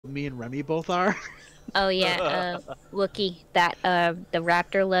me and Remy both are. Oh yeah, Wookie, that the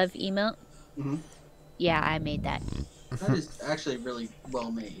Raptor Love emote. Mm-hmm. Yeah, I made that. That is actually really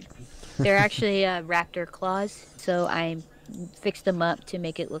well made. They're actually raptor claws, so I fixed them up to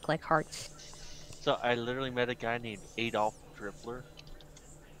make it look like hearts. So I literally met a guy named Adolf Dribbler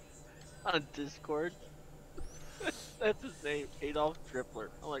on Discord. That's his name, Adolf Dribbler.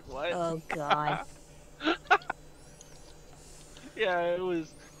 I'm like, what? Oh god. Yeah, it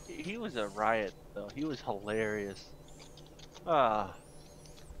was. He was a riot though. He was hilarious. Ah,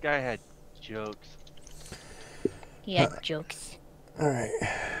 guy had jokes. He had jokes. Alright.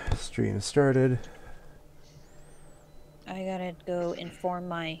 Stream started. I gotta go inform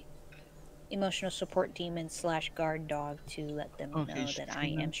my emotional support demon / guard dog to let them know that I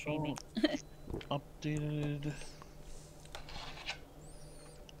am streaming. Updated.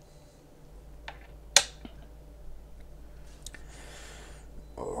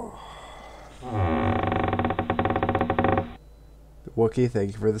 Wookie,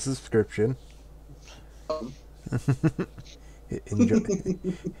 thank you for the subscription.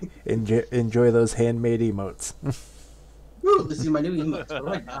 Enjoy those handmade emotes. Ooh, let's see my new emotes. What do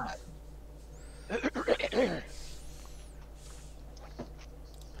I got?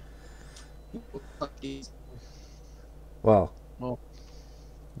 Well, Well,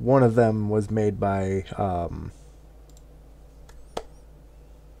 one of them was made by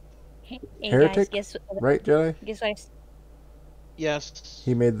Hey Heretic? guys, right, Jedi? guess what? yes.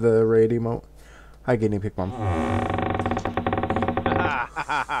 He made the raid emote. Hi, Guinea Pig Mom.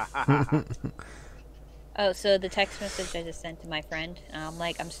 Oh, so the text message I just sent to my friend, I'm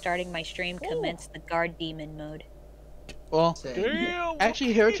like, I'm starting my stream, commence the guard demon mode. Well, Damn.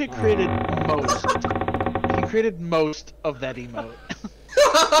 actually, Heretic created most. He created most of that emote.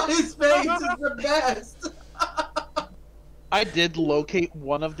 His face is the best. I did locate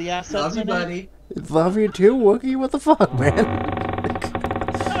one of the assets Love you, in it. buddy. Love you too, Wookie. What the fuck, man?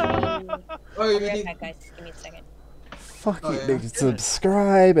 Oh, I'll you be right need... back, guys. Give me a second. Fuck Oh, you. yeah? They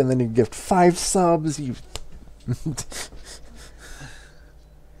subscribe and then you gift 5 subs. You.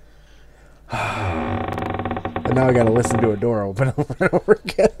 And now I gotta listen to a door open over and over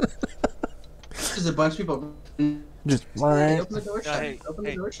again. There's a bunch of people. Just Hey, open the door, shut Hey, it. Open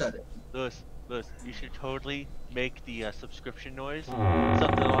hey. the door, shut it. Lewis, you should totally make the subscription noise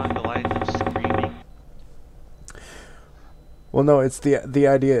something along the lines of screaming. Well, no, it's the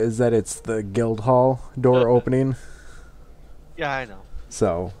idea is that it's the guild hall door opening. Yeah, I know.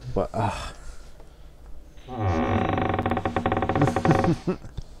 So, but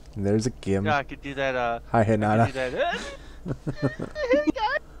there's a Gim. Yeah, I could do that. Hi, I could Hinata. do that. Hey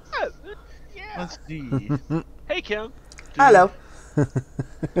guys! Yeah. Let's see. Hey Kim. Hello.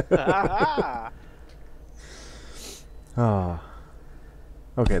 Ah. Oh.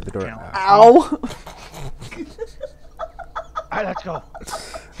 Okay, the door. Count. Ow! Alright, let's go.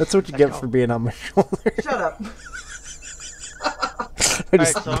 That's what you get for being on my shoulder. Shut up. I Alright,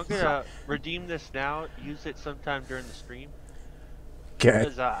 just so I'm gonna redeem this now. Use it sometime during the stream. okay.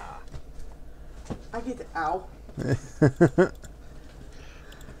 Huzzah. I get the ow.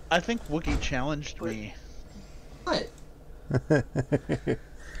 I think Wookie challenged me. What?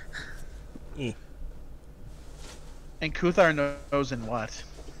 And Kuthar knows in what.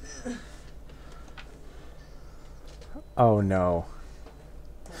 Oh no.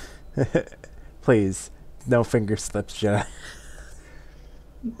 Please, no finger slips, Jedi.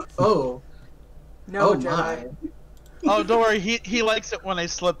 Oh. No, Oh, Jedi. my. Oh, don't worry. He likes it when I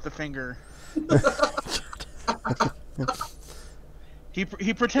slip the finger.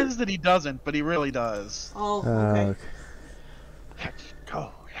 He pretends that he doesn't, but he really does. Oh, okay. Let's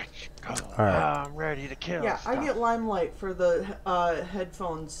go. Let's go. Alright. I'm ready to kill. Yeah, I stuff. get limelight for the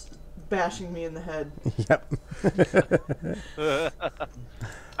headphones bashing me in the head. Yep.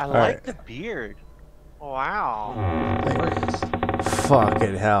 I like the beard. Wow. Gorgeous.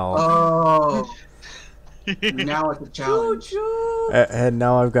 Fucking hell. Oh. Now it's a challenge. Choo-choo! And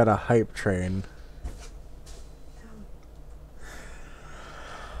now I've got a hype train.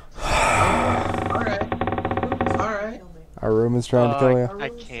 Alright. Alright. Kill me. Our room is trying to kill you. Our I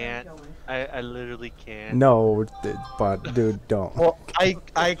room is trying to can't. kill me. I literally can't. No, but dude, don't. Well, I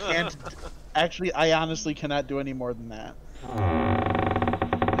can't. Actually, I honestly cannot do any more than that.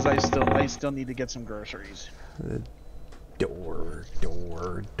 Because I still need to get some groceries. Door.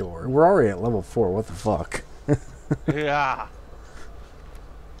 We're already at level 4. What the fuck? Yeah.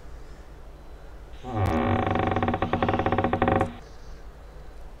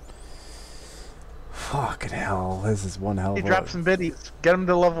 Fucking hell. This is one hell He of a... dropped some biddies. Get him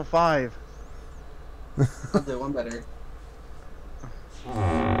to level 5. I'll do one better.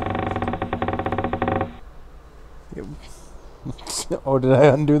 Oh, did I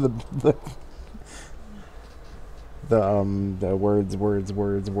undo the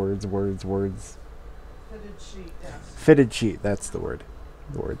words? Fitted sheet, yes. Fitted sheet. That's the word.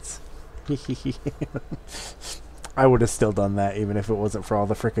 The words. I would have still done that even if it wasn't for all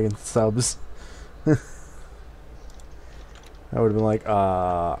the freaking subs. I would have been like,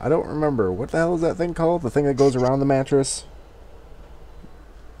 I don't remember. What the hell is that thing called? The thing that goes around the mattress?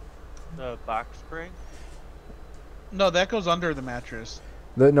 The box spring? No, that goes under the mattress.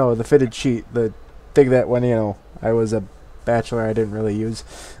 No, the fitted sheet. The thing that when, you know, I was a bachelor, I didn't really use.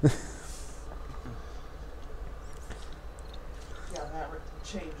 Yeah, that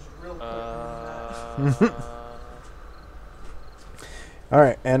changed real quick.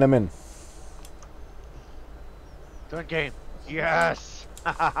 Alright, and I'm in. Done game. Yes!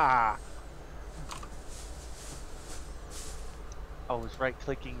 I was right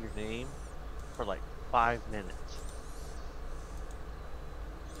clicking your name for like 5 minutes.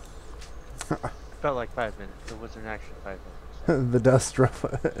 Felt like 5 minutes. It wasn't actually 5 minutes. The dust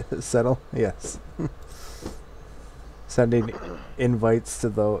settle? Yes. Sending invites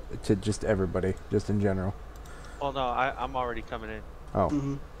to just everybody, just in general. Well, no, I'm already coming in. Oh.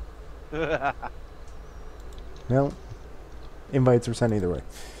 Mhm. No. Invites were sent either way.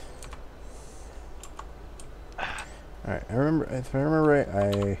 Alright, if I remember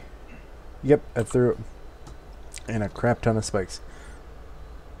right, yep, I threw it in a crap ton of spikes.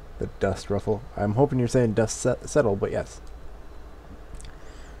 The dust ruffle. I'm hoping you're saying dust settle, but yes.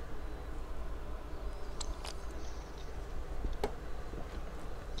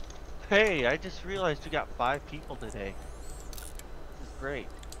 Hey, I just realized we got 5 people today. This is great.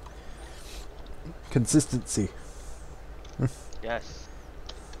 Consistency. Yes.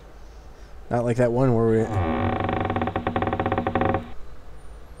 Not like that one where we...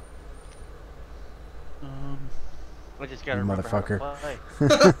 I just gotta remember how to Motherfucker. play.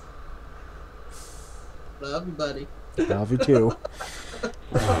 Love you, buddy. Love you too.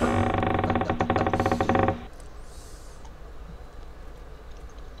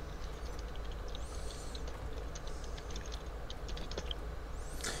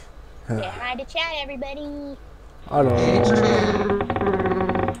 Say hi to chat, everybody. Hello.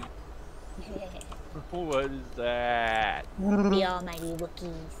 What is that? The almighty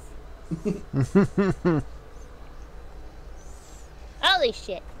Wookiees. Holy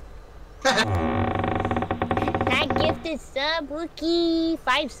shit. That gifted sub, Wookie.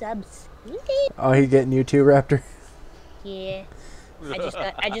 5 subs. Oh, he getting you too, Raptor? Yeah.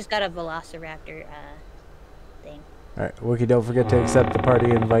 I just got a Velociraptor thing. Alright, Wookie, don't forget to accept the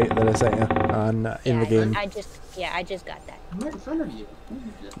party invite that I sent you on in the game. I just got that. I'm right in front of you.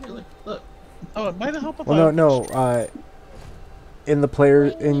 Really? Look. Oh, it might help if Well, no. In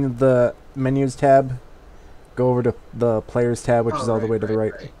the menus tab, go over to the players tab, which is all the way to the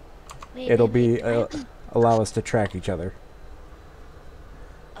right. Wait, It'll wait, be wait. allow us to track each other.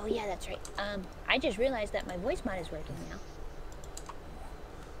 Oh yeah, that's right. I just realized that my voice mod is working now.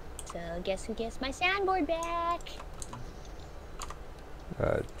 So guess who gets my soundboard back?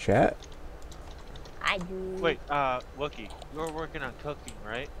 Chat? I do. Wait, Wookie, you're working on cooking,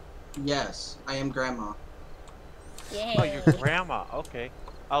 right? Yes, I am grandma. Yay. Oh, your grandma. Okay.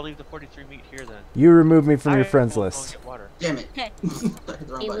 I'll leave the 43 meat here then. You removed me from your I friends will go list. get water. Damn it. Hey. The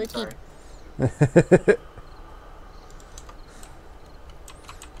wrong Hey, button, Wookie. sorry.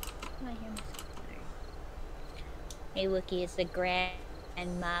 Come on here, Miss. Hey Wookie, it's the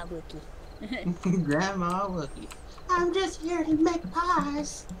grandma Wookie. Grandma Wookie. I'm just here to make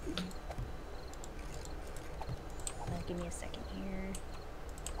pies. Give me a second here.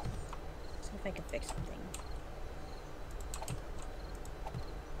 See if I can fix something.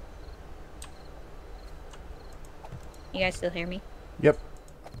 You guys still hear me? Yep.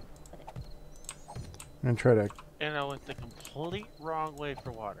 I'm gonna try to... And I went the complete wrong way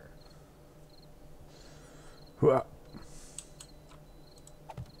for water. Hooah.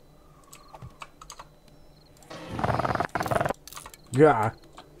 Yeah.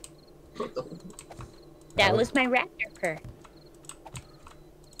 That was my raptor purr.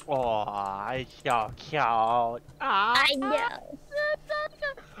 Oh, it's so cute. I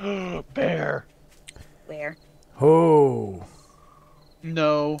know. Bear. Where? Oh.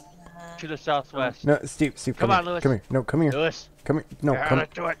 No. To the southwest. No, Steve, Come come on, here. Lewis. Come here. No, come here. Lewis. Come here. No, Yeah, come.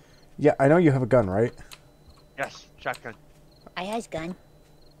 let's do it. Yeah, I know you have a gun, right? Yes, shotgun. I has gun.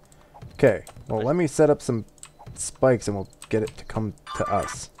 Okay. Well, let me set up some spikes and we'll get it to come to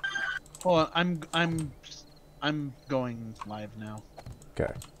us. Hold on, I'm going live now.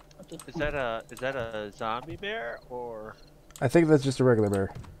 Okay. Okay. Is that a zombie bear or? I think that's just a regular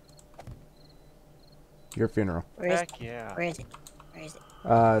bear. Your funeral. Where is Heck yeah. Where is it? Where is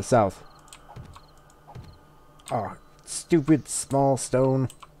it? South. Oh, stupid small stone.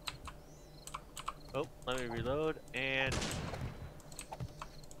 Oh, let me reload and.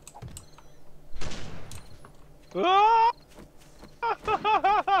 Ah!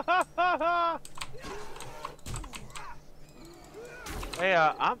 Hey,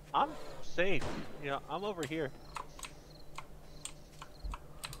 I'm safe. You know, I'm over here.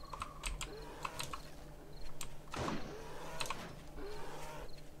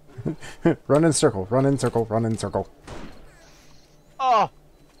 Run in circle, run in circle, run in circle. Oh,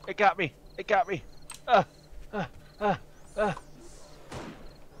 it got me. It got me.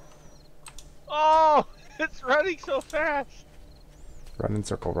 Oh, it's running so fast. Run in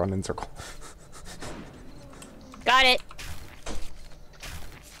circle, run in circle. Got it.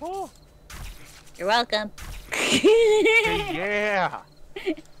 Oh, You're welcome. hey, yeah.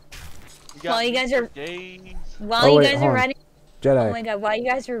 While you guys are days. while Oh, you wait, guys hold are on. running. Jedi, Oh my god! While you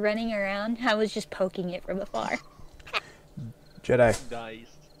guys were running around, I was just poking it from afar. Jedi. Nice.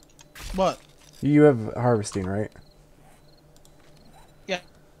 What? You have harvesting, right? Yeah.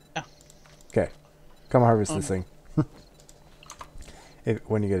 Okay. Come harvest this Um, thing.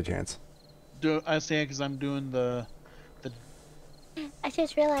 When you get a chance. I say because I'm doing the. I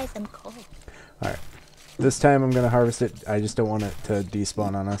just realized I'm cold. Alright. This time I'm going to harvest it. I just don't want it to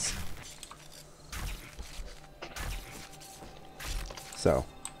despawn on us. So.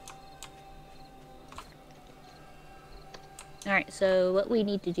 Alright, so what we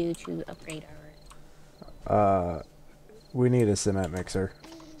need to do to upgrade our... We need a cement mixer.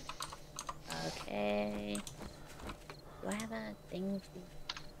 Okay... Do I have a thing to...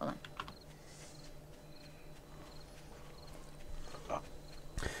 Hold on.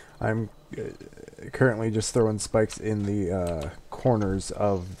 I'm currently just throwing spikes in the corners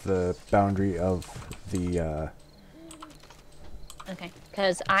of the boundary of the... Okay,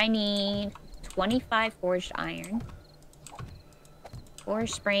 because I need 25 forged iron, 4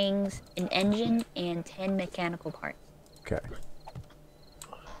 springs, an engine, and 10 mechanical parts. Okay.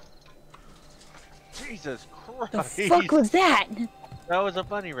 Jesus The Christ. fuck was that? That was a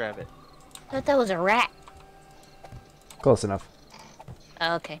bunny rabbit. I thought that was a rat. Close enough.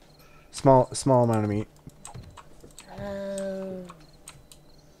 Okay. Small amount of meat. Oh.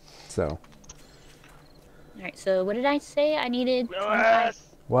 So. Alright, so what did I say? I needed 25, Lewis!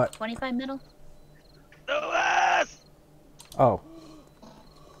 What? 25 metal? Lewis! Oh.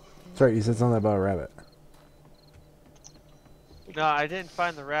 Sorry, you said something about a rabbit. No, I didn't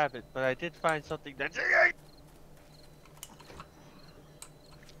find the rabbit, but I did find something that's...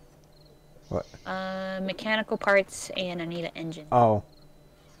 What? Mechanical parts, and I need an engine. Oh.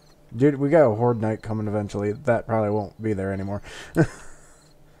 Dude, we got a Horde Knight coming eventually. That probably won't be there anymore.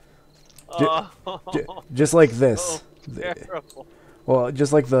 Just like this. So terrible. Well,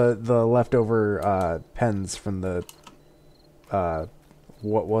 just like the leftover pens from the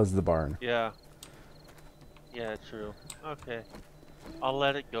what was the barn. Yeah. Yeah, true. Okay. I'll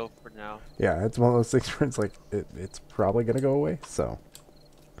let it go for now. Yeah, it's one of those things where it's like it's probably gonna go away. So.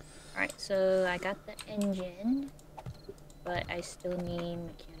 Alright, so I got the engine, but I still need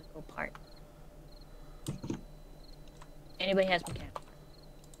mechanical parts. Anybody has mechanical?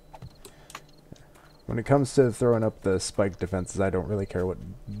 When it comes to throwing up the spike defenses, I don't really care what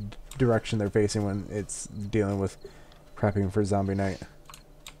direction they're facing when it's dealing with prepping for Zombie Night.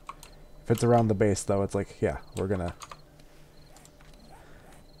 If it's around the base, though, it's like, yeah, we're gonna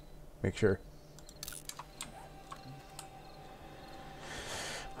make sure.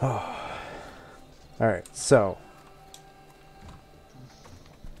 Oh. Alright, so.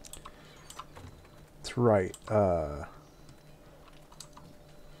 That's right,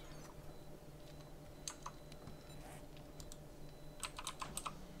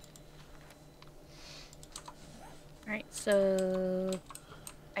 Alright, so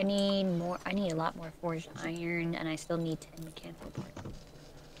I need a lot more forged iron, and I still need 10 mechanical parts.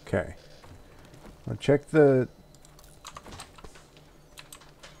 okay. I'll check the...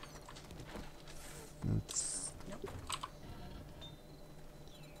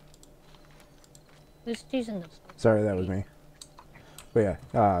 Who's using those? Sorry, that was me. But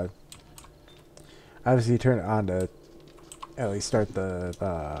yeah, obviously turn it on to at least start the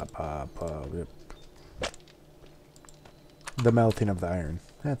melting of the iron.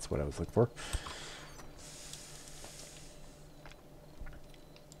 That's what I was looking for.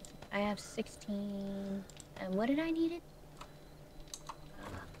 I have 16. And what did I need it?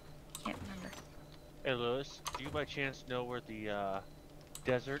 Can't remember. Hey, Lewis, do you by chance know where the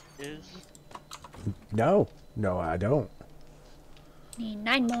desert is? No, I don't. Need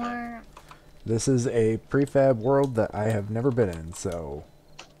 9 more. This is a prefab world that I have never been in, so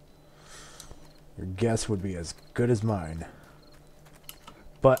your guess would be as good as mine.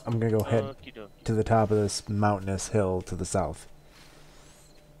 But I'm gonna go head Okie dokie. to the top of this mountainous hill to the south.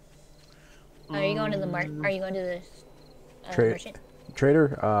 Are you going to the Are you going to the Trade merchant?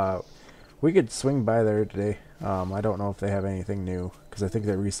 Trader, we could swing by there today. I don't know if they have anything new because I think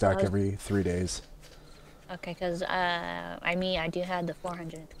they restock every 3 days. Okay, because I do have the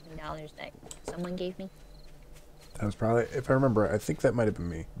 $420 that someone gave me. That was probably, if I remember, I think that might have been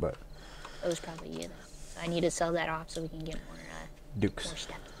me, but It was probably you. Though. So I need to sell that off so we can get more Dukes.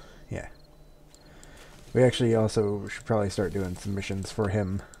 stuff. Yeah. We actually also should probably start doing some missions for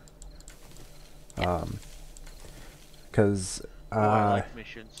him. Because I like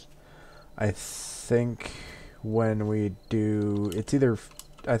missions. I think when we do, it's either,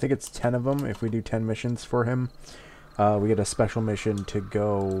 I think it's 10 of them. If we do 10 missions for him, we get a special mission to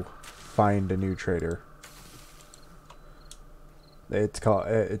go find a new trader. It's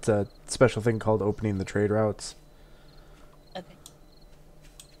a special thing called opening the trade routes. Okay.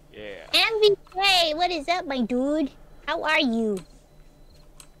 Yeah. MVK, what is up, my dude? How are you?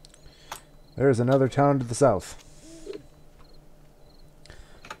 There's another town to the south.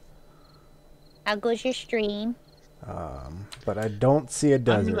 How goes your stream? But I don't see a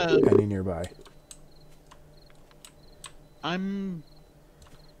desert any nearby. I'm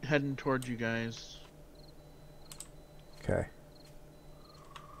heading towards you guys. Okay.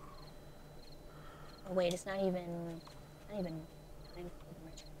 Oh wait, it's not even.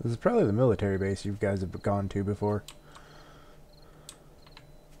 This is probably the military base you guys have gone to before.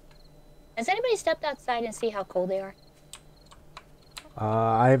 Has anybody stepped outside and see how cold they are?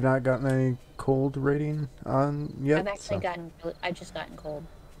 I have not gotten any cold rating on yet. I've actually so. I've just gotten cold.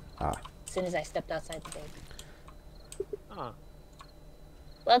 Ah. As soon as I stepped outside the base. Huh.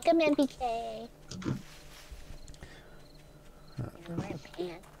 Welcome, MPK. I'm wearing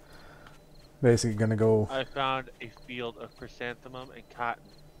pants. Basically gonna go. I found a field of chrysanthemum and cotton.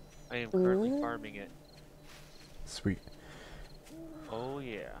 I am currently farming it. Sweet. Oh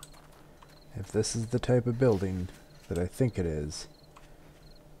yeah. If this is the type of building that I think it is,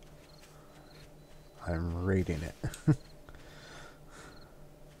 I'm raiding it.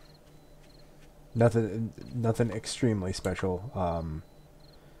 Nothing extremely special.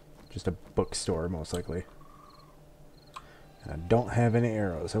 Just a bookstore, most likely. And I don't have any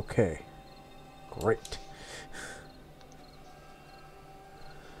arrows. Okay. Great.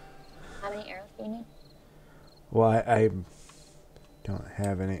 How many arrows do you need? Well, I don't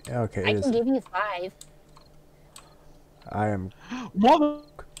have any. Okay, I can give you 5. I am. Mother.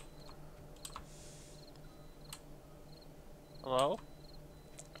 Hello?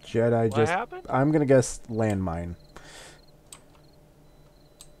 Jedi What just. happened? I'm gonna guess landmine.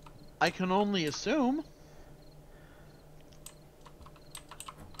 I can only assume.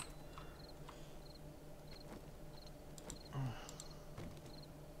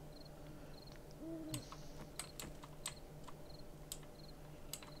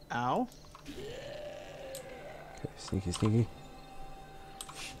 Ow. Okay, sneaky, sneaky.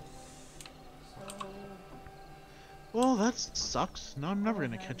 Well, that sucks. No, I'm never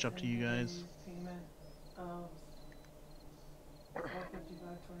gonna catch up to you guys. Payment of $455.26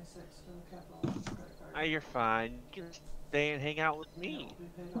 for the Capital One credit card. Ah, you're fine. You can stay and hang out with me. We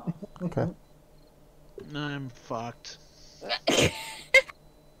paid off. Okay. I'm fucked.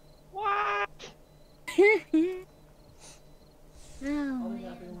 What? Oh, I'll be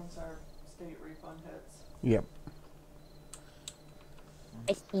man. happy once our state refund hits. Yep.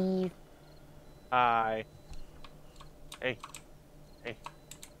 Hi, Steve. Hi. Hey. Hey.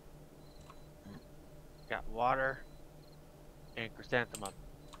 Got water and chrysanthemum.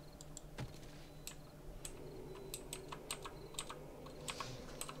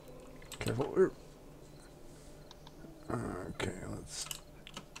 Careful. Okay, let's.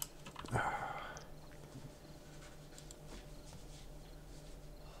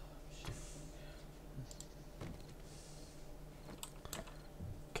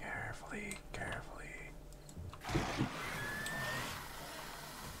 Carefully, carefully.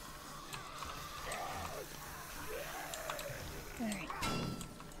 Alright.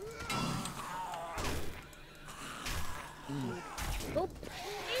 Oop.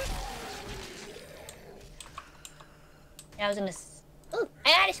 Yeah, I was gonna. Ooh, I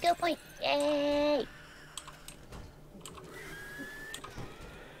got a skill point! Yay!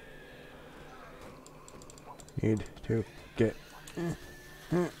 Need to get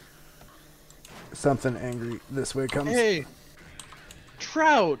something angry. This way comes. Hey,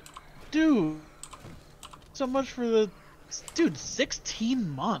 Trout, dude. So much for the Dude, 16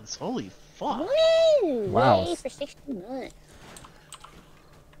 months. Holy fuck. Woo! Wow. Yay for 16 months.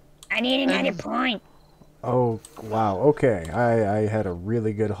 I need another point. Oh, wow. Okay. I had a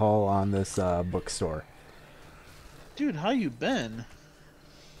really good haul on this bookstore. Dude, how you been?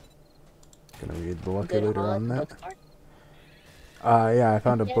 Gonna read the lucky Good later haul at on the that. bookstore. Yeah, I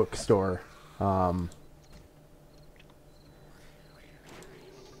found a Yeah. bookstore. Hi,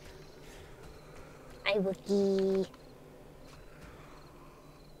 Wookie.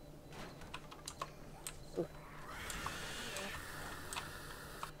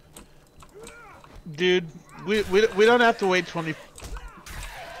 Dude, we don't have to wait 20.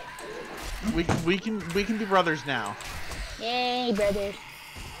 We can be brothers now. Yay, brothers.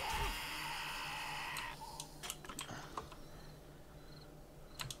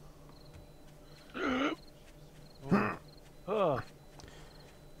 Oh.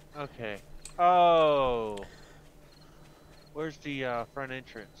 Okay. Oh. Where's the front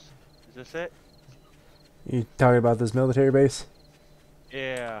entrance? Is this it? You talking about this military base?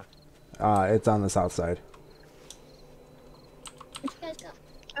 Yeah. It's on the south side. Where'd you guys go?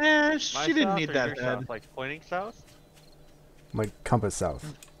 My She didn't south need or that your bad. south? Like pointing south? Like compass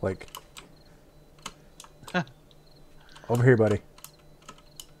south. Like over here, buddy.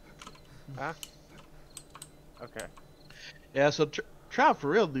 Huh? Okay. Yeah, so Trout, for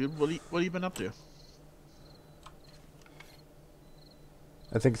real, dude. What have you been up to?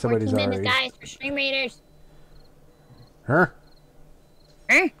 I think 14 somebody's minutes, already. guys, for Stream Raiders. Huh?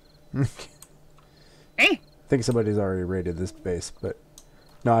 Huh? Huh? I think somebody's already raided this base, but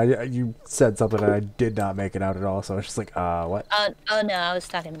no, you said something and I did not make it out at all. So I was just like, what? Oh no, I was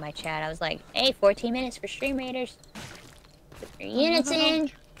talking to my chat. I was like, hey, 14 minutes for Stream Raiders. Put your units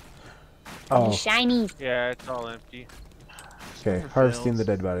in. Oh, Any shinies. Yeah, it's all empty. okay. Never Harvesting the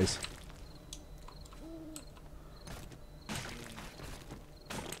fails. dead bodies.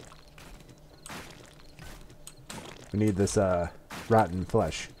 We need this rotten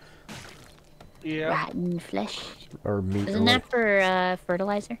flesh Yeah. Rotten flesh. or meat. Isn't that for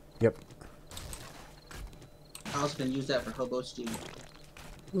fertilizer? Yep. I was gonna use that for hobo stew.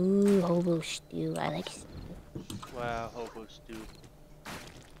 Ooh, hobo stew. I like Wow, hobo stew.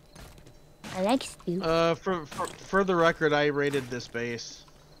 stew. For the record, I raided this base.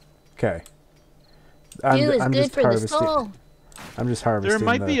 Okay. Stew is I'm good just for the harvesting. soul. I'm just harvesting. There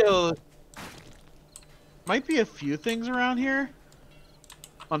might the- be a few things around here.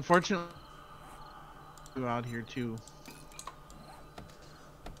 Unfortunately, out here too.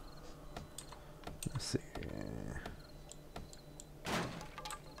 Let's see.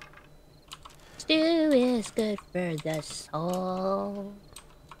 Stew is good for the soul.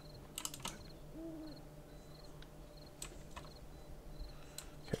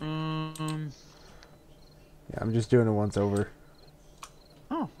 Yeah, I'm just doing it once over.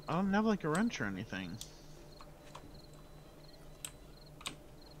 Oh, I don't have like a wrench or anything.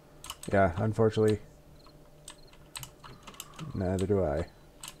 Yeah, unfortunately. Neither do I.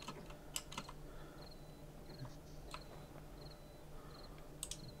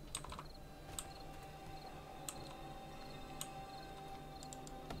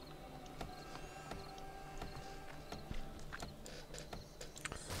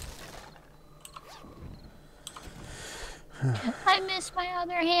 I miss my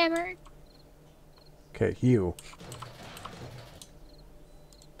other hammer. Okay, you.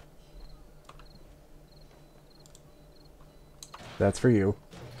 That's for you.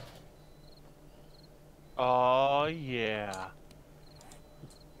 Oh yeah.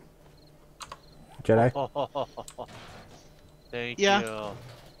 Jedi? Thank Yeah. you.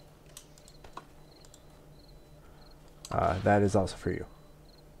 That is also for you.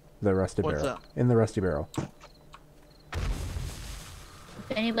 The rusty What's barrel. up? In the rusty barrel.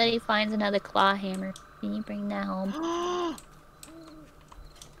 If anybody finds another claw hammer, can you bring that home?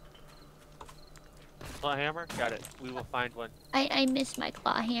 Claw hammer? Got it. We will find one. I miss my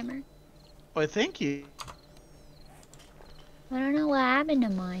claw hammer. Why, thank you. I don't know what happened to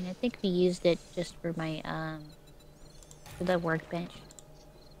mine. I think we used it just for my for the workbench.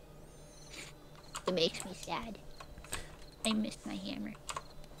 It makes me sad. I missed my hammer.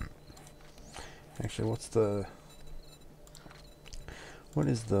 Actually, what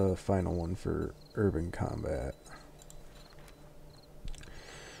is the final one for urban combat?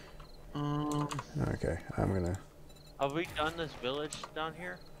 Okay, I'm gonna. Have we done this village down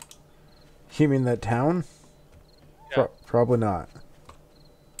here? You mean that town? Yeah. Probably not.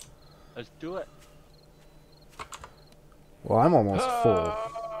 Let's do it. Well, I'm almost full.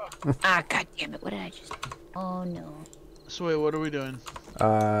 Ah, god damn it! What did I just? Oh no. So wait, what are we doing?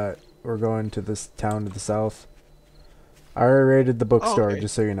 We're going to this town to the south. I already raided the bookstore, okay.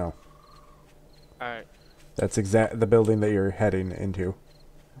 just so you know. Alright. That's the building that you're heading into.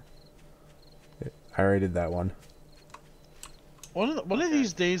 I already did that one. One of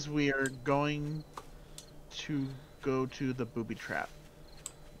these days we are going to go to the booby trap.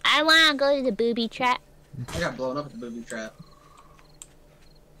 I want to go to the booby trap. I got blown up at the booby trap.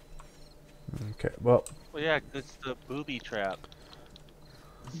 Okay, well, Well, yeah, it's the booby trap.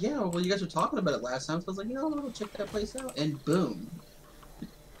 Yeah, well, you guys were talking about it last time, so I was like, you know, I'm gonna check that place out. And boom.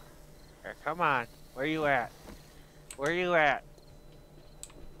 Here, come on. Where you at? Where you at?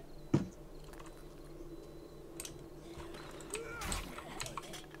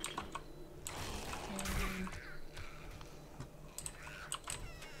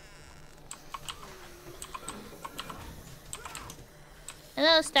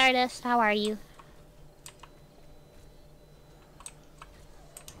 Hello, Stardust. How are you?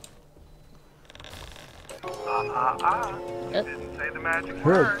 Didn't say the magic Sure.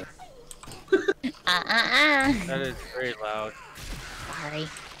 word. That is very loud. Sorry.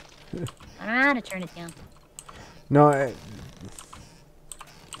 I don't know how to turn it down. no,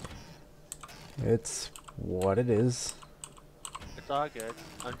 it's what it is. It's all good.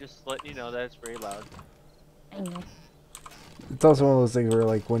 I'm just letting you know that it's very loud. I know. It's also one of those things where,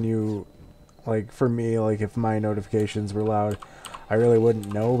 like, when you, like, for me, like, if my notifications were loud, I really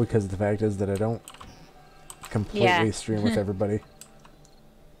wouldn't know, because the fact is that I don't completely stream with everybody.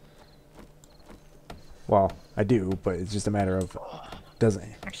 Well, I do, but it's just a matter of doesn't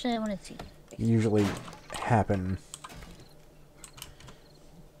Actually, I want to see. usually happen,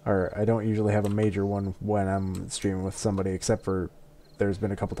 or I don't usually have a major one when I'm streaming with somebody, except for there's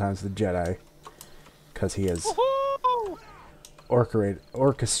been a couple times with Jedi, because he has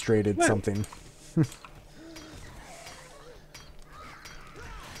orchestrated something.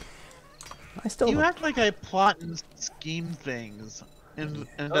 I still You don't- act like I plot and scheme things, and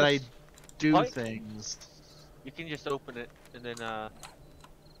that I do What? things. You can just open it and then,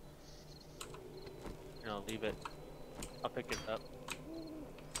 you know, leave it. I'll pick it up.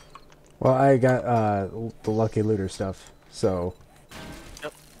 Well, I got the Lucky Looter stuff, so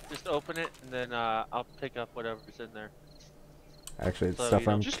Yep. Just open it and then, I'll pick up whatever's in there. actually it's So stuff you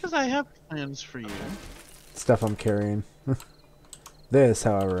don't- I'm Just because I have plans for you. carrying. This,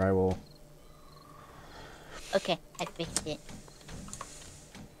 however, I will. Okay, I fixed it.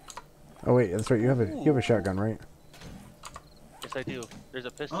 Oh wait, that's right. You have a shotgun, right? Yes, I do. There's a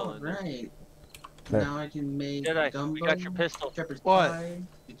pistol All in there. right. There. Now I can make Jedi, gumbo, we got your pistol. shepherd's What? pie,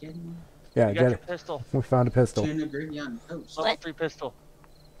 spaghetti, Yeah, You got your Jenny, pistol. we found a pistol. tuna gravy on toast. Level 3 pistol.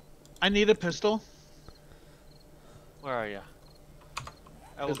 I need a pistol. Where are you?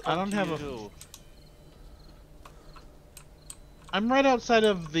 I will 'Cause I come don't to have a- you. I'm right outside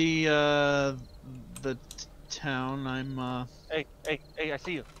of the town. I'm Hey, I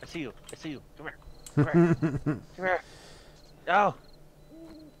see you. I see you. I see you. Come here. Come here. Come here. No.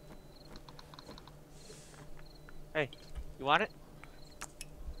 Hey, you want it?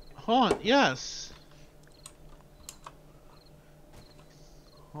 Hold on. Yes.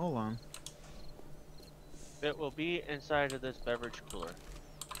 Hold on. It will be inside of this beverage cooler,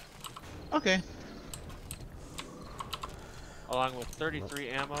 Okay. along with 33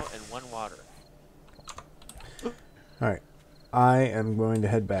 ammo and 1 water. Alright. I am going to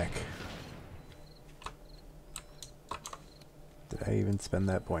head back. Did I even spend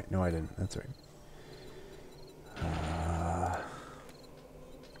that point? No, I didn't. That's right.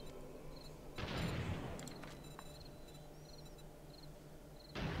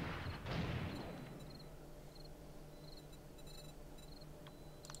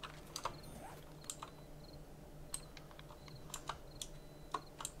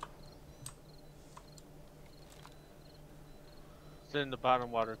 It's in the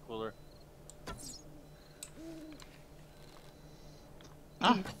bottom water cooler.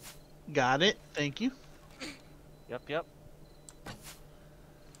 Ah, got it. Thank you. Yep, yep.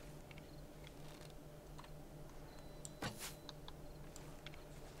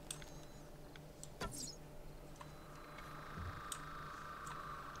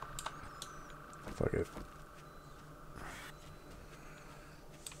 Fuck it.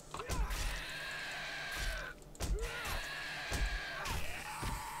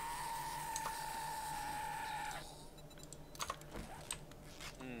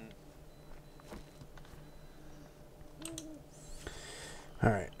 Hmm.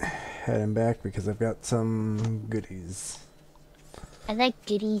 Alright. Heading back because I've got some goodies. I like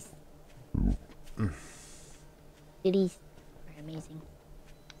goodies. Goodies are amazing.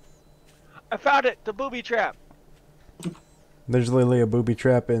 I found it! The booby trap! There's literally a booby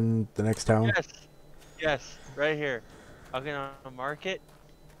trap in the next town. Yes! Yes, right here. I'm gonna mark it.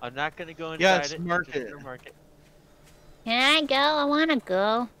 I'm not gonna go inside Yes, it. mark just it. gonna mark it. Can I go? I wanna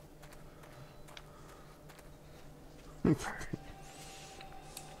go.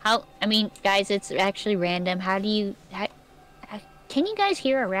 How? I mean, guys, it's actually random. How do you? Can you guys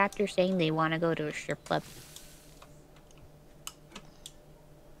hear a raptor saying they want to go to a strip club?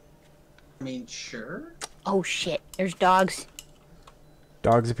 I mean, sure. Oh shit! There's dogs.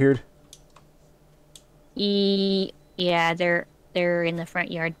 Dogs appeared. Yeah, they're in the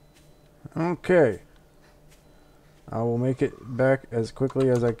front yard. Okay. I will make it back as quickly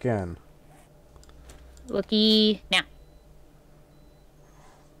as I can. Wookie, now.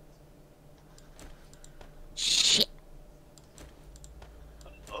 Shit.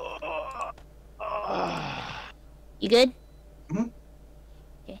 You good? Mhm.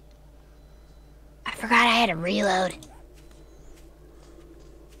 Okay. I forgot I had to reload.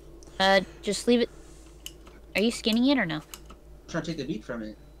 Just leave it. Are you skinning it or no? I'm trying to take the meat from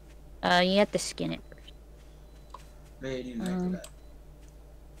it. You have to skin it first. Maybe I need a knife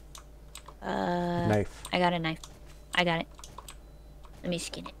for that. Knife. I got a knife. I got it. Let me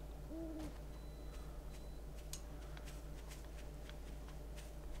skin it.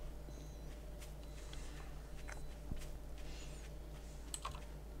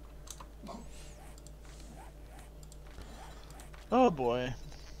 Oh boy.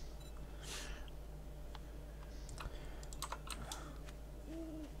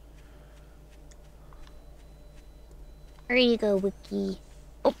 There you go, Wiki.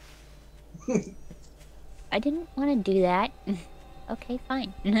 Oh. I didn't want to do that. Okay,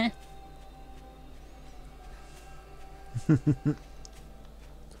 fine.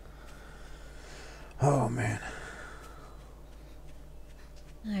 Oh man.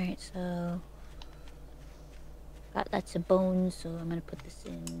 Alright, so... Got lots of bones, so I'm gonna put this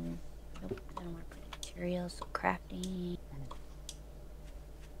in... Nope, I don't want to put in materials, so crafting...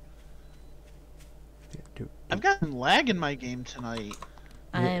 I've gotten lag in my game tonight.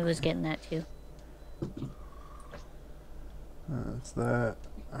 I was getting that too. That's that.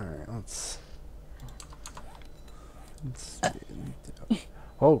 Alright, let's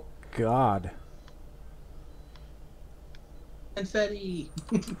oh god. Confetti.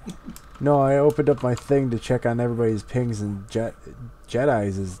 No, I opened up my thing to check on everybody's pings, and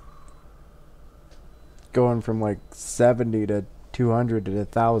Jedi's is going from like 70 to 200 to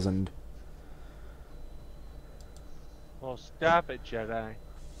 1,000. Well, stop it, Jedi.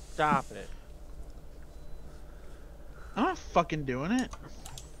 Stop it. I'm not fucking doing it.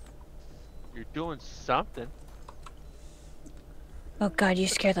 You're doing something. Oh god, you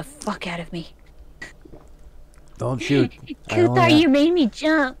scared the fuck out of me. Don't shoot. Kuthar, you made me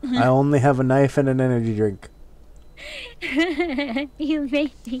jump. I only have a knife and an energy drink. You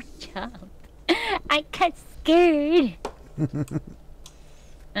made me jump. I got scared.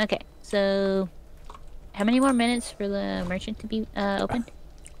 Okay, so... How many more minutes for the merchant to be open?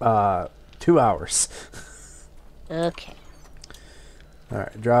 2 hours. Okay.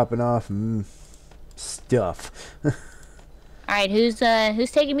 Alright, dropping off stuff. Alright, who's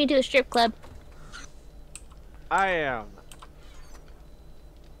taking me to a strip club? I am.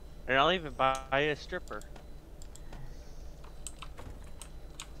 And I'll even buy a stripper.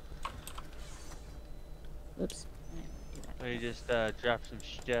 Oops. Let me just drop some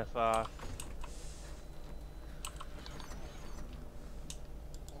stuff off.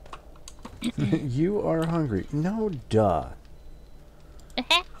 You are hungry. No, duh.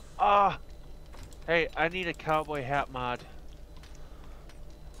 Ah! Hey, I need a cowboy hat mod.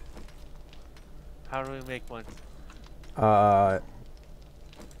 How do we make one? Well,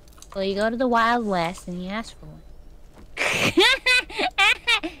 you go to the Wild West and you ask for one.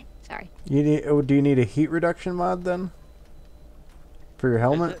 Sorry. You need. Oh, do you need a heat reduction mod then? For your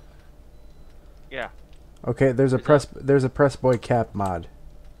helmet? Yeah. Okay, there's a press boy cap mod.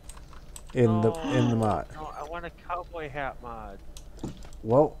 In the mod. No, I want a cowboy hat mod.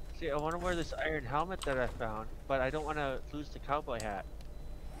 Well, See, I want to wear this iron helmet that I found, but I don't want to lose the cowboy hat.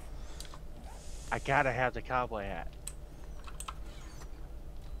 I gotta have the cowboy hat.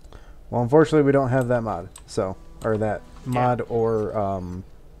 well, unfortunately, we don't have that mod. So, or that mod or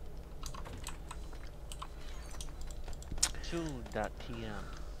Tune.tm.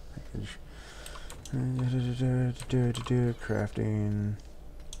 crafting.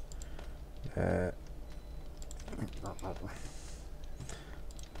 That.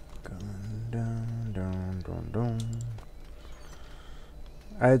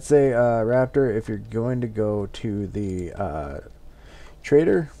 I'd say, Raptor, if you're going to go to the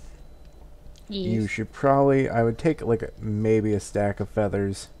trader, you should probably, I would take like maybe a stack of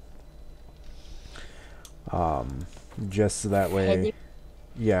feathers. just so that way. Feather-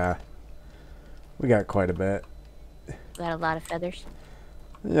 Yeah, we got quite a bit. Got a lot of feathers.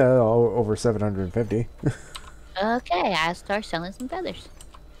 Yeah, over 750. Okay, I'll start selling some feathers.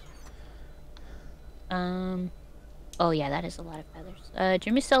 Oh yeah, that is a lot of feathers. Do you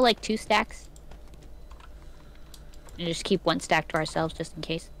want me to sell like 2 stacks? And just keep 1 stack to ourselves just in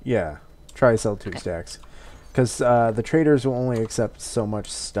case. Yeah, try sell 2 stacks, because the traders will only accept so much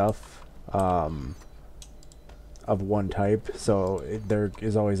stuff of one type. So there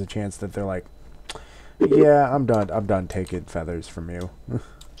is always a chance that they're like, "Yeah, I'm done taking feathers from you."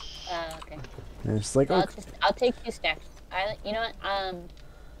 Okay. And it's like, Well, okay. I'll take 2 stacks. You know what?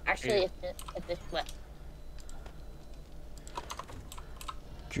 Actually, if it's what?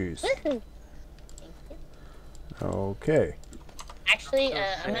 Juice. Woohoo! Thank you. Okay. Actually, So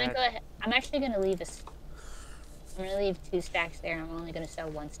I'm gonna sad. go ahead. I'm actually gonna leave I'm gonna leave 2 stacks there. I'm only gonna sell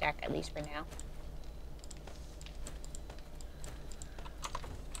 1 stack at least for now.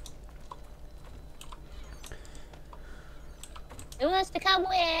 Who wants to come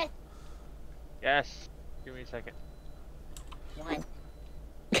with? Yes. Give me a second. 1.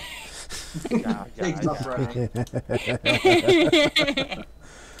 Thanks, yeah. Brian.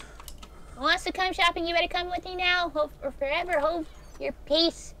 Who wants to come shopping? You better come with me now. Hope or forever. Hold your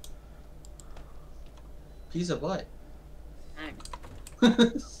peace. Piece of what? I don't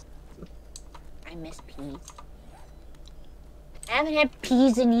know. I miss peas. I haven't had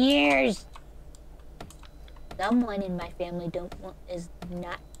peas in years. Someone in my family does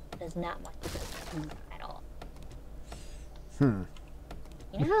not want to eat peas at all. Hmm.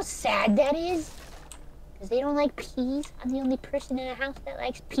 You know how sad that is? Because they don't like peas. I'm the only person in the house that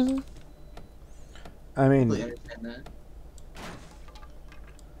likes peas. I mean, Completely understand that.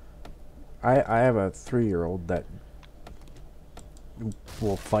 I have a 3-year-old that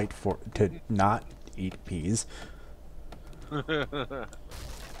will fight to not eat peas.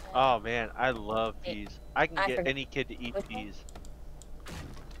 Oh man, I love peas. I can I get forgot- any kid to eat Which one? peas.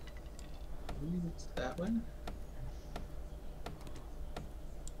 It's that one?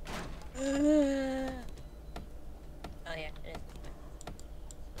 Oh yeah, it is.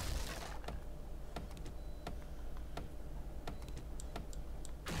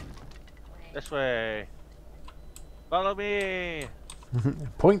 This way. Follow me.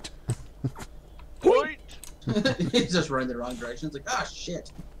 Point. Point. He's just running the wrong direction. It's like, ah,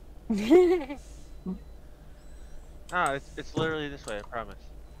 shit. No, it's literally this way. I promise.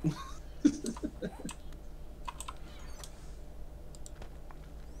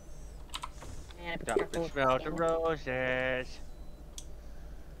 Man, be Stop careful and with smell my the stamina. roses.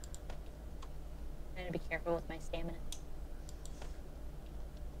 I'm gonna be careful with my stamina.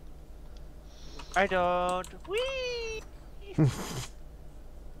 I don't. Whee!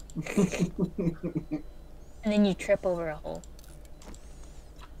 And then you trip over a hole.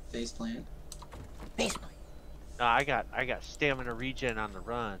 Face plant. Basically. No, I got stamina regen on the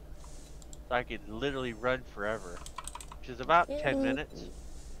run. So I could literally run forever. Which is about 10 minutes.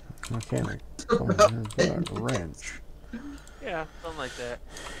 Mechanic. A wrench. Yeah, something like that.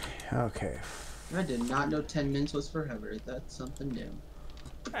 Okay. I did not know 10 minutes was forever. That's something new.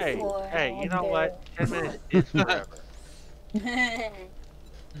 Hey, you know what? 10 minutes is forever.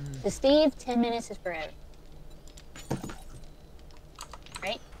 So Steve, 10 minutes is forever.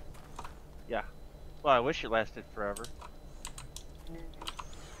 Right? Well, I wish it lasted forever.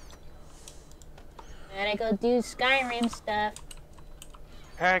 Gotta go do Skyrim stuff.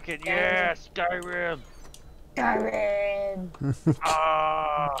 Heck it, yeah, Skyrim. Skyrim!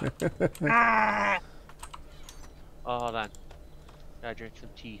 Ah! Ah! Oh, hold on. Gotta drink some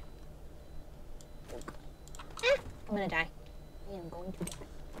tea. I'm gonna die. I am going to die.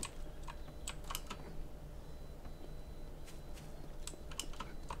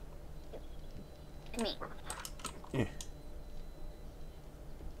 Come here. Yeah.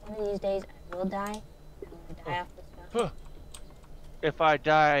 One of these days I will die. I'm gonna die off this stuff. If I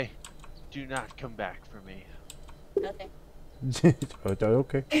die, do not come back for me. Okay.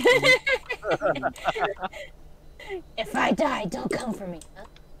 Okay. If I die, don't come for me. Huh?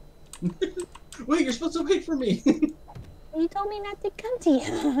 Wait, you're supposed to wait for me. You told me not to come to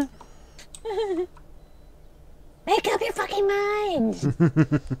you. Make up your fucking mind.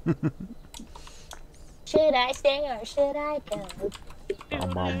 Should I stay or should I go?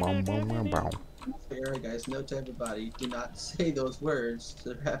 Alright, guys, note to everybody: do not say those words to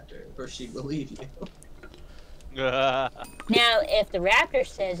the raptor, or she will leave you. Now, if the raptor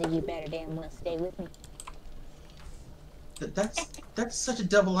says it, you better damn well stay with me. That's such a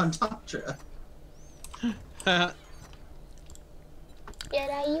double entendre. Jedi,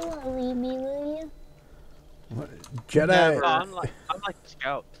 you won't leave me, will you? Jedi. Never. No, I'm like the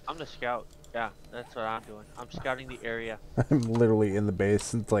scout. I'm the scout. Yeah, that's what I'm doing. I'm scouting the area. I'm literally in the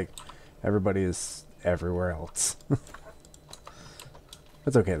base. It's like everybody is everywhere else.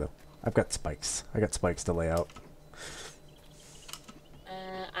 That's okay though. I've got spikes. I got spikes to lay out.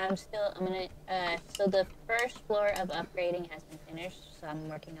 I'm gonna, so the first floor of upgrading has been finished, so I'm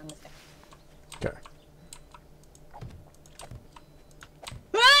working on the second. Okay.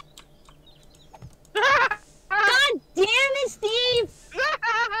 God damn it, Steve!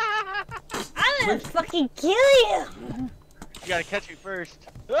 I'm gonna fucking kill you! You gotta catch me first.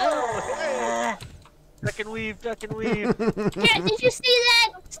 Oh, hey. Duck and weave, duck and weave. Yeah, did you see that?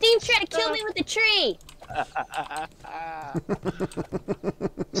 Steve tried to kill me with a tree!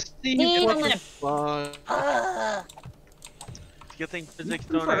 Steve, I'm what the gonna- fuck? It's a good thing physics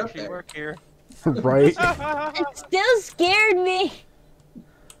don't Right up actually there. work here. Right? It still scared me!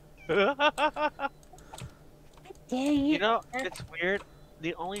 Dang You it. know, it's weird.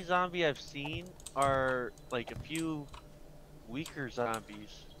 The only zombie I've seen are like a few weaker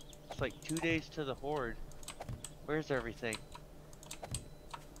zombies. It's like 2 days to the horde. Where's everything?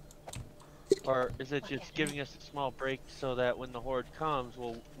 Or is it just giving us a small break so that when the horde comes,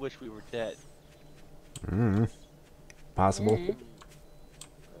 we'll wish we were dead? Possible. Mhm.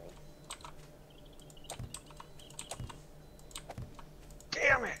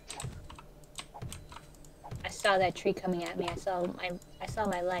 Damn it! I saw that tree coming at me. I saw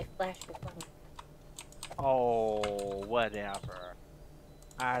my life flash before me. Oh, whatever.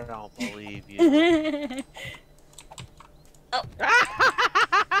 I don't believe you.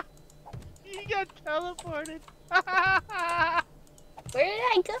 You got teleported. Where did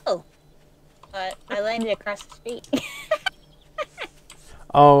I go? I landed across the street.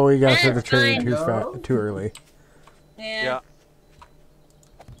 Oh, we got to the That's train fine. No. too early. Yeah.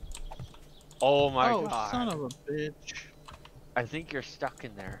 Oh my Oh, god. son of a bitch. I think you're stuck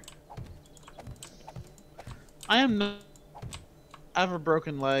in there. I am not. I have a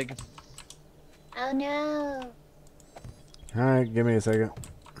broken leg. Oh no. Alright, give me a second.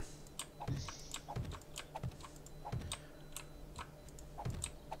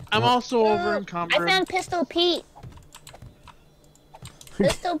 I'm also over I encumbered. found Pistol Pete.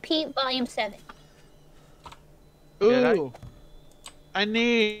 Pistol Pete Volume 7. Did I? Ooh. I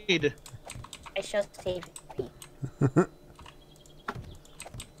need. I shall save it, Pete.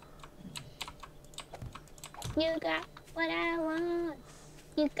 You got what I want.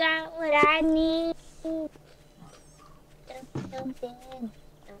 You got what I need. Something.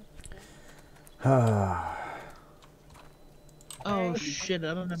 Oh shit!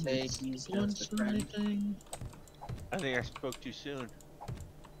 I don't have Say any he's splints just a or friend. anything. I think I spoke too soon.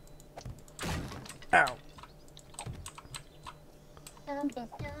 Ow. Something.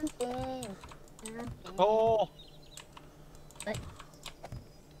 Oh!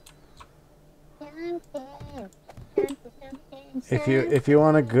 If you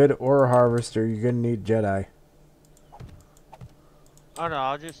want a good ore harvester, you're gonna need Jedi. Oh no,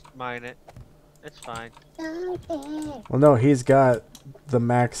 I'll just mine it. It's fine. Something. Well, no, he's got the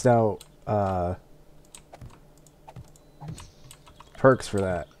maxed out perks for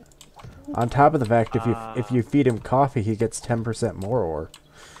that. On top of the fact, if you feed him coffee, he gets 10% more ore.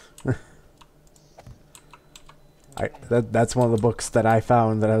 That's one of the books that I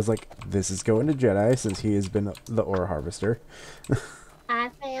found that I was like, this is going to Jedi since he has been the ore harvester. I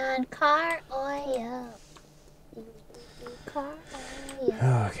found car oil. Car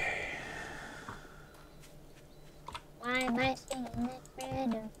oil. Okay. Why am I singing this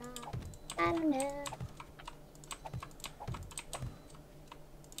random song? I don't know.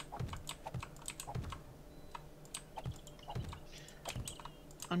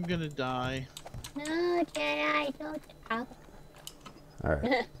 I'm gonna die. No, Jedi, don't. I'll...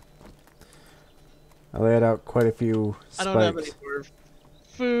 Alright. I laid out quite a few I don't have any spikes. more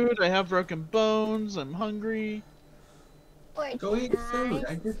food. I have broken bones. I'm hungry. Go eat food.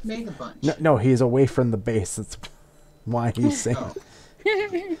 I just made a bunch. No, he's away from the base. That's why he's saying. Oh.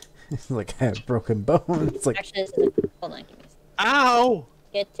 He's like, I have broken bones. It's like, Actually, this is a... Hold on, give me a second. Ow!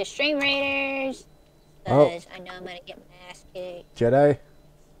 Get to Stream Raiders. Oh. Because I know I'm gonna get my ass kicked. Jedi,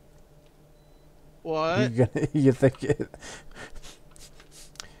 What? you think it...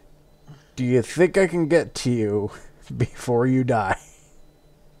 Do you think I can get to you before you die?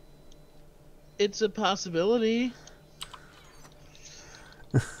 It's a possibility.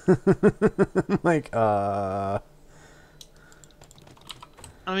 Like, I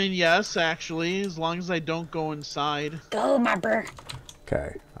mean, yes, actually, as long as I don't go inside. Go, Marbur.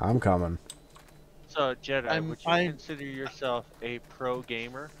 Okay, I'm coming. So, Jedi, I'm- would you I- consider yourself a pro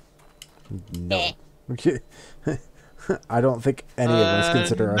gamer? No. Eh. Okay. I don't think any of us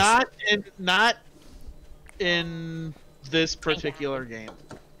consider us. Not in this particular game.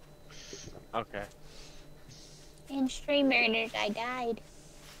 Okay. In Stream Murders, I died.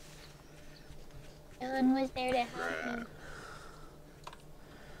 No one was there to help me.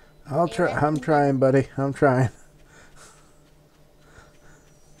 I'll try. I'm trying, buddy. I'm trying.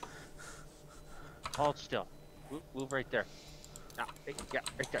 Hold still. Move right there. No, yeah,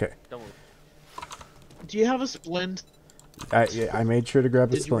 right there. Okay. Don't move. Do you have a splint? I made sure to grab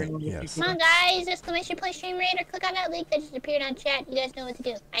a Did you bring splint. one with you? Yes. Come on, guys! Exclamation point Stream Raider! Click on that link that just appeared on chat. You guys know what to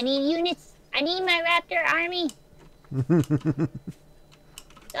do. I need units. I need my Raptor army.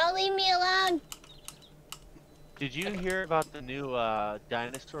 Don't leave me alone. Did you hear about the new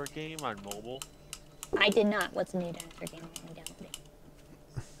dinosaur game on mobile? I did not. What's the new dinosaur game? Let me download it.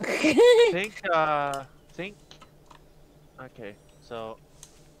 think. Okay, so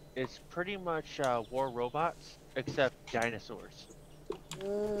it's pretty much War Robots except dinosaurs.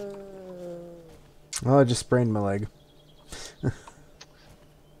 Ooh. Well, I just sprained my leg. God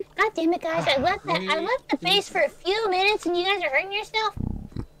damn it, guys! I left the base for a few minutes, and you guys are hurting yourself.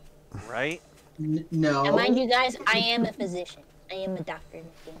 Right? No. Now, mind you, guys, I am a physician. I am a doctor in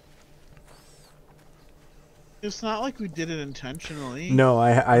this game. It's not like we did it intentionally. No,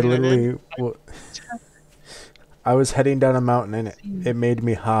 I literally. I was heading down a mountain and it made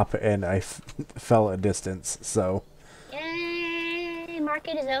me hop and I fell a distance. So. Yay!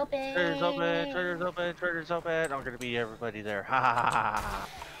 Market is open. Trader's open. Trader's open. Trader's open. I'm gonna be everybody there. Ha ha ha ha.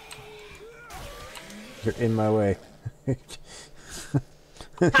 You're in my way.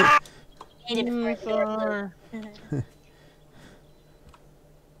 Ha! Made it before the door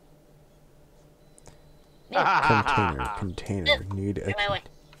closed. Container. Need a. Get my way.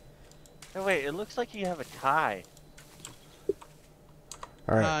 Hey, wait, it looks like you have a tie.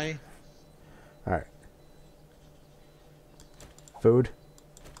 All right. Hi. All right. Food,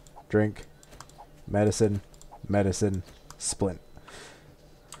 drink, medicine, splint.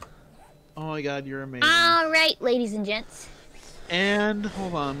 Oh my god, you're amazing. All right, ladies and gents. And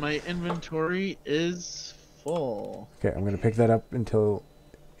hold on, my inventory is full. Okay, I'm gonna pick that up until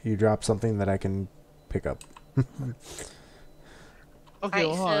you drop something that I can pick up. Okay,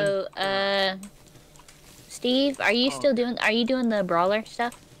 All hold right, on. so Steve, are you still doing? Are you doing the brawler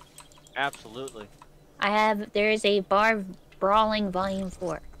stuff? Absolutely. There is a bar brawling volume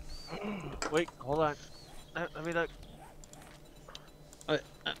 4. Wait, hold on. Let me look.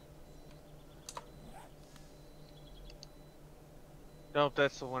 Nope,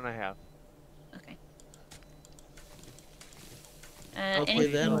 that's the one I have. Okay. Okay,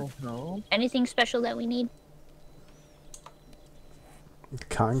 that'll help. Anything special that we need?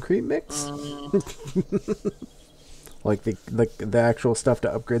 Concrete mix? Like the actual stuff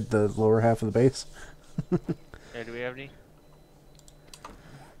to upgrade the lower half of the base? Yeah, do we have any?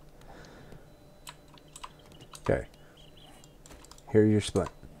 Okay. Here's your splint.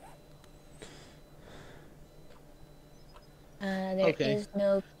 There Okay. is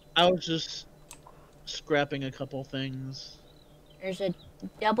no. I was just scrapping a couple things. There's a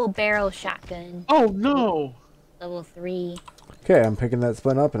double barrel shotgun, Oh no! level 3. Okay, I'm picking that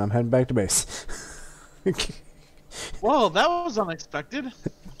splint up and I'm heading back to base. Whoa, that was unexpected.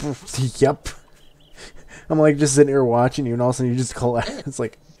 Yep. I'm like just sitting here watching you and all of a sudden you just collapse. It's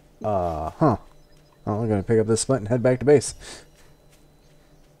like, huh. Oh, I'm gonna pick up this splint and head back to base.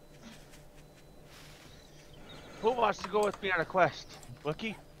 Who wants to go with me on a quest?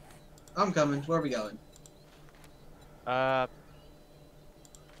 Wookie? I'm coming. Where are we going?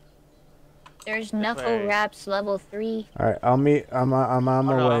 There's knuckle way. wraps, level 3. Alright, I'll meet. I'm on my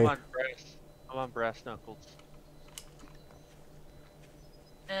no, way. I'm on brass knuckles.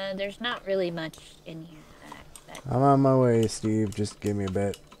 There's not really much in here. I'm on my way, Steve. Just give me a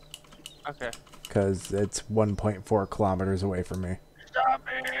bit. Okay. Because it's 1.4 kilometers away from me. Stop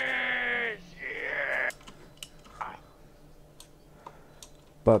it! Yeah.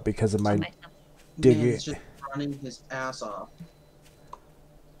 But because of my Myself. digging. Man's just running his ass off.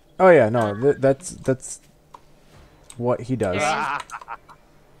 Oh yeah, no, that's what he does.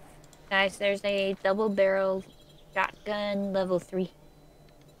 Guys, there's a double barrel shotgun, level 3.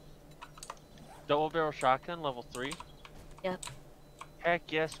 Double barrel shotgun, level 3? Yep.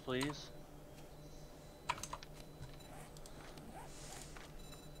 Heck yes, please. Oh,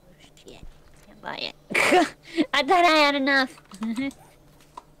 shit. Can't buy it. I thought I had enough.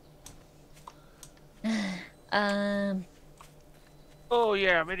 Oh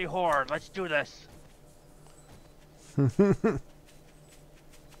yeah, mini horde, let's do this.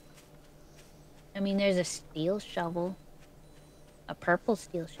 I mean, there's a steel shovel. A purple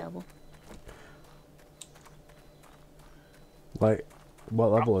steel shovel. Like,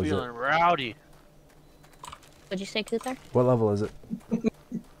 what level I'm is feeling it? rowdy. What'd you say, Kuthar? What level is it?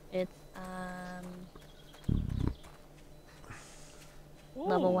 It's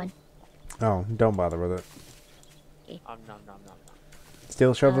level Ooh. 1. Oh, don't bother with it. Nom, nom, nom, nom.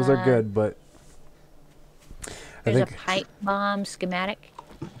 Steel shovels are good, but I There's a think pipe bomb schematic.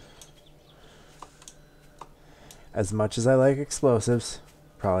 as much as I like explosives,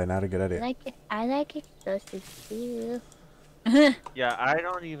 probably not a good idea. I like explosives too. Yeah, I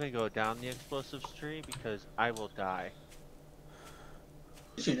don't even go down the explosives tree because I will die.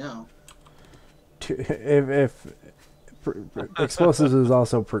 You know. If explosives is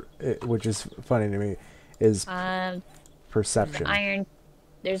also, which is funny to me, is perception.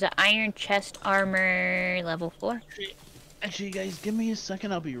 There's an iron chest armor level 4. Actually, guys, give me a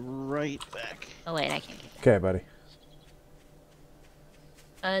second. I'll be right back. Oh wait, I can't get Okay, buddy.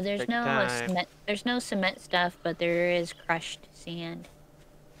 that. There's Take no time. cement. There's no cement stuff, but there is crushed sand.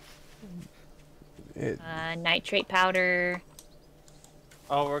 Nitrate powder.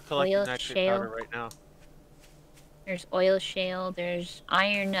 Oh, we're collecting Oil nitrate shale. powder right now. There's oil shale. There's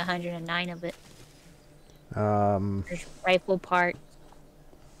iron, 109 of it. There's rifle parts.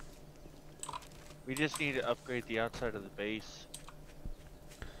 We just need to upgrade the outside of the base.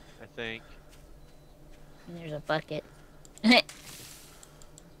 I think. And there's a bucket.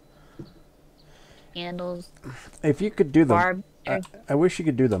 Candles. If you could do the, Barb. I wish you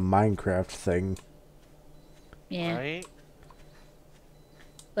could do the Minecraft thing. Yeah. Right?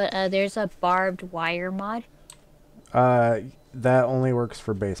 But there's a barbed wire mod. That only works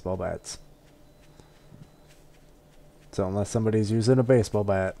for baseball bats. So unless somebody's using a baseball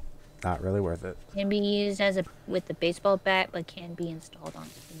bat, not really worth it. Can be used as with the baseball bat, but can be installed on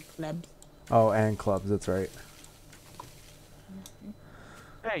clubs. Oh, and clubs, that's right.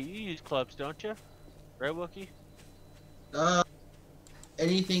 Hey, you use clubs, don't you? Right, Wookie?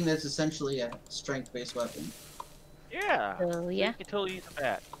 Anything that's essentially a strength-based weapon. Yeah. So yeah. You can totally use a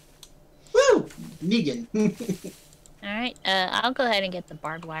bat. Woo! Negan. All right. I'll go ahead and get the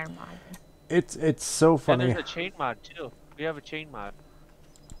barbed wire mod. It's so And funny. there's a chain mod too. We have a chain mod.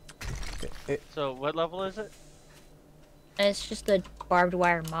 So what level is it? It's just a barbed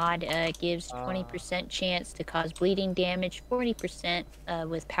wire mod. It gives 20% chance to cause bleeding damage, 40%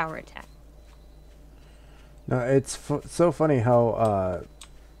 with power attack. No, it's so funny how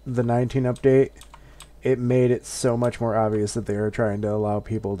the 19 update, it made it so much more obvious that they were trying to allow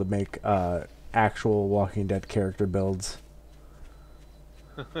people to make actual Walking Dead character builds.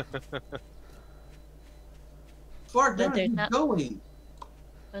 Far But down there's you not- going.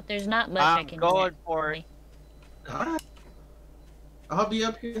 But there's not much I I'm can going do. for it. Alright. I'll be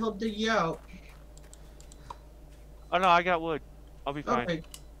up here. He'll dig you out. Oh no, I got wood. I'll be fine. Okay.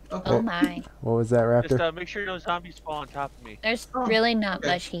 Okay. Oh my. What was that, Raptor? Just make sure no zombies fall on top of me. There's Oh, really not okay.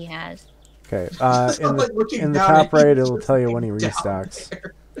 much he has. Okay, I'm like looking in the down top at you, right, it'll just tell you when he looking down restocks.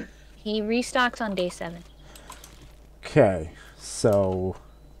 there. He restocks on day 7. Okay, so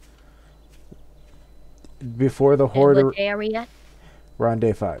before the And horde, what day are we at? we're on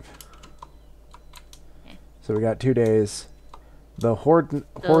day 5. Okay. So we got 2 days. The horde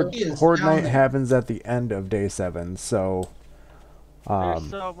He is horde down night there. happens at the end of day 7. So There's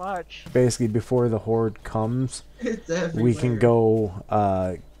so much. basically before the horde comes, It's we can everywhere.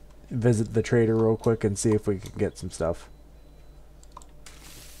 go visit the trader real quick and see if we can get some stuff.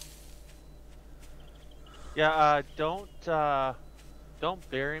 Yeah, don't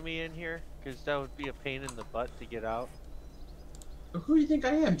bury me in here, because that would be a pain in the butt to get out. Who do you think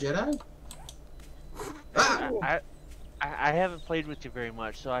I am, Jedi? Ah! I haven't played with you very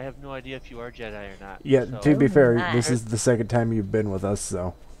much, so I have no idea if you are Jedi or not. Yeah, so. to be fair, my. this is the second time you've been with us,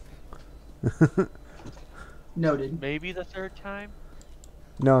 so. Noted. Maybe the third time?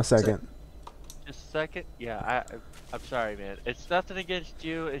 No, second. Just a second? Yeah, I'm sorry, man. It's nothing against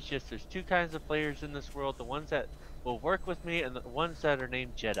you, it's just there's two kinds of players in this world, the ones that will work with me and the ones that are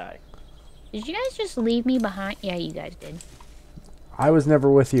named Jedi. Did you guys just leave me behind? Yeah, you guys did. I was never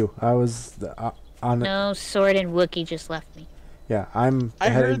with you. I was on. No, Sword and Wookiee just left me. Yeah, I'm. I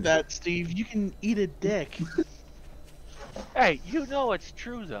headed- heard that, Steve. You can eat a dick. Hey, you know it's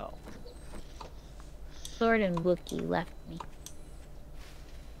true, though. Sword and Wookiee left me.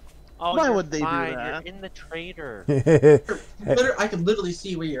 Oh, Why you're would they do fine. that? You're in the trader. I can literally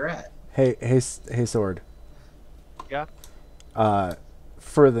see where you're at. hey, Sword. Yeah?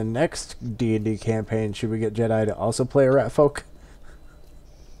 For the next D&D campaign, should we get Jedi to also play a rat folk?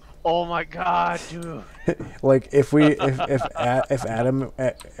 Oh my god, dude. Like if Adam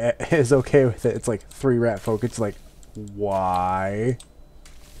is okay with it, it's like 3 rat folk. It's like, why?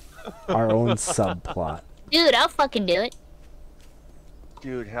 Our own subplot. Dude, I'll fucking do it.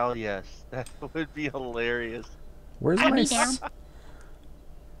 Dude, hell yes. That would be hilarious. Where's I'd my... be down.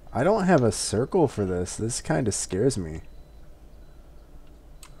 I don't have a circle for this. This kind of scares me.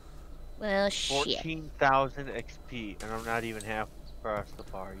 Well, shit. 14,000 XP, and I'm not even half across the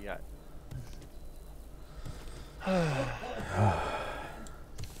bar yet. Oh,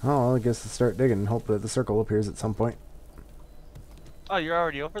 well, I guess let's start digging and hope that the circle appears at some point. Oh, you're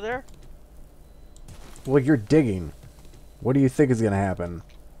already over there? Well, you're digging. What do you think is going to happen?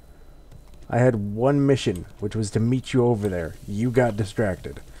 I had one mission, which was to meet you over there. You got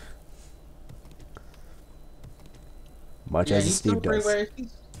distracted. Much Yeah, as he's still Steve does.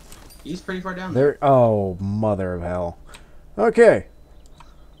 He's pretty far down there. There. Oh, mother of hell. Okay.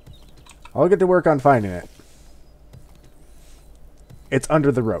 I'll get to work on finding it. It's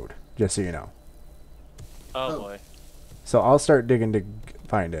under the road, just so you know. Oh boy. So I'll start digging to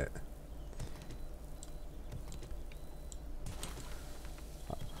find it.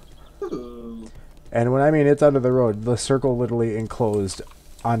 Ooh. And when I mean it's under the road, the circle literally enclosed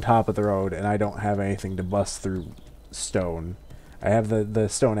on top of the road, and I don't have anything to bust through stone. I have the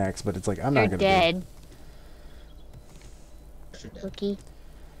stone axe, but it's like, I'm They're not gonna dead. You're dead. Cookie.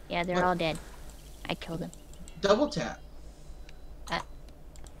 Yeah, they're What? all dead. I killed them. Double tap.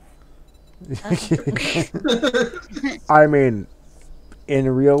 I mean, in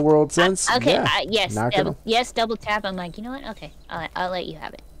a real world sense, Okay, yeah. yes, Knock double, it yes, double tap. I'm like, you know what? Okay, I'll let you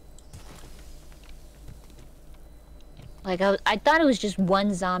have it. Like, I thought it was just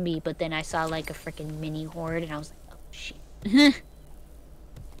one zombie, but then I saw like a freaking mini horde, and I was like, oh shit.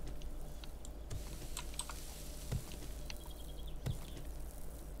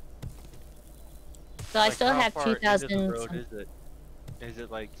 So I Like, still how have far into the 2,000. road is it? Is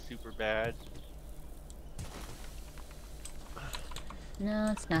it like super bad? No,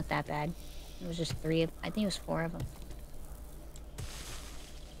 it's not that bad. It was just I think it was 4 of them.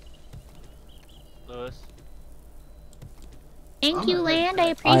 Lewis? Thank I'm you, gonna Land. head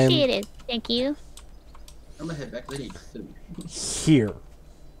I back. appreciate it. Thank you. I'm gonna head back. They need food. Here.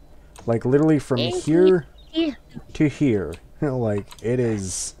 Like, literally from Thank here you. to here. Like, it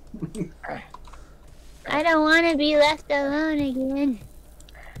is... I don't want to be left alone again.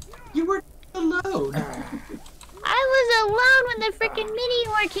 You were alone. I was alone when the freaking mini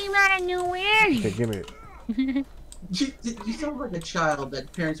horde came out of nowhere. Okay, give me it. You sound like a child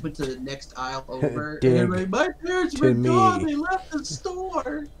that parents went to the next aisle over. Dig and they're like, my parents to were gone. me. They left the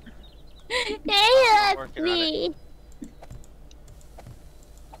store. They left Working on me.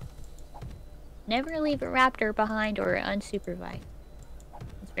 Never leave a raptor behind or unsupervised.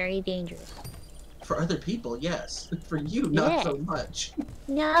 It's very dangerous. For other people, yes. For you, not Yeah. so much.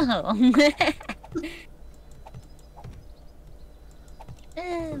 No.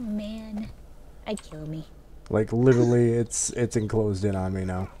 Oh man, I'd kill me. Like, literally, it's enclosed in on me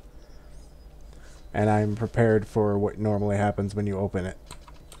now. And I'm prepared for what normally happens when you open it.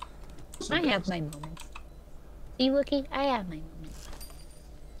 I have my moments. See, Wookie, I have my moments.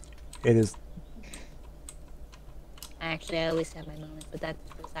 It is... Actually, I always have my moments, but that's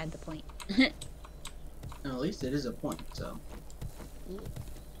beside the point. No, at least it is a point, so.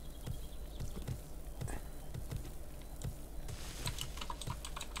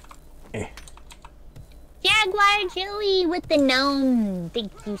 Jaguar Joey with the gnome.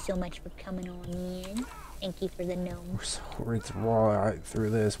 Thank you so much for coming on in. Thank you for the gnome. It's right through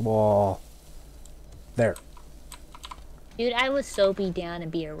this wall. There. Dude, I would so be down to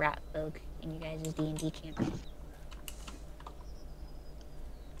be a rat folk in you guys' D&D campaign.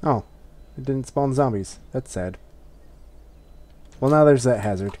 Oh. It didn't spawn zombies. That's sad. Well, now there's that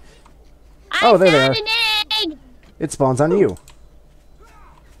hazard. I there they found are. an egg! It spawns on you.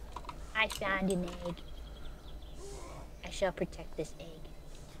 I found an egg. I shall protect this egg.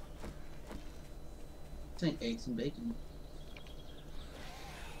 This ain't eggs and bacon.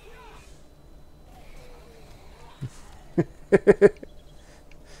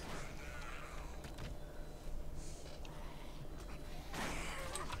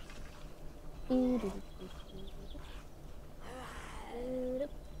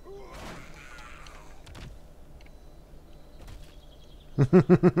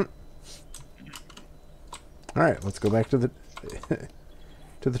 Alright, let's go back to the...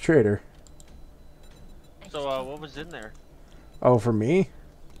 to the trader. So, what was in there? Oh, for me?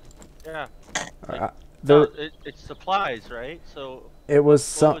 Yeah. There, It's supplies, right? So, it was what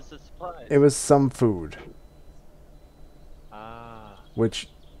some... was the supplies? It was some food, Ah. which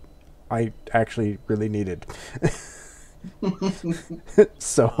I actually really needed.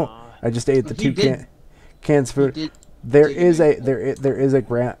 So Aw. I just ate the He 2 did- cans You food. did- There did is make a there is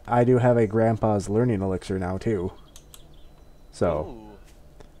a I do have a grandpa's learning elixir now too. So Ooh.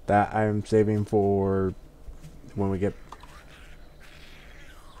 That I'm saving for when we get...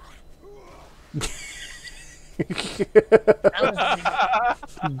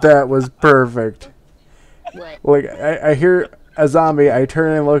 That was perfect. What? Like, I hear a zombie, I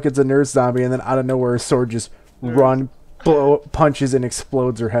turn and look, it's a nurse zombie, and then out of nowhere, a sword just punches and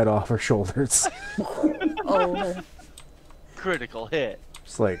explodes her head off her shoulders. Oh. Critical hit.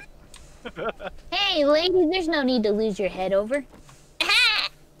 It's like, Hey, lady, there's no need to lose your head over.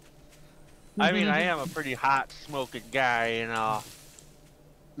 I mean, I am a pretty hot smoking guy, you know.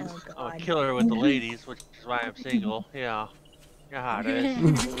 Oh, I'm a God. killer with the ladies, which is why I'm single. Yeah. You know how it is.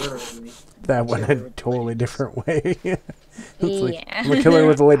 Literally. that went a totally different way. It's like, Yeah. I'm a killer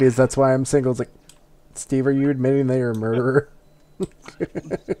with the ladies, that's why I'm single. It's like, Steve, are you admitting that you're a murderer? No,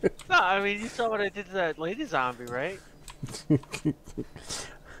 I mean, you saw what I did to that lady zombie, right?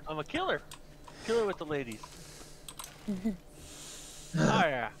 I'm a killer. Killer with the ladies. Oh,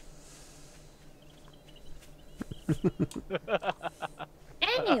 yeah.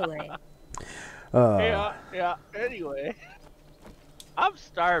 Anyway. Yeah, anyway. I'm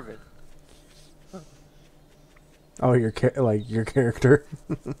starving. Oh, your your character.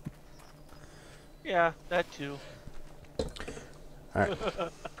 Yeah, that too. All right.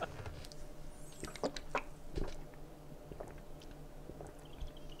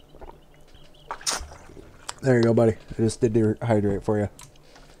 There you go, buddy. I just did dehydrate for you.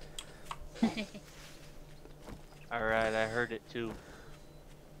 Alright, I heard it too.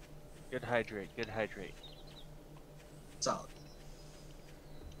 Good hydrate, good hydrate. Solid.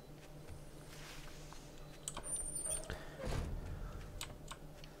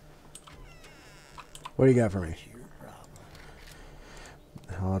 What do you got for me?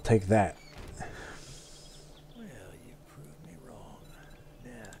 I'll take that.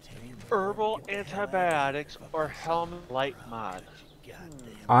 Herbal antibiotics or helmet light mod?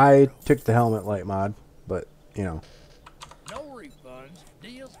 I took the helmet light mod, but, you know. No refunds.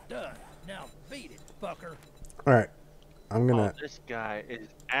 Deal's done. Now beat it, fucker. Alright. I'm Oh, gonna this guy is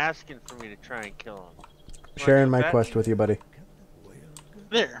asking for me to try and kill him. sharing do my that? quest with you, buddy.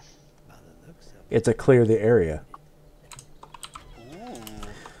 There. It's a clear the area. Ooh.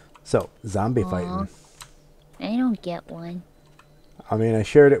 So, zombie Aw. fighting. I don't get one. I mean, I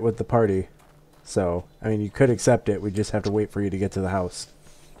shared it with the party. So, I mean, you could accept it. We just have to wait for you to get to the house.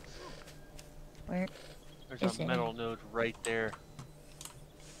 Where? There's Is a it? metal node right there.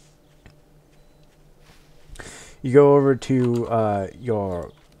 You go over to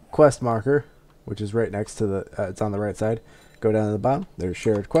your quest marker, which is right next to the, it's on the right side. Go down to the bottom. There's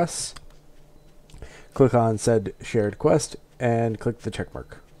shared quests. Click on said shared quest and click the check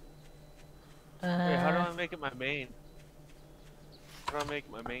mark. Wait, how do I make it my main? How do I make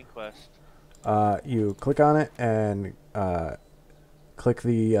it my main quest? You click on it and click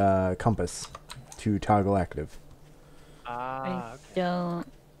the compass to toggle active. Ah, I okay. don't.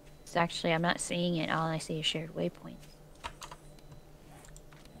 It's actually, I'm not seeing it. All I see is shared waypoints.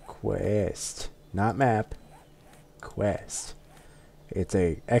 Quest, not map. Quest. It's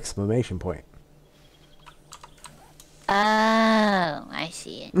a exclamation point. Oh, I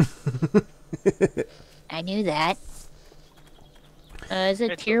see it. I knew that. Is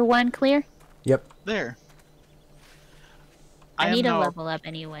it It's tier 1 clear? Yep. There. I am need to now- level up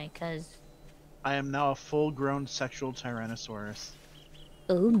anyway, because... I am now a full-grown sexual Tyrannosaurus.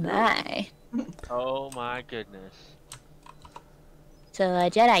 Oh my. Oh my goodness. So,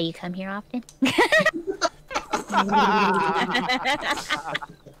 Jedi, you come here often?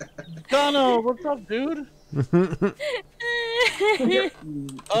 Dono, what's up, dude? Oh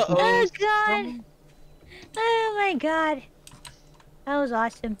Uh-oh. god! Oh my god! That was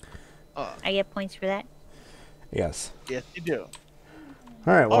awesome. I get points for that. Yes. Yes, you do.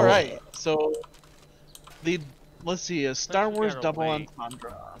 All right. Well, All right. So, let's see, a Star we Wars gotta Double wait.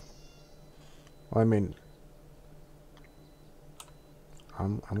 Entendre. I mean,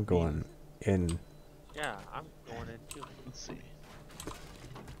 I'm going in. Yeah, I'm going in too. Let's see.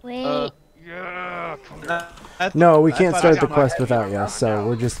 Wait. Yeah. No, we I can't thought start I the got quest my without head you, around so now.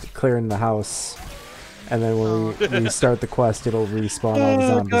 we're just clearing the house. And then when we start the quest, it'll respawn all the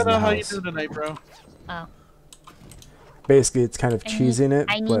zombies in the How you house. doing tonight, bro? Oh. Basically, it's kind of I need- cheesing it,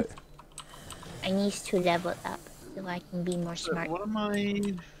 I need- but I need to level up so I can be more So, smart. what am I...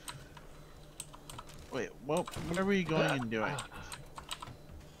 Wait, what are we going and doing?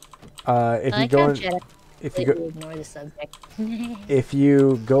 if I you like go how in, Jedi if you completely go ignore the subject. if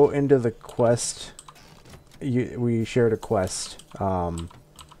you go into the quest, we shared a quest to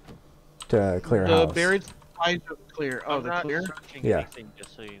clear a The house. buried supplies are clear. Oh, I'm the not clear? searching Yeah. anything,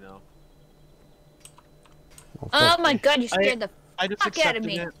 just so you know. Well, Oh fuck. my god, you scared the I just Fuck out of accepted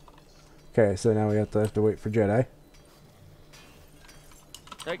me. it. Okay, so now we have to wait for Jedi.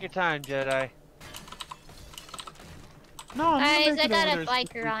 Take your time, Jedi. No, I'm Guys, gonna make I it got over a there as biker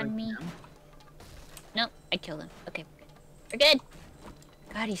quickly as I on me. can. Nope, I killed him. Okay, we're good.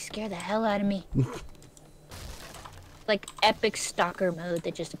 God, he scared the hell out of me. Like epic stalker mode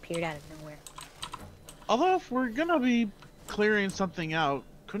that just appeared out of nowhere. Although, if we're gonna be clearing something out,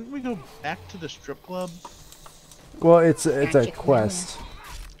 couldn't we go back to the strip club? Well, it's a Gotcha, quest.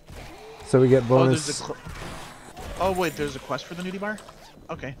 So we get Oh, there's bonus. a. Oh wait, there's a quest for the nudie bar.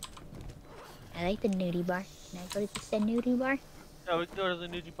 Okay. I like the nudie bar. Can I go to the nudie bar? No, we can go to the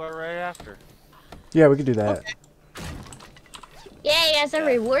nudie bar right after. Yeah, we can do that. Okay. Yay, as a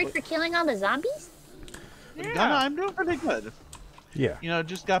reward for killing all the zombies? Yeah. Gunna, I'm doing pretty good. Yeah. You know,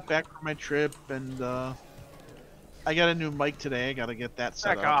 just got back from my trip and I got a new mic today. I gotta get that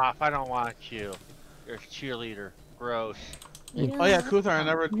set Back up. off! I don't want you. You're a cheerleader. Gross. You know Oh yeah, what?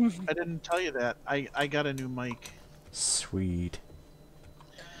 Kuthar, I didn't tell you that. I got a new mic. Sweet.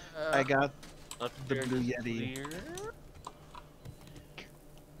 I got Let's the clear Blue this Yeti. clear.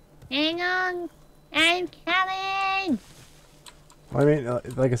 Hang on, I'm coming. Well, I mean,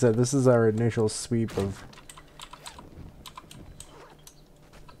 like I said, this is our initial sweep of.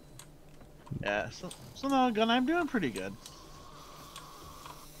 Yeah, so no, Gunna, I'm doing pretty good.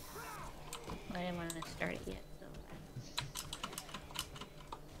 I didn't want to start it yet, so.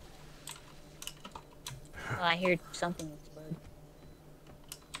 Oh, I heard something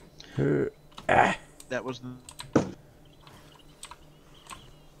explode. That was.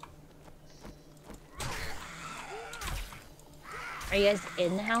 Are you guys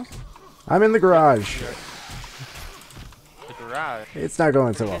in the house? I'm in the garage. The garage. It's not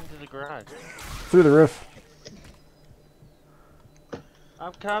going so Get well. into the garage. Through the roof.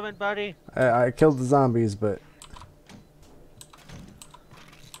 I'm coming, buddy. I killed the zombies, but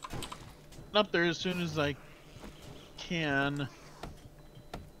Up there as soon as I can.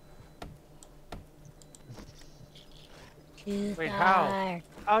 Wait, how?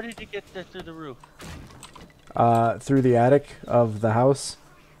 How did you get there through the roof? through the attic of the house.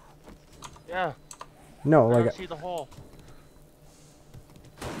 Yeah. No, I like. don't see the hole.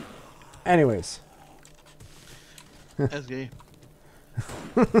 Anyways, SG.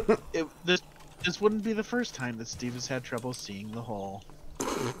 This wouldn't be the first time that Steve has had trouble seeing the hole.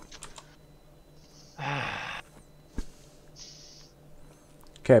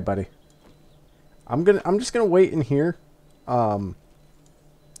 okay, buddy. I'm just gonna wait in here.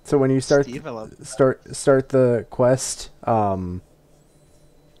 So when you start Steve, I love start the quest,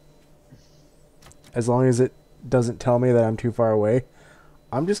 as long as it doesn't tell me that I'm too far away,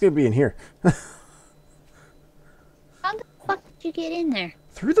 I'm just gonna be in here. How the fuck did you get in there?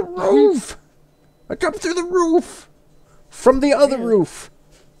 Through the roof. I jumped through the roof from the other roof.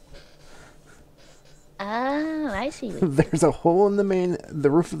 Oh, I see. There's a hole in the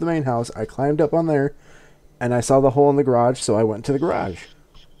roof of the main house. I climbed up on there, and I saw the hole in the garage, so I went to the garage.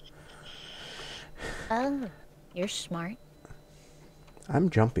 Oh, you're smart. I'm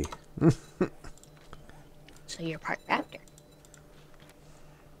jumpy. So you're part raptor.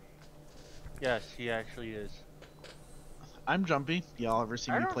 Yes, he actually is. I'm jumpy. Y'all ever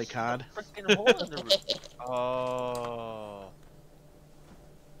see I me don't play see COD? the frickin' hole in the roof. Oh.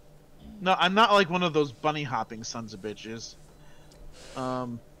 No, I'm not like one of those bunny hopping sons of bitches.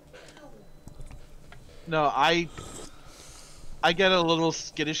 No, I get a little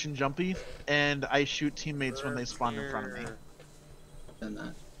skittish and jumpy, and I shoot teammates when they spawn in front of me. Done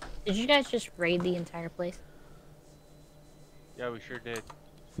that. Did you guys just raid the entire place? Yeah, we sure did.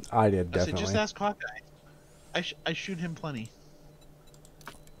 I did, I said, definitely. just ask Hawkeye. I shoot him plenty.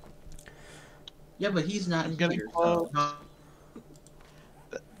 Yeah, but he's not I'm getting here. close. So.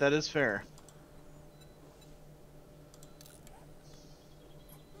 That is fair.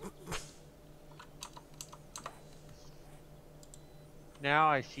 Now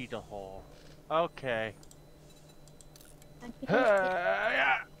I see the hole. Okay.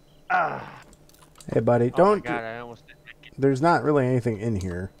 Ah. Hey, buddy, Oh my don't. god, I almost did. There's not really anything in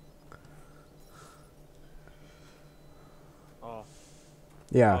here. Oh.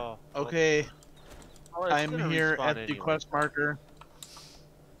 Yeah. Oh. Okay, Oh, it's I'm gonna here respawn at the anyway. quest marker.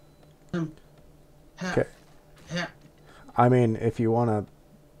 Ha, Okay. ha. I mean, if you wanna.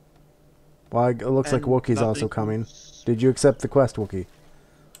 Well, it looks like And Wookiee's also nothing coming. moves. Did you accept the quest, Wookiee?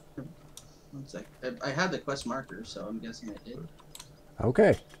 One sec. I had the quest marker, so I'm guessing I did.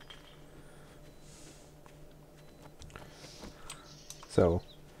 Okay. So,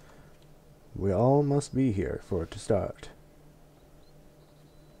 we all must be here for it to start.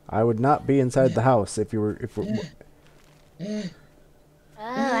 I would not be inside the house if you were.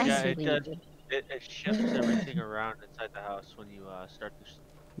 Yeah, it does. Sweet. It shifts everything around inside the house when you start to.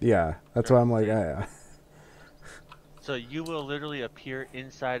 Yeah, that's why I'm like, So you will literally appear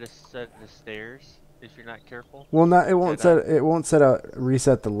inside a set of the stairs if you're not careful. well, not it won't Jedi. set a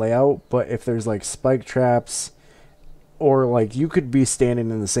reset the layout, but if there's like spike traps, or like you could be standing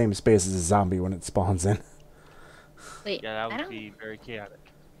in the same space as a zombie when it spawns in. Wait, Yeah, that I would don't. be very chaotic.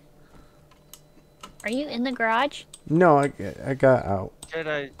 Are you in the garage? No, I got out.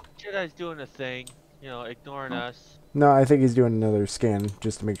 Jedi's doing a thing, ignoring us. No, I think he's doing another scan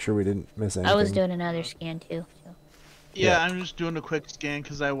just to make sure we didn't miss anything. I was doing another scan too. So. Yeah, Yeah. I'm just doing a quick scan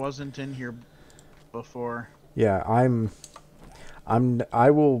because I wasn't in here before. Yeah, I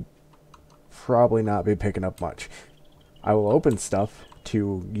will probably not be picking up much. I will open stuff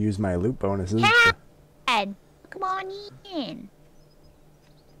to use my loot bonuses. Dad, come on in.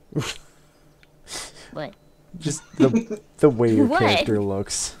 What? Just the way your What? character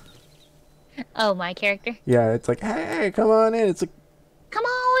looks. Oh, my character? Yeah, it's like, hey, come on in. It's like, Come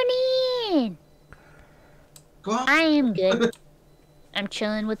on in. Go on. I am good. I'm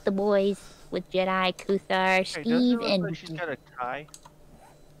chilling with the boys, with Jedi, Kuthar, Hey, doesn't it Steve, look and like she's got a tie?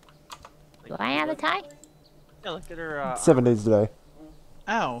 do I have a tie? Yeah, look at her. 7 days today.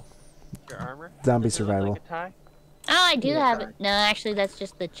 Ow. Your armor. Zombie Doesn't it look survival. Like a tie? Oh, I do Yeah, have tie. it. No, actually, that's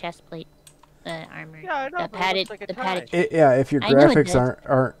just the chest plate, armor. Yeah, I know. The but it padded, looks like a the tie. padded. Yeah, if your I know it graphics does.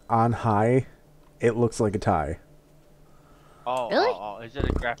 aren't on high, it looks like a tie. Oh, Really? is it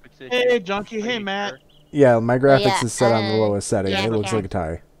a graphics issue? Hey, Junkie. Are Hey, you Matt. sure? Yeah, my graphics yeah, is set on the lowest setting. yeah, it looks yeah. like a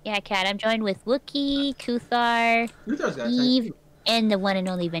tie. Yeah, Kat, I'm joined with Wookiee, Kuthar, Luther's got a type. Steve, and the one and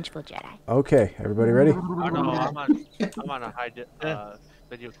only Vengeful Jedi. Okay, everybody ready? Oh no, I'm on a high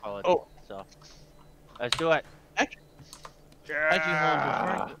video quality. Oh. So let's do it. Actually,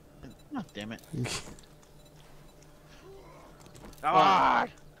 hold on. Oh, damn it. Ah!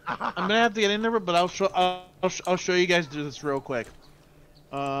 I'm gonna have to get in there, but I'll show you guys do this real quick.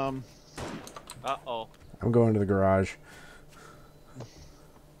 Uh-oh. I'm going to the garage.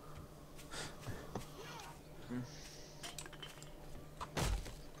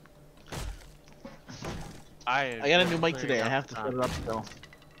 I got a new mic today. I have to set it up still.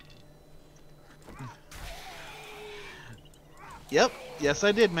 Yep. Yes,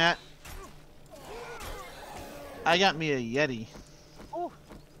 I did, Matt. I got me a Yeti.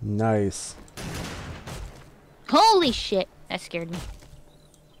 Nice. Holy shit! That scared me.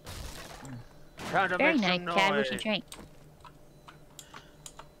 Time to Very make nice, some Cad. What'd you noise. drink?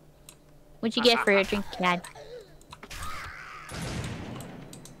 What'd you get for your drink, Cad?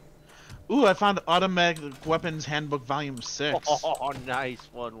 Ooh, I found Automatic Weapons Handbook Volume 6. Oh, nice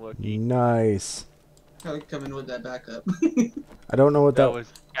one, Wookie. Nice. How to come in with that backup. I don't know what That that.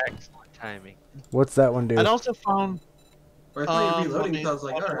 was excellent timing. What's that one do? I'd also found Or I thought you were let reloading, me so I was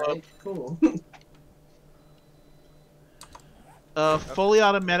like, pull it alright, cool. fully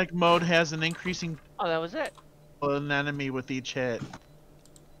automatic mode has an increasing Oh, that was it. an enemy with each hit.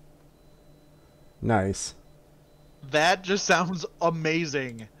 Nice. That just sounds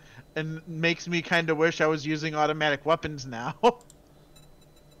amazing, and makes me kind of wish I was using automatic weapons now.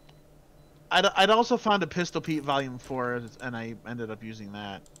 I'd also found a Pistol Pete Volume 4, and I ended up using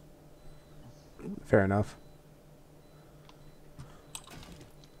that. Fair enough.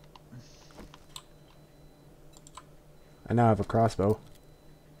 I now have a crossbow.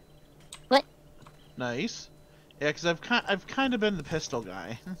 What? Nice. Yeah, because I've kind of been the pistol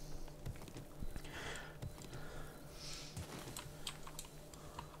guy.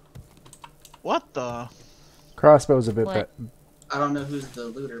 What the? Crossbow's a bit What? I don't know who's the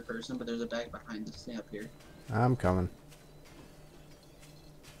looter person, but there's a bag behind this thing up here. I'm coming.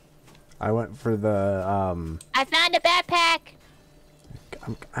 I went for the I found a backpack!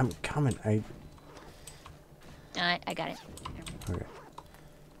 I'm coming. No, I got it. Okay.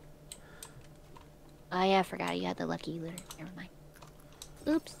 Oh yeah, I forgot you had the lucky looter. Never mind.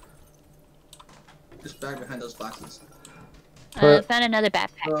 Oops. This bag behind those boxes. Put- Found another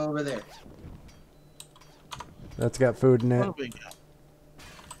backpack. Go over there. That's got food in What it. have we got?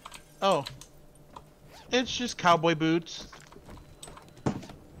 Oh. It's just cowboy boots.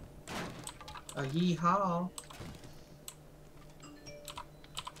 A hee-haw.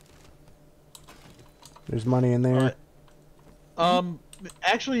 There's money in there.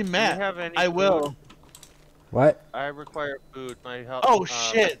 Actually, Do you Matt, have any I will. food? What? I require food. My help. Oh, my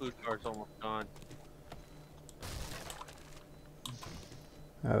shit. food car's almost gone.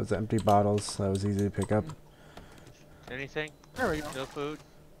 That was empty bottles. That was easy to pick up. Anything? There we go. No food?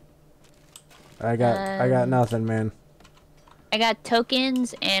 I got nothing, man. I got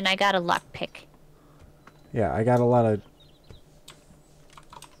tokens and I got a lockpick. Yeah, I got a lot of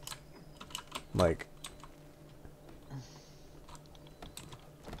Like,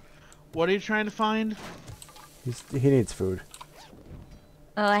 What are you trying to find? he needs food.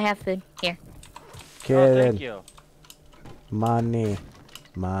 Oh, I have food. Here. Kid. Oh, thank you. Money.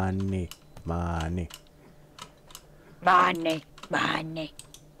 Money. Money. Money. Money.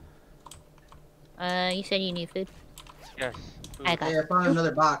 You said you need food? Yes. Food. I got Hey, I found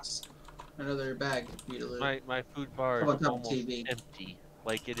another box. Another bag for you to loot. My food bar How is about that almost TV? empty.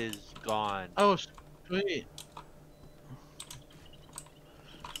 Like it is gone. Oh, sweet.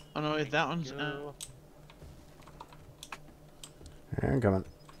 Oh no, wait, that one's. You- I'm coming.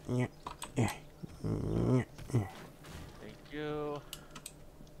 Yeah. Thank you.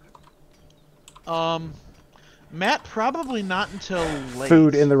 Matt, probably not until late.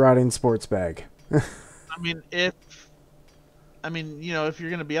 Food in the rotting sports bag. I mean, if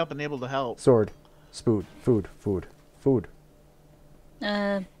you're gonna be up and able to help. Sword. Spoon. Food. Food. Food.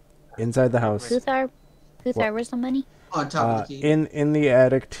 Inside the house. Kuthar, What? where's the money? On top of the key. In the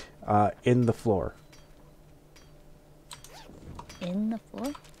attic. In the floor. In the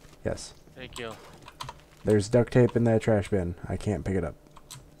floor? Yes. Thank you. There's duct tape in that trash bin. I can't pick it up.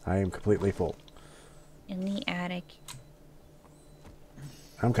 I am completely full. In the attic.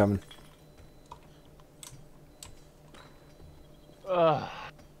 I'm coming. Ugh.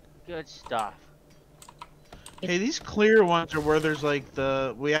 Good stuff. Hey, these clear ones are where there's like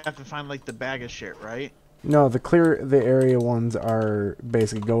we have to find like the bag of shit, right? No, the area ones are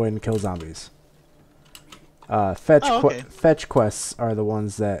basically go in, kill zombies. okay. Fetch quests are the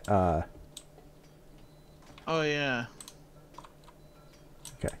ones that Oh yeah.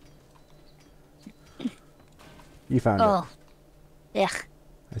 okay. You found it. Oh. Ugh.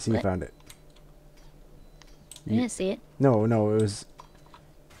 I see you what? found it. I didn't see it. No, it was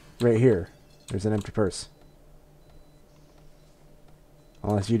right here. There's an empty purse.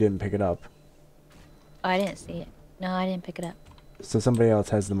 Unless you didn't pick it up. Oh, I didn't see it. No, I didn't pick it up. So somebody else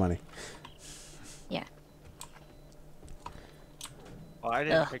has the money. Yeah. Well, I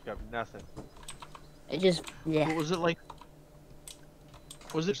didn't Ugh. pick up nothing. It just, yeah. What was it like?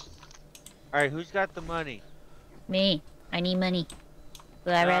 Was it? All right, who's got the money? Me. I need money.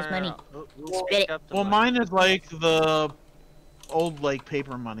 Whoever has money. Who Spit picked it. up the Well, money? mine is like the old like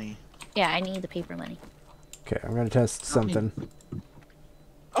paper money. Yeah, I need the paper money. Okay, I'm gonna test something.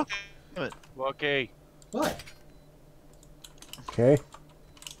 Okay. Good. Okay. What? Okay.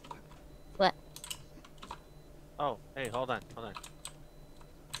 What? Oh, hey, hold on.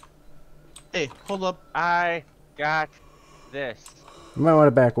 Hey, hold up. I got this. You might want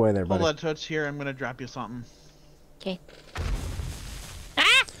to back away there, buddy. Hold on, Toots. Here, I'm gonna drop you something. Okay.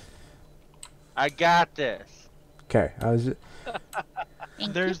 Ah! I got this. Okay, I was.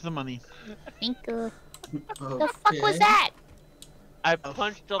 Thank There's you. the money. Thank you. Okay. The fuck was that? I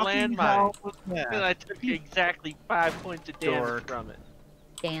punched a Fucking landmine, hell was that? and I took exactly 5 points of damage Dork. from it.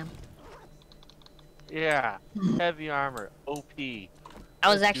 Damn. Yeah, heavy armor, OP. I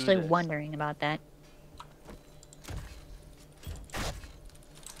was Let's do actually this. wondering about that.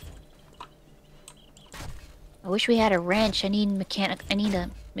 I wish we had a wrench. I need a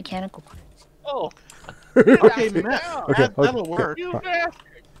mechanical part. Oh, Okay, Matt. Okay, That'll okay. work. you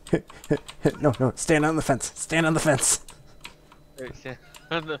bastard! No, stand on the fence. Stand on the fence. There, stand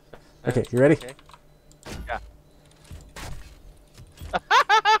on the Okay, fence. you ready? Okay. Yeah.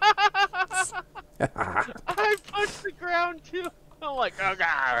 I punched the ground too. I'm like, oh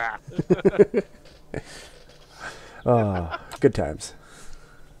god. Oh, good times.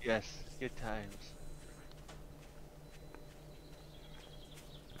 Yes, good times.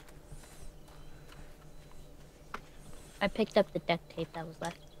 I picked up the duct tape that was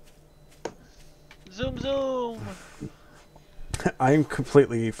left. Zoom, zoom. I'm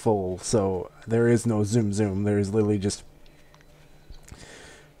completely full, so there is no zoom. There's literally just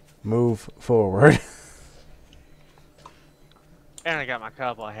move forward. And I got my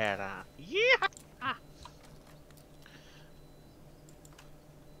cowboy hat on. Yeah.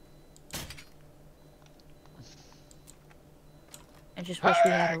 I just wish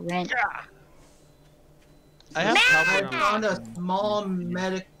we had a wrench. I have I cowboy found a boots. small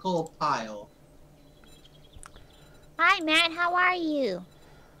medical pile. Hi, Matt. How are you?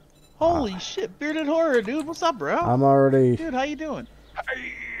 Holy shit, bearded horror, dude. What's up, bro? I'm already Dude, how you doing?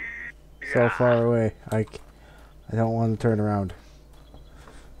 so far away. I don't want to turn around.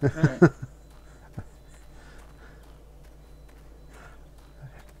 Alright.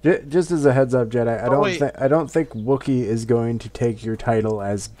 Just as a heads up, Jedi, wait. I don't think Wookiee is going to take your title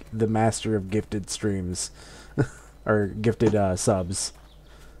as the master of gifted streams or gifted subs.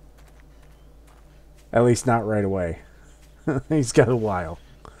 At least not right away. He's got a while.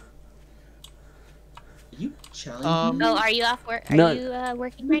 Challenge. Oh, are you off work? Are No. you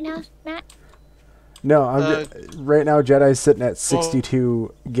working right now, Matt? No, right now Jedi's sitting at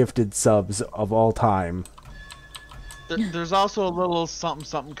 62 gifted subs of all time. There's also a little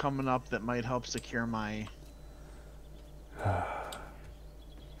something coming up that might help secure my.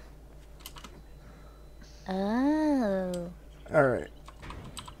 Oh. All right.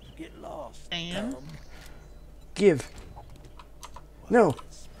 Get lost. And Give. No.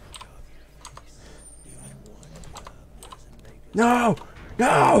 No.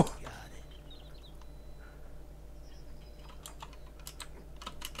 No.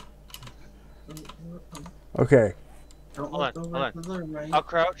 Okay. Don't Hold on, go hold right on. to the right. I'll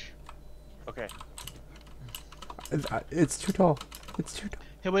crouch. Okay. It's too tall. It's too tall.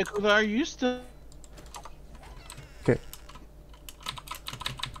 hey, wait, Kuva, are you still? Okay.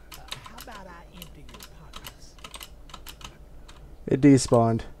 How about I empty your pockets? It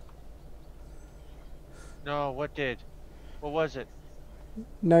despawned. No, what did? What was it?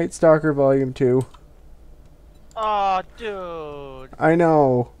 Night Stalker Volume 2. Oh, dude. I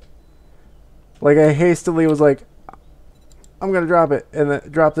know. Like, I hastily was like, I'm gonna drop it, and then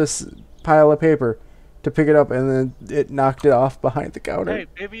drop this pile of paper to pick it up, and then it knocked it off behind the counter. Hey,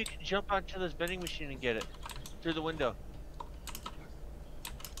 maybe you can jump onto this vending machine and get it through the window.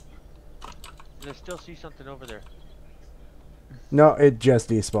 And I still see something over there. No, it just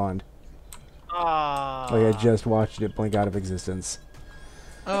despawned. Ah. Like, I just watched it blink out of existence.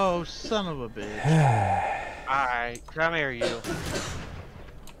 Oh, son of a bitch! Alright, come here, you.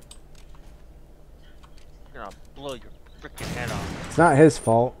 I'm gonna blow your freaking head off. It's not his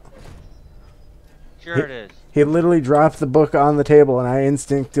fault. Sure it is. He literally dropped the book on the table, and I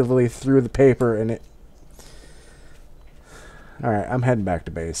instinctively threw the paper, and it... Alright, I'm heading back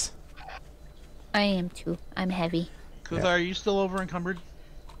to base. I am too. I'm heavy. Kuva, Yeah. are you still over encumbered?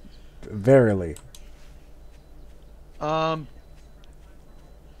 Verily.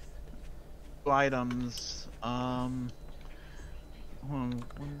 Items. Alright,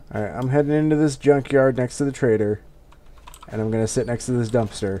 I'm heading into this junkyard next to the trader. And I'm gonna sit next to this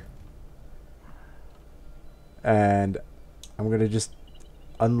dumpster. And I'm gonna just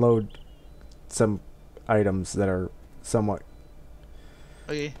unload some items that are somewhat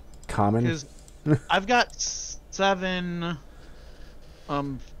Okay. common. Because I've got 7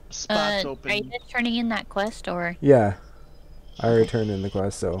 spots open. Are you just turning in that quest, or Yeah. I already turned in the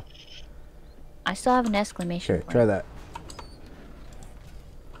quest, so... I still have an exclamation Okay, point. try that.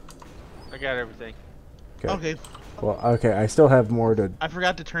 I got everything. Okay. Well, okay, I still have more to I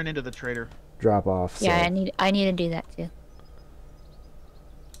forgot to turn into the trader. drop off, so... Yeah, I need to do that too.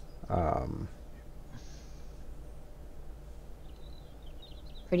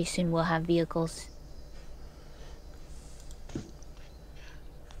 Pretty soon we'll have vehicles.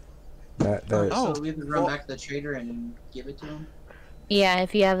 That, Oh, So we have to run back to the trader and give it to him? Yeah,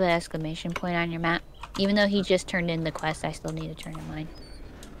 if you have the exclamation point on your map. Even though he just turned in the quest, I still need to turn in mine.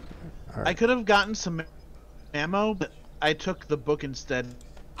 I could have gotten some ammo, but I took the book instead.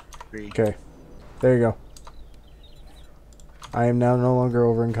 Okay. There you go. I am now no longer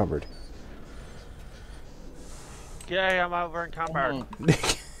over encumbered. Yay, I'm over encumbered.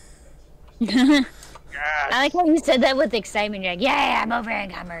 I Yes. like how you said that with excitement. You're like, yeah, I'm over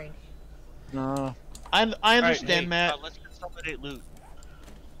encumbered. No. I Alright, understand, hey, Matt. let's consolidate loot.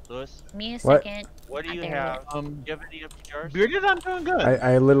 Lewis, Give me a What? second. what do Not you there have? yet. Do you have any empty jars? Bearded, I'm doing good.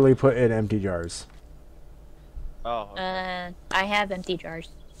 I literally put in empty jars. Oh, okay. I have empty jars.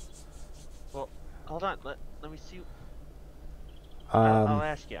 Hold on. Let me see. I'll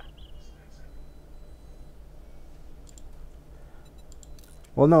ask you.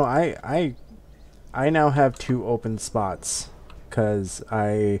 Well, no, I now have 2 open spots, cause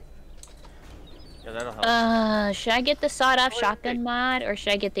Yeah, that'll help. Should I get the sawed-off Wait, shotgun wait. mod, or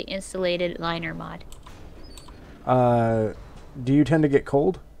should I get the insulated liner mod? do you tend to get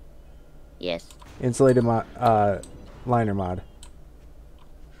cold? Yes. Insulated liner mod.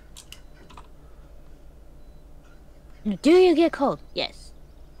 Do you get cold? Yes.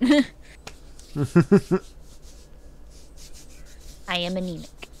 I am anemic.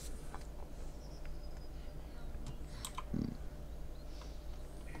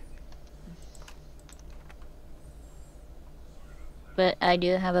 But I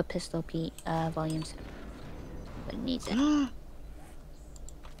do have a pistol Pete, volume 7. But it needs it.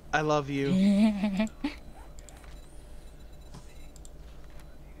 I love you.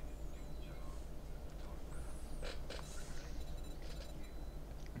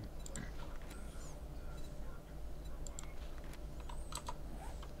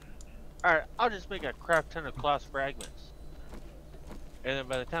 Alright, I'll just make a crap ton of cloth fragments. And then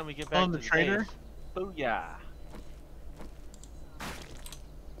by the time we get back On to the the trader? base, Booyah.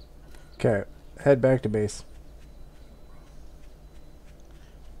 Okay, head back to base.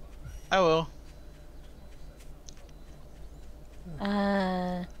 I will.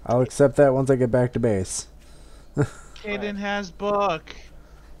 I'll accept that once I get back to base. Kaden has book.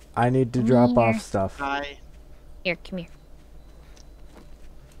 I need to Come drop here. off stuff. Hi. Here, come here.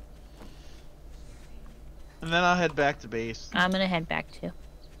 And then I'll head back to base. I'm gonna head back too.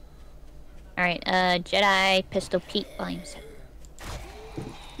 Alright, Jedi Pistol Pete Volume 7.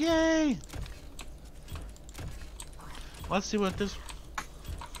 Yay! Let's see what this.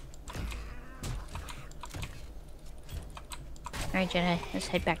 Alright, Jedi, let's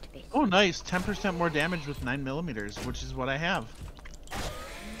head back to base. Oh, nice. 10% more damage with 9mm, which is what I have.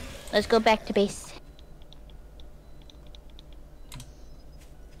 Let's go back to base.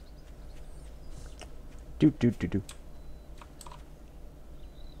 Do.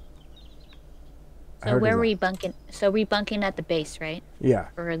 I So heard where his- were we bunking? So we bunking at the base, right? Yeah,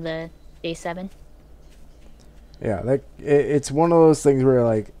 For the day 7? yeah. Like it's one of those things where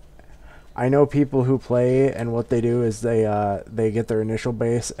like, I know people who play and what they do is they get their initial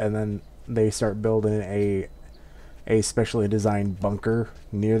base and then they start building a specially designed bunker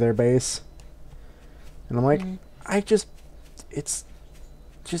near their base. And I'm like, it's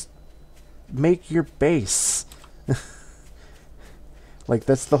just make your base. Like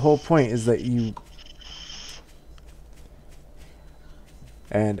that's the whole point is that you.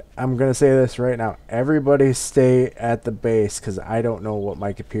 And I'm going to say this right now. Everybody stay at the base because I don't know what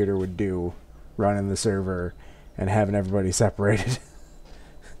my computer would do running the server and having everybody separated.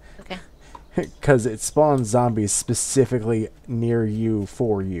 Okay. Because it spawns zombies specifically near you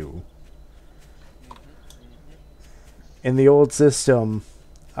for you. In the old system,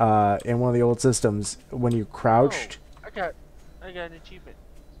 in one of the old systems, when you crouched... Oh, I got an achievement.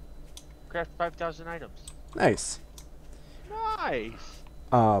 Craft 5,000 items. Nice. Nice.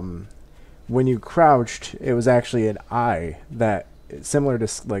 When you crouched, it was actually an eye that, similar to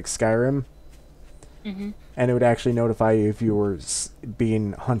like Skyrim, and it would actually notify you if you were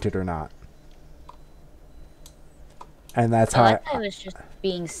being hunted or not. And that's how I thought it was just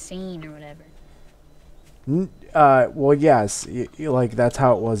being seen or whatever. well, yes, like that's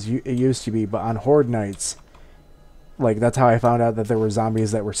how it was. It used to be, but on Horde nights, like that's how I found out that there were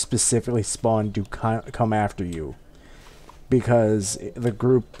zombies that were specifically spawned to come after you. Because the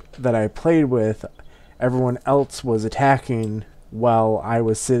group that I played with, everyone else was attacking while I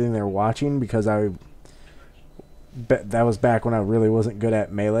was sitting there watching because that was back when I really wasn't good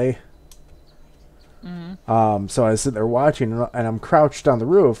at melee. So I was sitting there watching and I'm crouched on the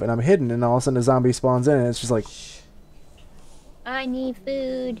roof and I'm hidden and all of a sudden a zombie spawns in and it's just like, I need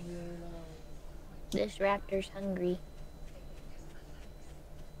food. This raptor's hungry.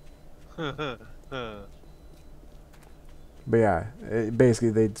 but yeah, basically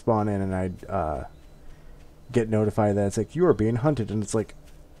they'd spawn in and I'd get notified that it's like, you are being hunted. And it's like,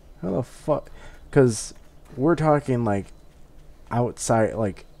 how the fuck? Because we're talking like outside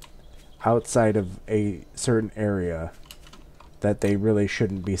of a certain area that they really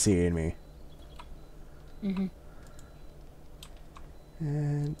shouldn't be seeing me. And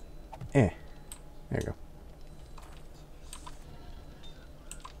there you go.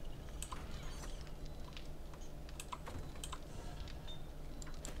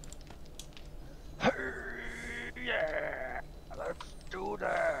 Yeah, let's do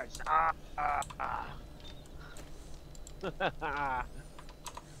this.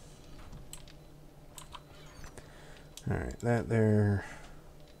 Alright, that there.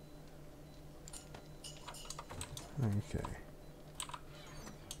 Okay.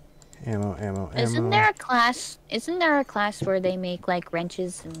 Ammo. Isn't there a class? Isn't there a class where they make like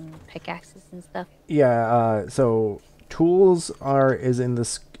wrenches and pickaxes and stuff? Yeah, so tools is in the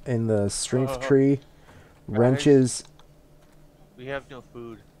strength tree. Wrenches. We have no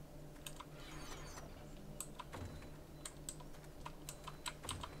food.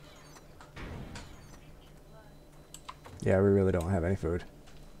 Yeah, we really don't have any food.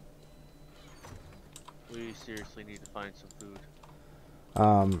 We seriously need to find some food.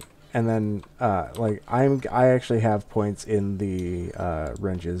 And then like I actually have points in the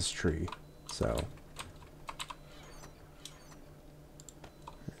wrenches tree, so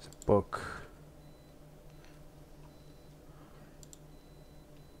there's a book.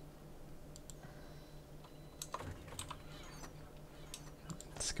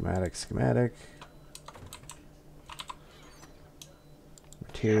 Schematic.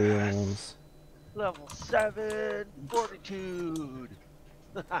 Materials. Level 7 fortitude.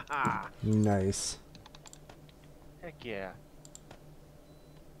 Nice. Heck yeah.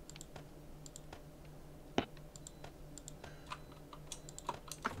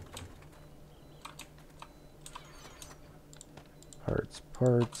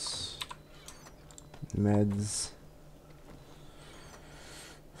 parts. Meds.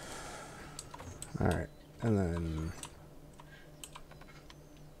 Alright, and then...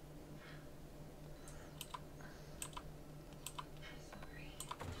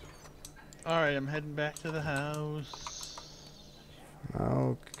 Alright, I'm heading back to the house.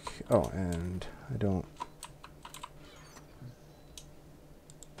 Okay. Oh, and I don't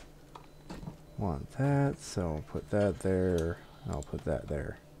want that, so I'll put that there. I'll put that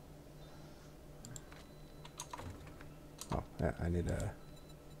there. Oh, yeah, I need to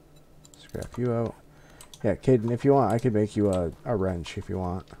scrap you out. Yeah, Caden, if you want, I could make you a wrench if you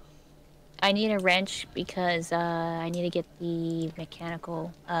want. I need a wrench because I need to get the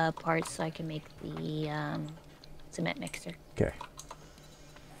mechanical parts so I can make the cement mixer. Okay.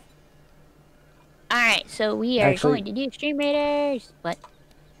 Alright, so we are Actually- going to do Stream Raiders. What?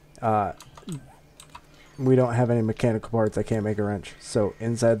 We don't have any mechanical parts. I can't make a wrench. So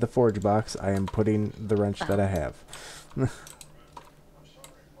inside the forge box, I am putting the wrench that I have.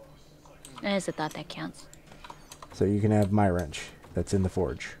 As a thought that counts. So you can have my wrench that's in the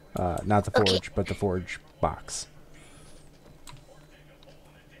forge. Not the forge, but the forge box.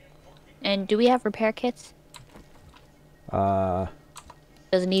 And do we have repair kits? Uh,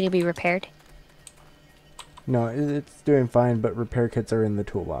 Does it need to be repaired? no, it's doing fine, but repair kits are in the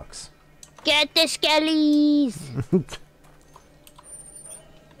toolbox. Get the skellies!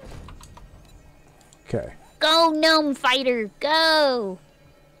 Okay. Go, gnome fighter, go!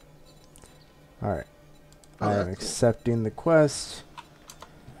 Alright. Oh, I am that's cool. accepting the quest.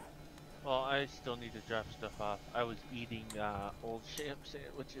 Well, I still need to drop stuff off. I was eating old sham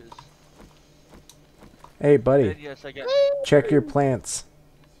sandwiches. Hey, And buddy. yes, I got. Check your plants.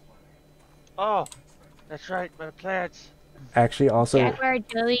 Oh, that's right, my plants. Actually, also, Jaguar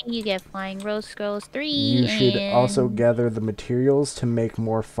Joey, you get Flying Rose Scrolls 3. you should and... also gather the materials to make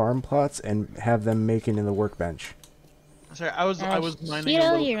more farm plots and have them making in the workbench. Sorry, I was mining Cheeto,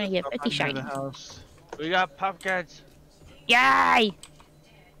 a little you're gonna bit get of 50 stuff under the shinies. house. We got pumpkins. Yay!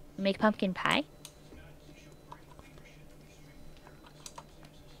 Make pumpkin pie?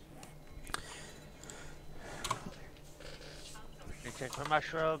 You check for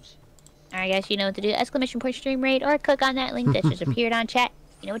mushrooms. Alright guys, you know what to do. Exclamation point stream raid or click on that link that just appeared on chat.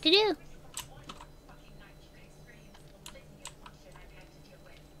 You know what to do.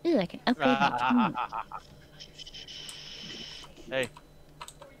 Ooh, I can upgrade my Hey,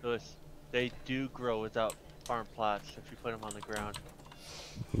 Lewis, they do grow without farm plots if you put them on the ground.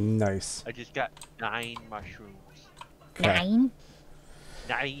 Nice. I just got 9 mushrooms. Nine?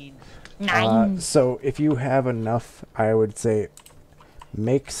 9. Nine. So if you have enough, I would say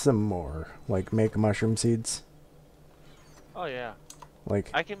make some more. Like, make mushroom seeds. Oh yeah, Like,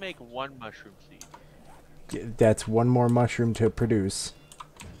 I can make 1 mushroom seed. that's one more mushroom to produce.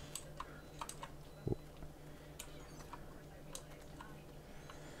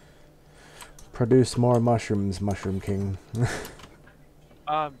 Produce more mushrooms, Mushroom King.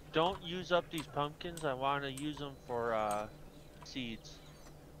 Don't use up these pumpkins. I want to use them for seeds.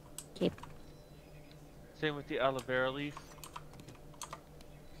 Keep. Same with the aloe vera leaf.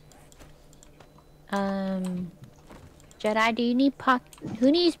 Jedi, do you need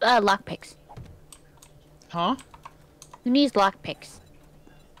who needs lockpicks? Huh? Who needs lockpicks?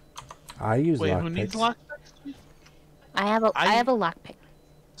 I use Wait, lockpicks. who needs lockpicks? I have a I have a lockpick.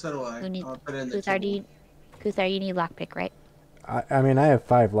 So do I. Who needs I'll put it in the Kuthar, you need lockpick, right? I mean, I have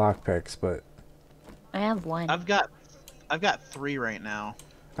 5 lockpicks, but I have one. I've got 3 right now.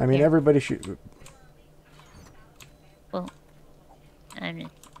 I mean, Here. everybody should. I mean,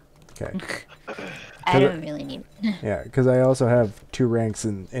 Okay. I don't really need. Yeah, because I also have 2 ranks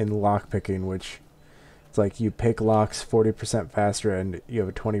in lockpicking, which it's like you pick locks 40% faster and you have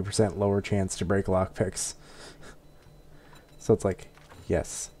a 20% lower chance to break lockpicks. So it's like,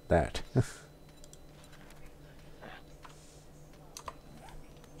 yes, that.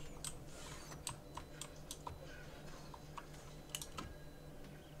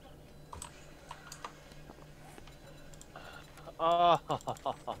 Oh,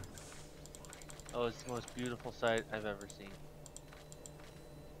 oh, it's the most beautiful sight I've ever seen.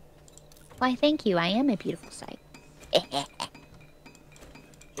 Why, thank you. I am a beautiful sight.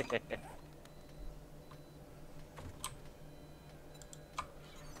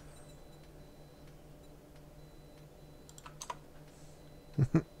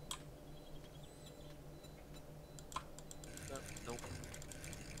 Nope.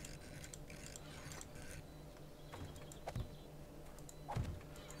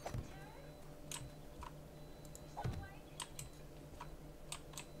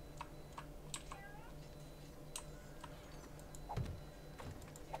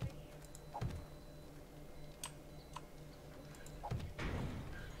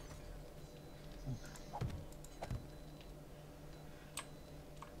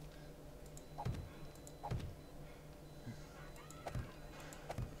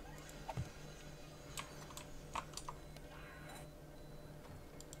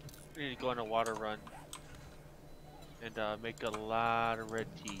 We need to go on a water run and make a lot of red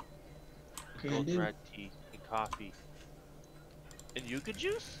tea, Can golden do. red tea, and coffee. And yucca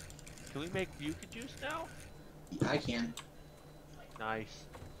juice? Can we make yucca juice now? I can. Nice.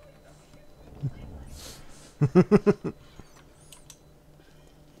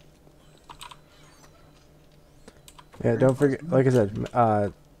 Yeah, don't forget, like I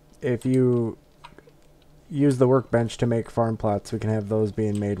said, if you use the workbench to make farm plots, we can have those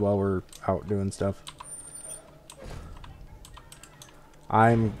being made while we're out doing stuff.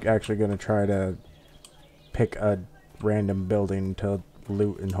 I'm actually going to try to pick a random building to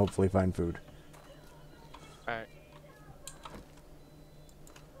loot and hopefully find food. Alright.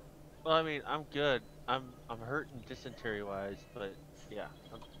 Well, I mean, I'm good. I'm hurting dysentery wise, but yeah,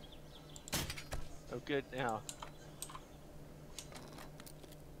 I'm good now.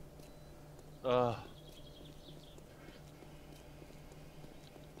 Ugh.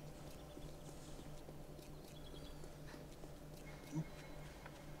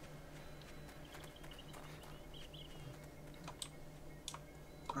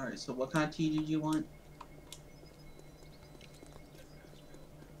 Alright, so what kind of tea did you want?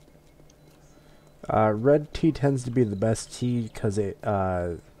 Red tea tends to be the best tea because it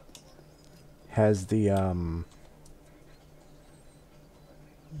has the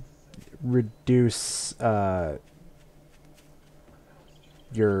reduce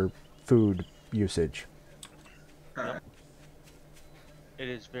your food usage. Alright. It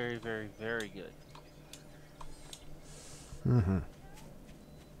is very, very, very good. Mm-hmm.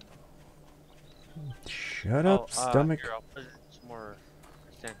 Shut up, stomach. Here, I'll put some more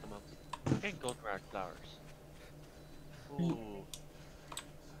chrysanthemum and goldenrod flowers. Ooh.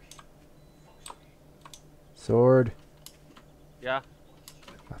 Sword. Yeah.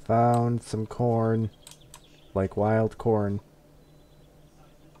 I found some corn, like wild corn,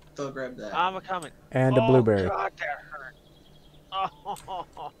 Go grab that. I'm a coming. and a blueberry. God, that hurt. Oh.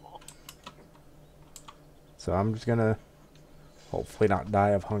 So I'm just gonna hopefully not die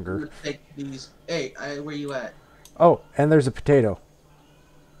of I'm hunger. gonna take these. Hey, where you at? Oh, and there's a potato.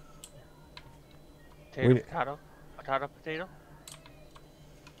 Potato, We- potato, potato, potato.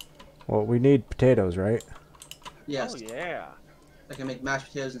 Well, we need potatoes, right? Yes. Oh yeah. I can make mashed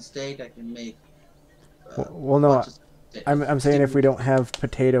potatoes and steak. I can make. Well, no, bunch of I'm saying if we don't have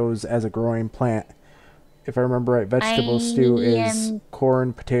potatoes as a growing plant, if I remember right, vegetable stew is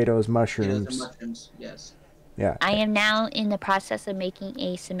corn, potatoes, potatoes mushrooms. and mushrooms. Yes. Yeah. I am now in the process of making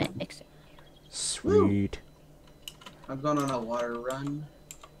a cement mixer. Sweet. I'm going on a water run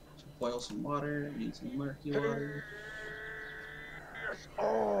to boil some water. I need some murky water.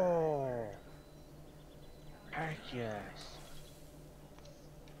 Oh. Heck yes.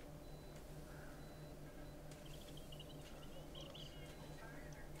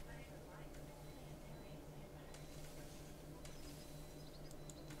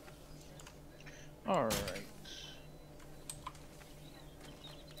 All right.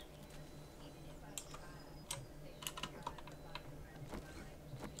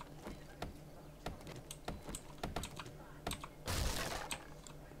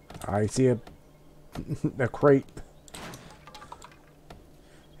 I see a crate.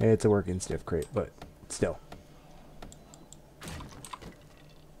 It's a working stiff crate, but still.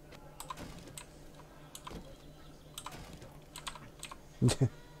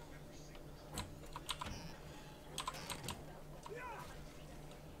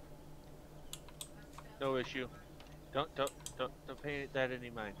 No issue. Don't pay that any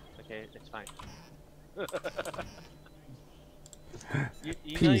mind. Okay, it's fine. you know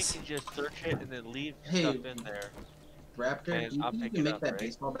you Peace. can just search it and then leave Hey. stuff in there. Raptor, And do you I'll think you pick can it make up, that right?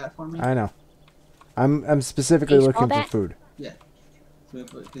 baseball bat for me? I know. I'm specifically Baseball looking bat? for food.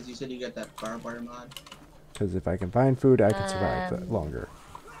 Because you said you got that barbed wire mod. Because if I can find food, I can survive Um, longer.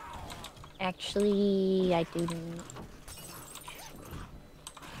 Actually, I do.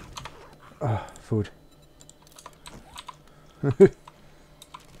 Food.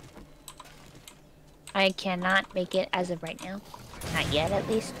 I cannot make it as of right now. Not yet, at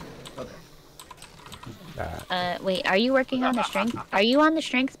least. Okay. Wait, are you working on the strength? Are you on the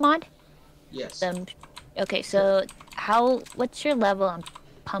strength mod? Yes. Okay, so what's your level on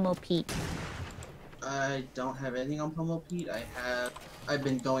Pummel Pete? I don't have anything on Pummel Pete. I've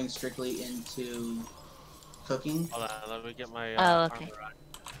been going strictly into cooking. Hold on, let me get my Oh, okay. armor on.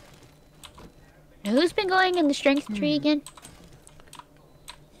 Who's been going in the strength tree again?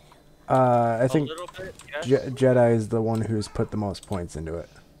 I think A little bit, yes. Jedi is the one who's put the most points into it.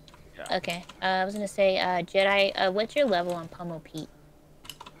 Okay, I was gonna say, Jedi, what's your level on Pummel Pete?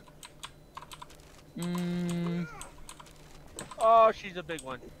 Oh, she's a big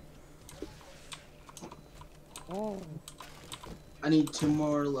one. I need 2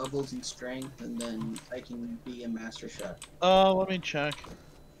 more levels in strength, and then I can be a master chef. Let me check.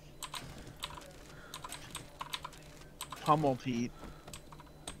 Pummel Pete.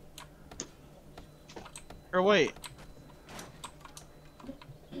 Or wait.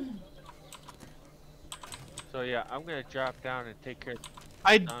 So yeah, I'm gonna drop down and take care of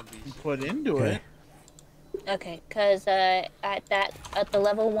I zombies. put into Okay. it. Okay, cause at the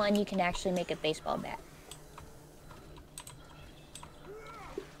level 1 you can actually make a baseball bat.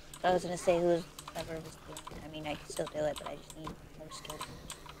 I was gonna say whoever was doing it. I mean, I can still do it, but I just need more skill.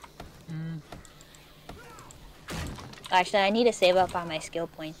 Actually, I need to save up on my skill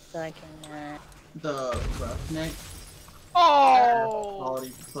points so I can. The roughneck Oh!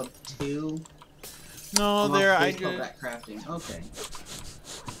 quality club 2. No, I'm there. off I baseball just. bat crafting. Okay.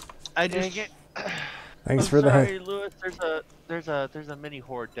 I Dang just. it. Thanks I'm for sorry, Lewis. There's a mini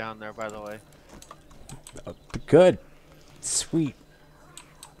horde down there, by the way. the good. Sweet.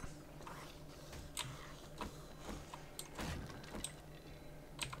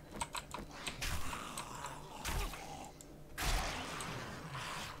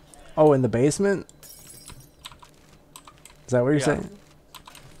 Oh, in the basement? Is that what you're Yeah. saying?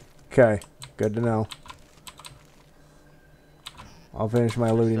 Okay, good to know. I'll finish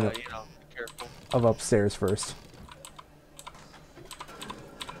my looting So, up you know, be careful. of upstairs first.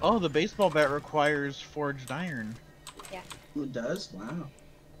 Oh, the baseball bat requires forged iron. Who does? Wow.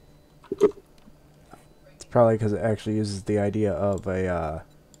 It's probably because it actually uses the idea of a,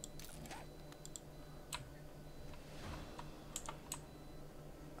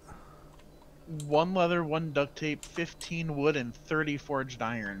 One leather, 1 duct tape, 15 wood, and 30 forged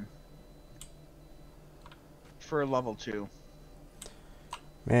iron. For level 2.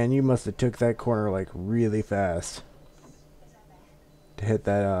 Man, you must have took that corner like really fast. To hit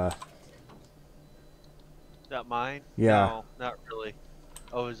that, That mine? Yeah. No, not really.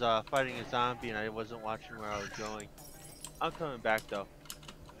 I was fighting a zombie and I wasn't watching where I was going. I'm coming back though.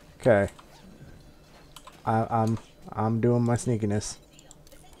 okay. I'm doing my sneakiness.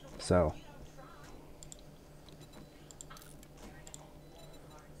 So.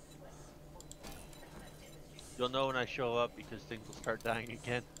 You'll know when I show up because things will start dying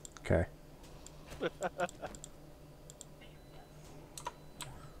again. Okay.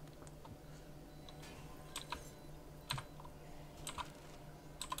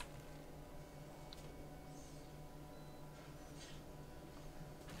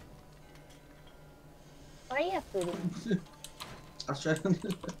 Why do you have food in? I was trying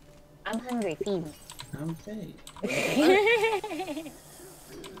to. I'm hungry. Feed me. Okay.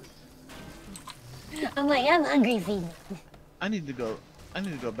 I'm like, I'm hungry. Feed me. I need to go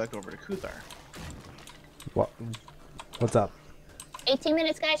back over to Kuthar. What? What's up? 18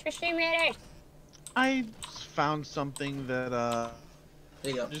 minutes, guys, for Stream Raiders. I found something that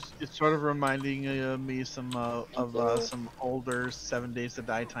There you go. just it's sort of reminding me some of some older 7 Days to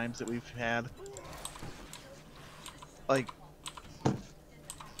Die times that we've had. Like,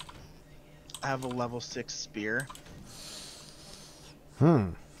 I have a level 6 spear.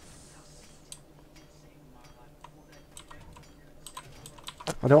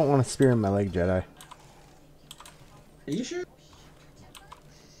 I don't want a spear in my leg, Jedi. Are you sure?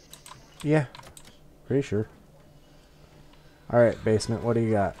 Yeah. Pretty sure. Alright, basement, what do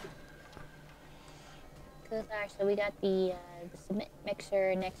you got? Kuthar, so we got the submit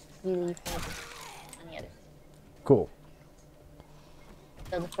mixer next to the forge on the other side. Cool.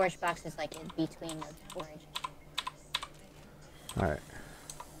 So the forge box is like in between the forge. Alright.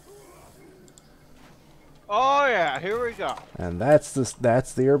 Oh yeah, here we go. And that's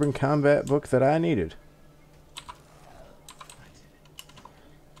the urban combat book that I needed.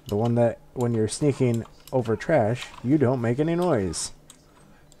 The one that when you're sneaking over trash, you don't make any noise.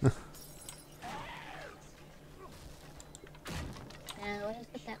 What is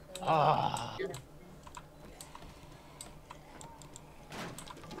it that way? Ah.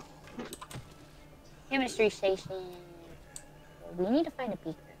 Chemistry station. We need to find a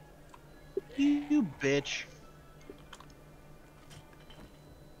beaker. You bitch.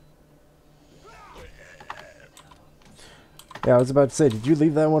 Yeah, I was about to say, did you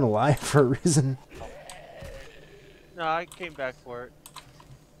leave that one alive for a reason? No, I came back for it.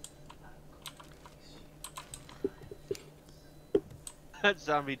 That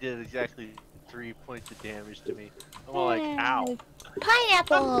zombie did exactly 3 points of damage to me. I'm all like, ow.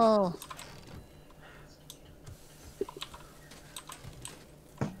 Pineapple!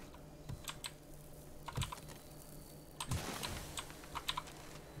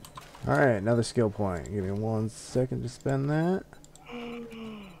 Alright, another skill point. Give me 1 second to spend that.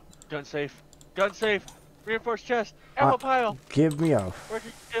 Gun safe. Gun safe. Reinforced chest. Ammo pile. Give me a...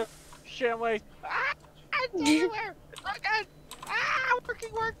 Working shift. Shamway. Ah! It's everywhere. Oh god. Ah!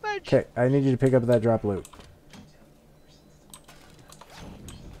 Working workbench. Okay, I need you to pick up that drop loot.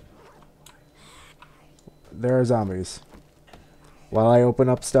 There are zombies. While I open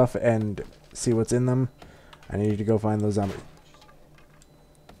up stuff and see what's in them, I need you to go find those zombies.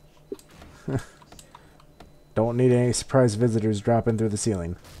 Don't need any surprise visitors dropping through the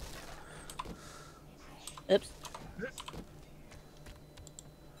ceiling. Oops.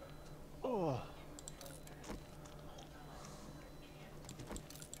 Oh.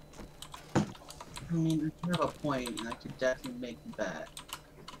 I mean, I have a point, and I could definitely make that.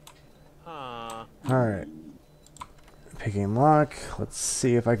 Huh. Alright. Picking lock. Let's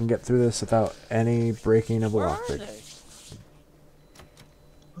see if I can get through this without any breaking of a Where are lockpick. they?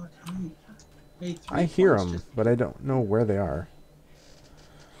 But, hey, I 3 hear points them, just- but I don't know where they are.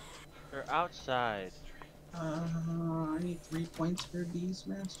 They're outside. I need 3 points for Beast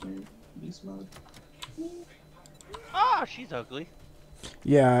Master. Beast mode. Oh, she's ugly.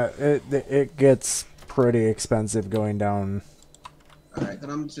 Yeah, it gets pretty expensive going down. Alright, then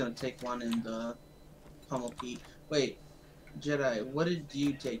I'm just gonna take one in the Pummel Pete. Wait, Jedi, what did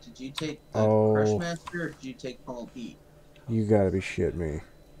you take? Did you take the Crush Master or did you take Pummel Pete? You gotta be shitting me.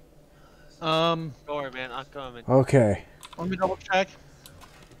 Don't worry, man. I'm coming. Okay. Let me double check.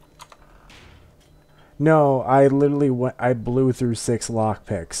 No, I literally I blew through 6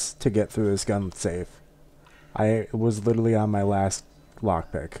 lockpicks to get through this gun safe. I was literally on my last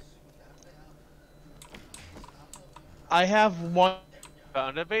lockpick. I have one.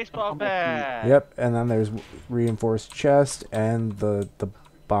 Found a baseball bat. Yep, and then there's reinforced chest and the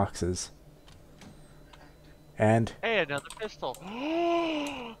boxes. And Hey, another pistol.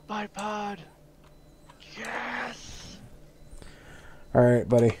 Bipod. Yes. all right,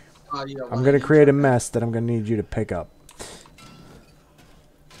 buddy. Oh, you got I'm one gonna in create a each, okay. mess that I'm gonna need you to pick up.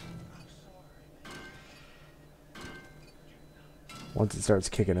 Once it starts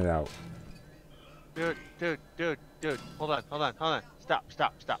kicking it out. Dude. Hold on. Stop.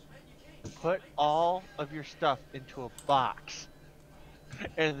 Put all of your stuff into a box.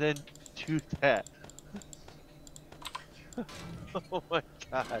 And then do that. Oh my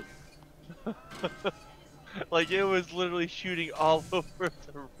god. Like it was literally shooting all over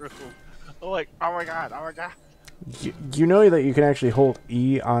the room. I'm like, oh my god. You know that you can actually hold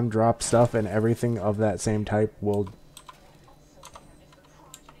E on drop stuff and everything of that same type will...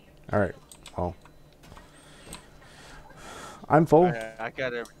 Alright, well. I'm full. I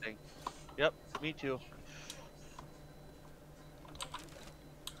got everything. Yep, me too.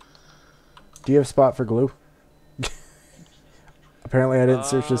 Do you have a spot for glue? Apparently I didn't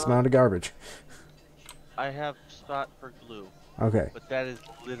search this amount of garbage. I have spot for glue, Okay, but that is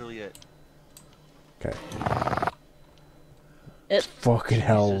literally it. okay. Oops. Fucking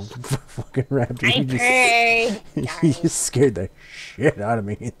hell. Jesus. Fucking raptor. I You purred. you just scared the shit out of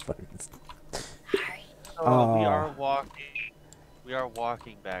me. Sorry. Oh, we Oh. are walking. We are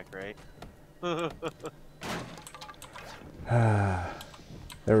walking back, right?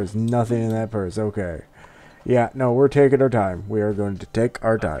 There was nothing in that purse. Okay. Yeah, no, we're taking our time. We are going to take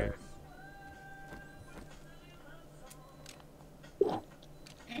our time.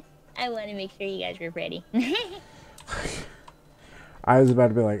 I want to make sure you guys were ready. I was about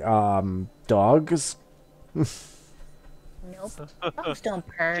to be like, dogs? Nope. Dogs don't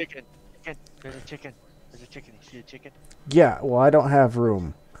purr. Chicken. There's a chicken. You see a chicken? Yeah, well, I don't have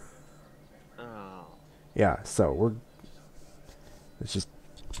room. Oh. Yeah, so let's just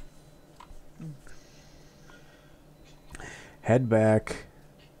head back.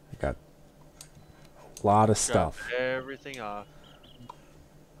 I got a lot of Drop stuff. everything off.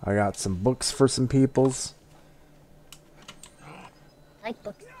 I got some books for some peoples. I like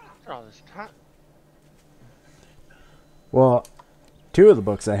books. Look at all this time. Well, 2 of the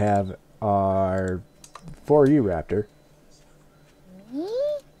books I have are for you, Raptor. Me?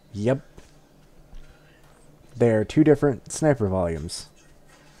 Yep. They're 2 different sniper volumes.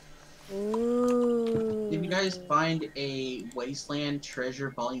 Ooh. Did you guys find a Wasteland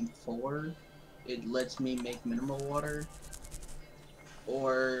Treasure Volume 4? It lets me make mineral water.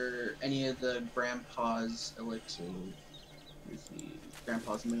 Or any of the Grandpa's elixir.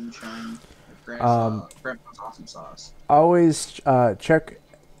 Grandpa's moonshine. Or Grandpa's awesome sauce. Always check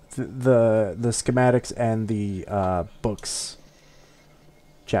the schematics and the books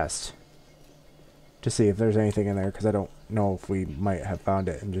chest to see if there's anything in there, because I don't know if we might have found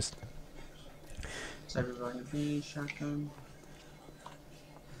it and just... Cyber Volume B, shotgun.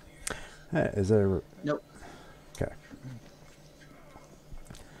 Is there... Nope. Okay.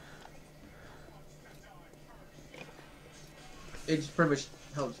 It's pretty much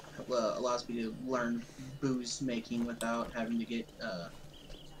helps allows me to learn booze making without having to get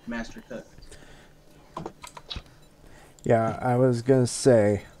master cook. Yeah, I was gonna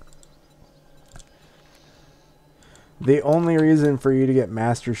say the only reason for you to get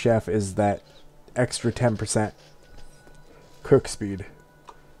Master Chef is that extra 10% cook speed.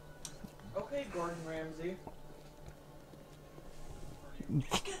 Okay, Gordon Ramsay.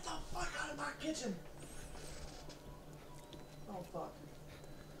 Get the fuck out of my kitchen! Oh fuck.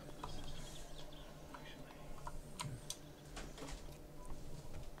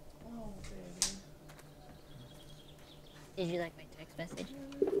 Oh baby. Did you like my text message?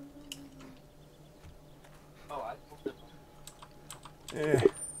 Oh, I pulled it. Eh.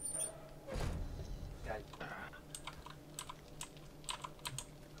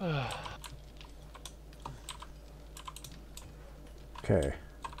 Okay.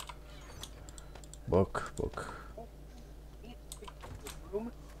 Book.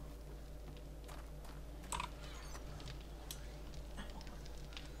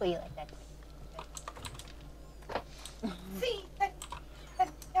 Oh, you like that?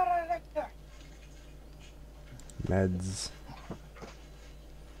 Meds.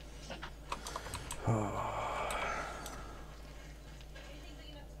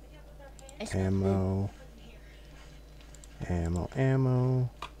 Ammo.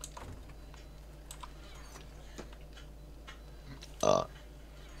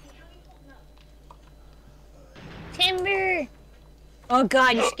 Timber! Oh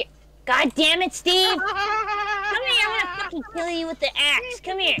god, you're scared. God damn it, Steve! Come here, I'm gonna fucking kill you with the axe.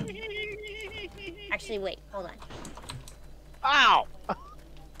 Come here. Actually, wait, hold on. Ow!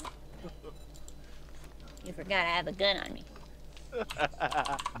 You forgot I have a gun on me.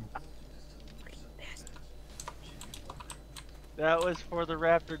 That was for the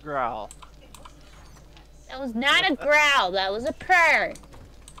raptor growl. That was not a growl, that was a purr.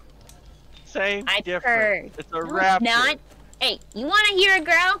 Same, I different. purred. It's a No, raptor. it's not. Hey, you want to hear a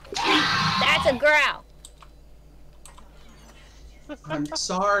growl? That's a growl. I'm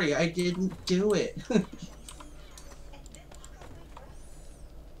sorry, I didn't do it.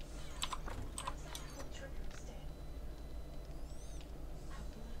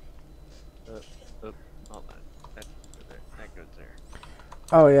 Hold on. That goes there.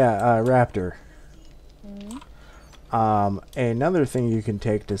 Oh yeah, Raptor. Mm-hmm. Another thing you can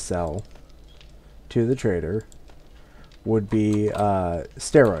take to sell to the trader would be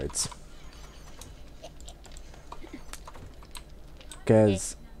steroids.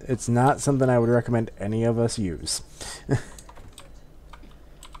 Because it's not something I would recommend any of us use.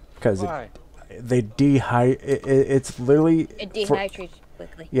 Because they it's literally It dehydrates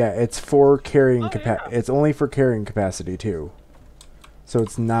quickly. yeah, it's for carrying yeah. It's only for carrying capacity too. So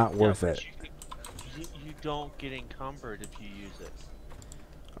it's not worth it. You don't get encumbered if you use it.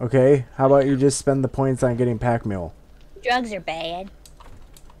 Okay, how about you just spend the points on getting pack mule? Drugs are bad.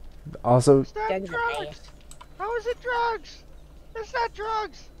 Also, It's not Drugs are bad. drugs. How is it drugs? It's not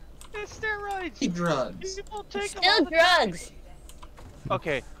drugs. It's steroids. Drugs. People take them Still all the time. drugs.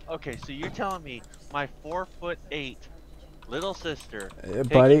 Okay, so you're telling me my 4'8" little sister,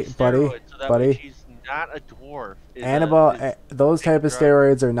 buddy, taking steroids so that buddy. way she's not a dwarf. Those type of drugs.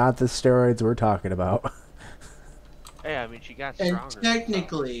 steroids are not the steroids we're talking about. Hey, I mean she got And stronger.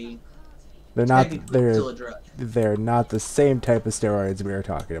 technically, They're not. technically still a drug. They're not the same type of steroids we are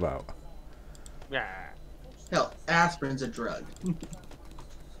talking about. Yeah. Hell, aspirin's a drug.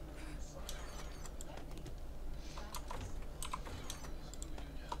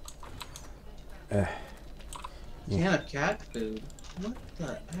 Yeah. Can of cat food? What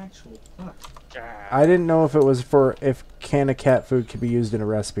the actual fuck? I didn't know if it was if can of cat food could be used in a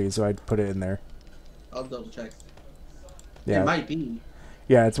recipe, so I'd put it in there. I'll double check. Yeah. It might be.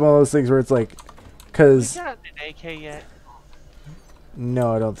 Yeah, it's one of those things where it's like, You cause got an AK yet?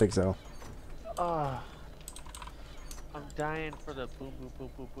 no, I don't think so. Oh, I'm dying for the boom, boom, boom,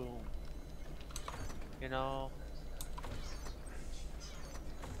 boom, boom. You know.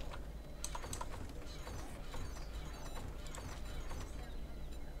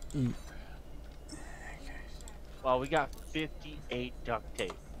 Well, we got 58 duct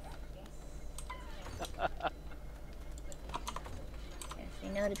tape. Say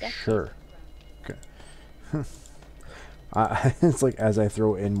no to duct. Sure. Okay. It's like as I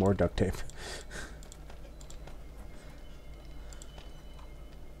throw in more duct tape.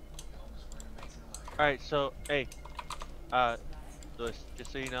 Alright, so, hey, Lewis,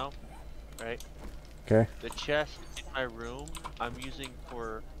 just so you know, right? Okay. The chest in my room, I'm using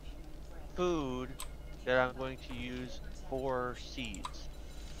for food that I'm going to use for seeds.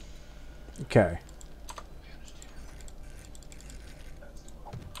 Okay.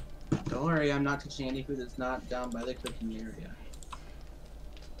 Don't worry, I'm not touching any food that's not down by the cooking area.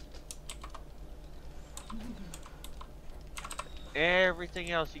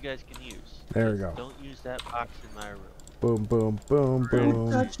 Everything else you guys can use. There we go. Don't use that box in my room. Boom, boom, boom, Don't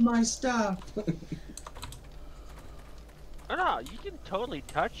boom. touch my stuff. Oh no, you can totally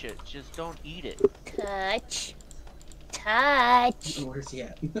touch it. Just don't eat it. Touch. Touch. Where's he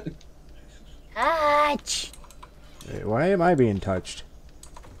at? Touch. Wait, why am I being touched?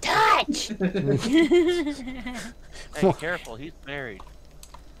 Touch. Hey, careful. He's married.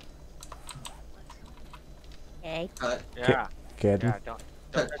 Okay. Cut. Yeah. Kid. Yeah. Don't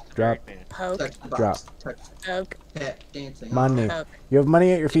touch the Drop. married man. Poke. Touch the box. Drop. Touch Poke. pet dancing. Money. Poke. You have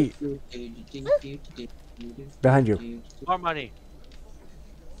money at your feet. Behind you. More money.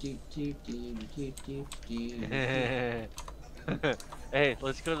 Hey,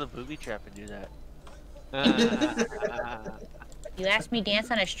 let's go to the booby trap and do that. You ask me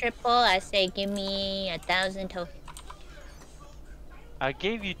dance on a strip pole, I say give me 1,000 tokens. I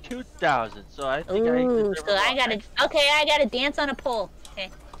gave you 2,000, so I think Ooh, I so I gotta. Okay, I gotta dance on a pole. Okay.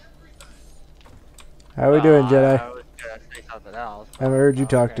 How we doing, Jedi? I was gonna say something else. I haven't heard you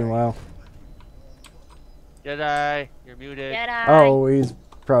talk in a while. Jedi, you're muted. Jedi. Oh, he's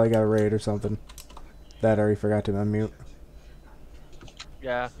probably got a raid or something. That or he forgot to unmute.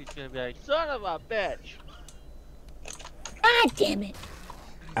 Yeah, he's gonna be like, son of a bitch. God damn it.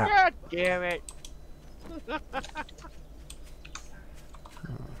 Ow. God damn it.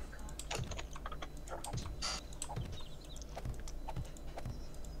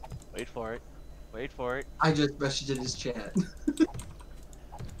 Wait for it. Wait for it. I just messaged in his chat.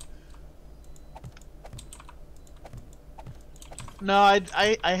 No,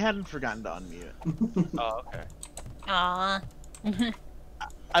 I hadn't forgotten to unmute. Oh, okay. Aw.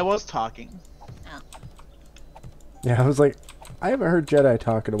 I was talking. Yeah, I was like, I haven't heard Jedi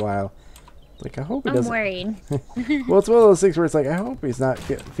talk in a while. Like, I hope he I'm doesn't. worried. Well, it's one of those things where it's like, I hope he's not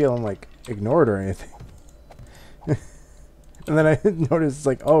feeling like ignored or anything. And then I noticed, it's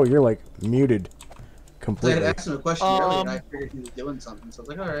like, oh, you're like muted So I completely. had asked him a question earlier, and I figured he was doing something. So I was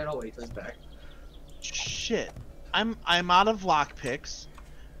like, all right, I'll wait till he's back. Shit. I'm out of lockpicks,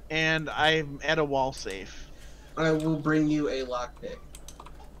 and I'm at a wall safe. I will bring you a lockpick.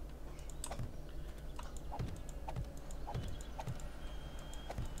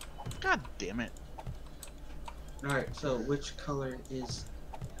 God damn it. Alright, so which color is...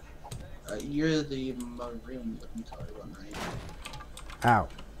 you're the maroon looking color one, right? Ow.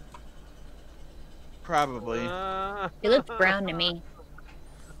 Probably. It looks brown to me.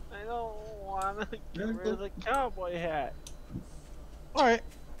 I don't wanna get rid of the cowboy hat. Alright.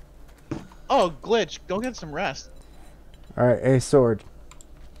 Oh, Glitch, go get some rest. Alright, a sword.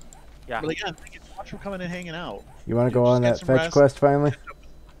 Yeah. But again, thank you so much for coming and hanging out. You want to Dude, go just on get that some fetch rest. quest finally?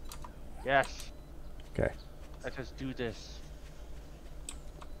 Yes. Okay. Let's just do this.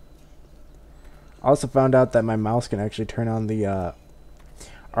 I also found out that my mouse can actually turn on the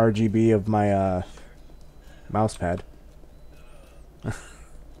RGB of my mouse pad. Nice.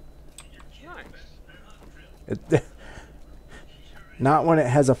 It, not when it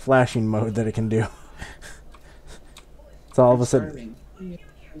has a flashing mode that it can do. It's all of a sudden. Starving.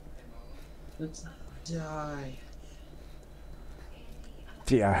 Let's die.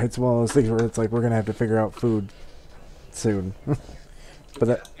 Yeah, it's one of those things where it's like we're gonna have to figure out food soon. But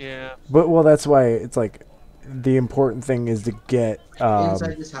that, Yeah. but well, that's why it's like the important thing is to get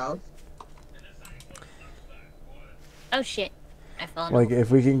Inside this house? Oh shit. I fell in. like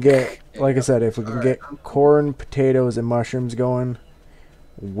if we can get, like I said, if we can get corn, potatoes, and mushrooms going,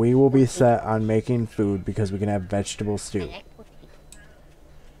 we will be set on making food because we can have vegetable stew.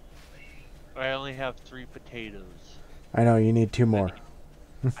 I only have 3 potatoes. I know you need 2 more.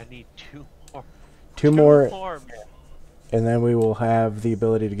 I need 2 more. 2 more, man. and then we will have the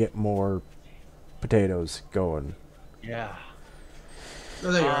ability to get more potatoes going. Yeah.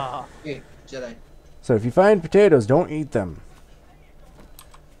 Oh, there you are. Ah. Hey, Jedi. So if you find potatoes, don't eat them.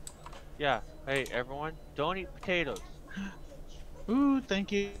 Yeah. Hey, everyone, don't eat potatoes. Ooh,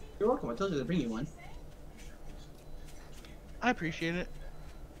 thank you. You're welcome. I told you to bring you one. I appreciate it.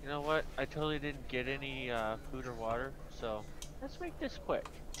 You know what? I totally didn't get any food or water, so let's make this quick.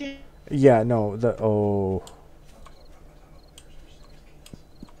 Yeah, no,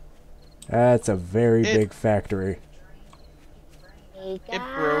 that's a very big factory. Hey It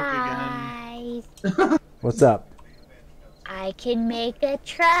broke guys. What's up? I can make a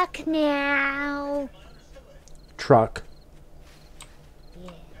truck now. Truck.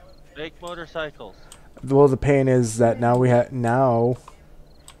 Yeah. Make motorcycles. Well, the pain is that now we have now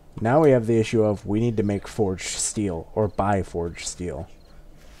we have the issue of we need to make forged steel or buy forged steel.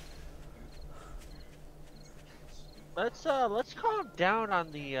 Let's calm down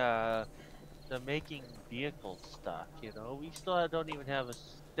on the making vehicle stuff. You know, we still don't even have a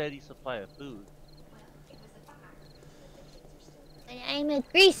steady supply of food. I'm a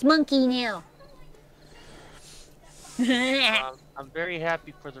grease monkey now. I'm very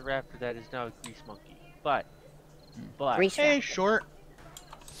happy for the raptor that is now a grease monkey. But Grease Hey, raptor. Short.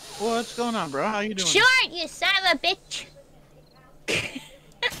 What's going on, bro? How you doing? Short, you son of a bitch.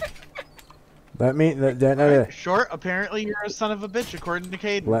 Let me. Alright, Short, apparently you're a son of a bitch, according to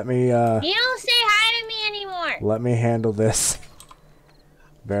Caden. Let me. You don't say hi to me anymore. Let me handle this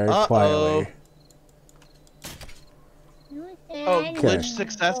very Uh-oh. quietly. Oh, glitch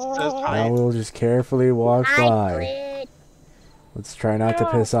success says Now hi. we'll just carefully walk Hi, by. Glitch. Let's try not to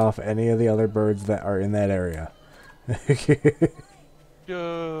piss off any of the other birds that are in that area. dude,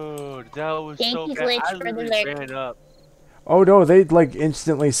 that was Thank so you, bad. Glitch, I for the literally lurk. ran up. Oh no, they like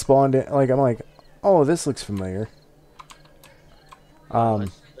instantly spawned it. Like I'm like, oh, this looks familiar.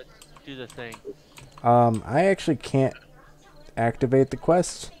 Let's do the thing. I actually can't activate the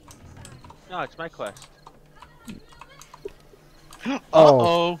quest. No, it's my quest.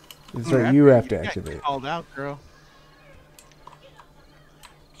 Uh-oh. That's right, you have to got activate. called out, girl.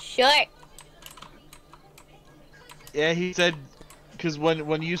 Short. Yeah, he said, because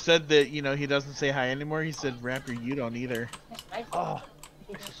when you said that, you know, he doesn't say hi anymore, he said, Raptor, you don't either. Oh,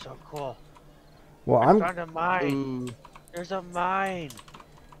 this is so cool. Well, I I'm found a mine. Ooh. There's a mine.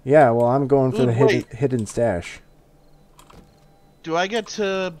 yeah. Well, I'm going for Ooh, the wait. hidden stash. Do I get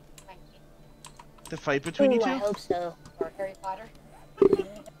to the fight between you Ooh, I two? hope so. Or Harry Potter.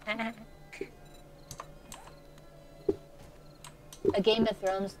 A Game of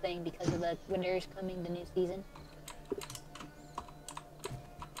Thrones thing because of the winter is coming, the new season.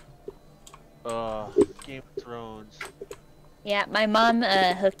 Game of Thrones. Yeah, my mom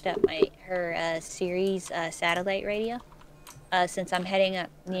hooked up her series satellite radio. Since I'm heading up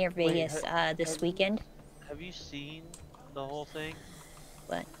near Vegas this weekend. Have you seen the whole thing?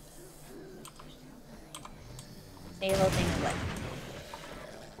 What? The whole thing of what?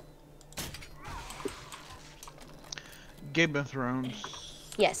 Game of Thrones.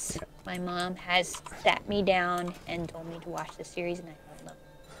 Yes, my mom has sat me down and told me to watch the series, and I don't know.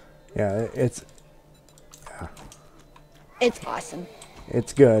 Yeah, It's awesome.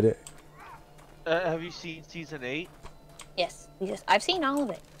 it's good. Have you seen season 8? Yes, I've seen all of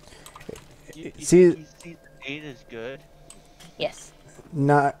it. You See- think season 8 is good? Yes.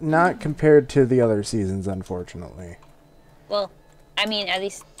 Not compared to the other seasons, unfortunately. Well, I mean, at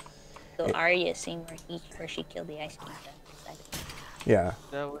least the Arya scene where she killed the Ice King. Yeah.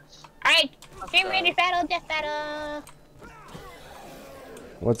 That was. All right, Stream Raiders battle, death battle.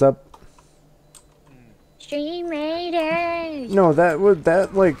 What's up? Stream Raiders. No, that would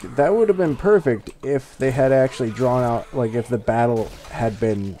have been perfect if they had actually drawn out, like, if the battle had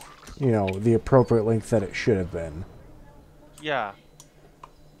been, you know, the appropriate length that it should have been. Yeah.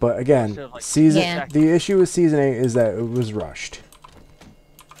 But again, Instead of, like, Yeah. the issue with season 8 is that it was rushed.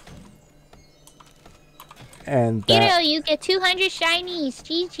 And that, You get 200 shinies.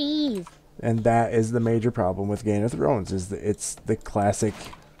 GG's. and that is the major problem with Game of Thrones, is that it's the classic,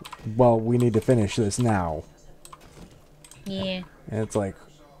 well, we need to finish this now. Yeah. And it's like,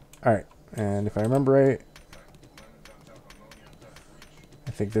 alright, and if I remember right,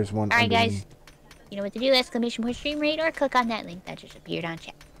 I think there's one. All right, under- guys. You know what to do. Exclamation point Stream Raid, or click on that link that just appeared on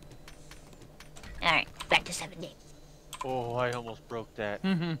chat. All right, back to 7 days. Oh, I almost broke that.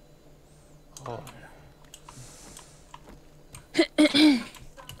 Mm-hmm. Oh.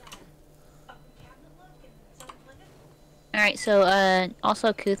 Alright, so,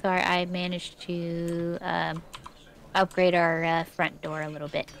 also, Kuthar, I managed to, upgrade our, front door a little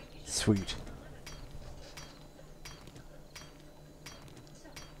bit. Sweet.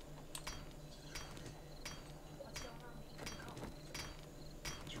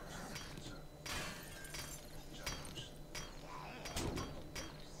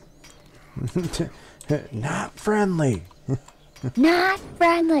 Not friendly. Not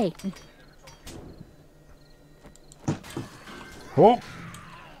friendly! Oh.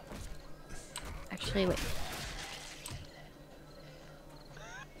 Actually, wait.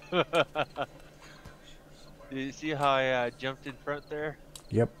 Did you see how I jumped in front there?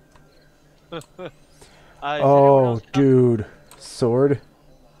 Yep. Is anyone Oh, else coming? dude. Sword.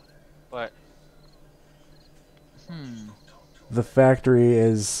 What? The factory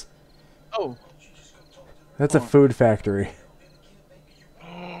is... Oh, That's a food factory.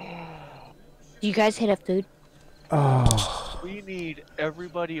 Do you guys hit up food? Oh. We need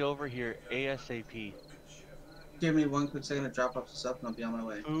everybody over here ASAP. Give me one quick second to drop off the stuff and I'll be on my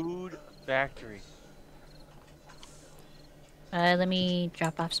way. Food factory. Let me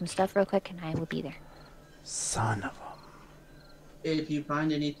drop off some stuff real quick, and I will be there. Son of a... If you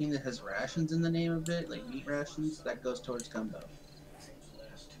find anything that has rations in the name of it, like meat rations, that goes towards Gumbo.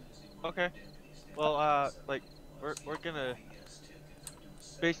 Okay. Well, like, we're gonna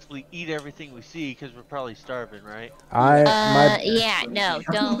basically eat everything we see because we're probably starving, right? Yeah, no,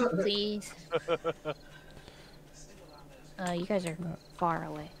 don't, please. You guys are far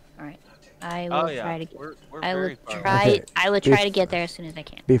away. Alright. I will try to get... We're I will very far away. try... Okay. I will try to get there as soon as I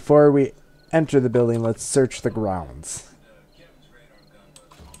can. Before we enter the building, let's search the grounds.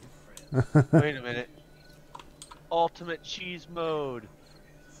 Wait a minute. Ultimate cheese mode.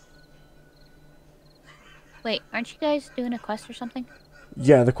 Wait, aren't you guys doing a quest or something?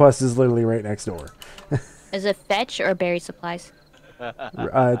 Yeah, the quest is literally right next door. Is it fetch or bury supplies?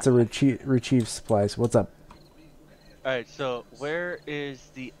 It's a retrieve supplies. What's up? Alright, so where is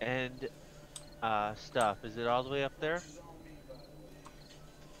the end stuff? Is it all the way up there?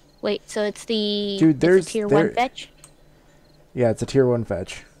 Wait, so it's the... Dude, there's... tier 1 fetch? Yeah, it's a tier 1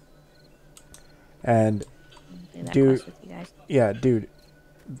 fetch. And... Do that Dude... quest with you guys. Yeah, dude.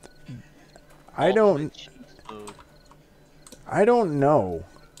 I don't know.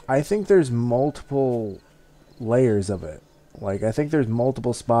 I think there's multiple layers of it. Like, I think there's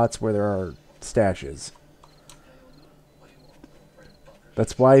multiple spots where there are stashes.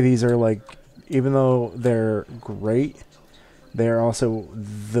 That's why these are, like, even though they're great, they're also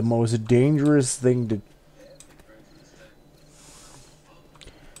the most dangerous thing to...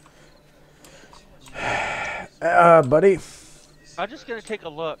 buddy. I'm just gonna take a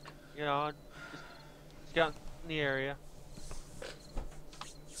look, you know, just scout in the area.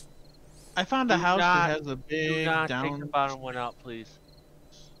 I found a house that has a big Do not down. take the bottom one out, please.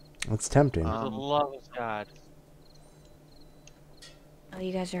 It's tempting. For the love of God. Oh,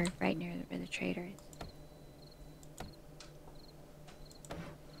 you guys are right near where the trader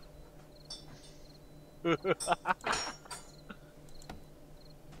is.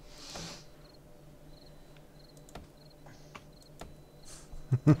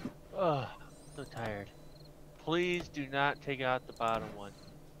 Ugh, so tired. Please do not take out the bottom one.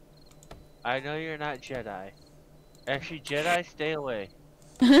 I know you're not Jedi. Actually, Jedi, stay away.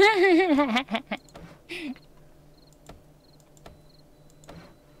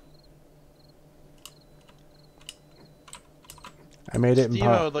 I made it Steve,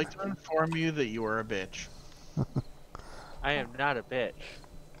 I would like to inform you that you are a bitch. I am not a bitch.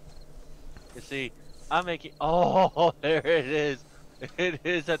 You see, I'm making... Oh, there it is. It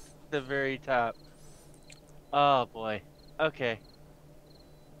is at the very top. Oh, boy. Okay.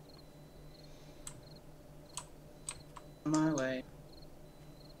 My way.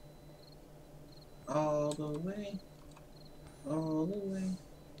 All the way. All the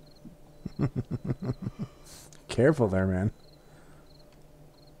way. Careful there, man.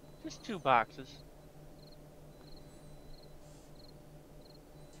 Just 2 boxes.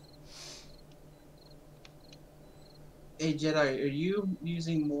 Hey Jedi, are you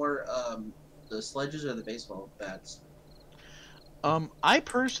using more the sledges or the baseball bats? I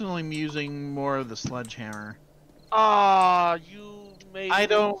personally am using more of the sledgehammer. Ah, you made I me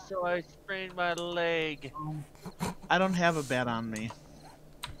don't- so I sprained my leg. I don't have a bat on me.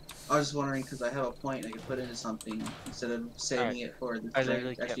 I was just wondering because I have a point I could put into something instead of saving it for the I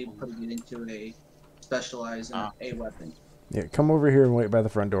literally strength, actually can't putting it into a specialized a weapon. Yeah, come over here and wait by the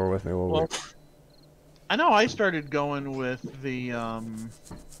front door with me while Well, we... I know I started going with the Oh,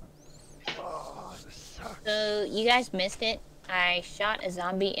 this sucks. So, you guys missed it. I shot a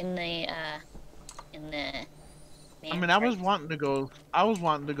zombie in the... I mean, I was wanting to go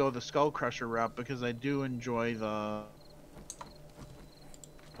the Skull Crusher route because I do enjoy the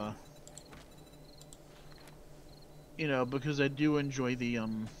you know, because I do enjoy the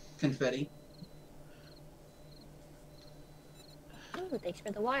Confetti. Ooh, thanks for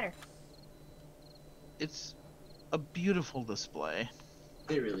the water. it's a beautiful display.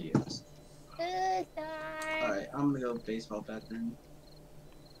 It really is. Goodbye. Alright, I'm gonna go baseball bat then.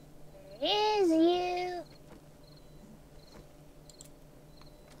 There is you.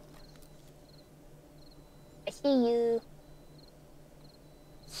 I see you.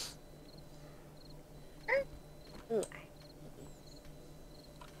 Ooh.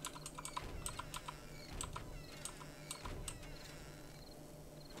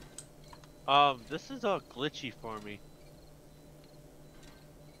 This is all glitchy for me.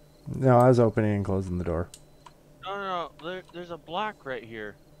 No, I was opening and closing the door. No, there's a block right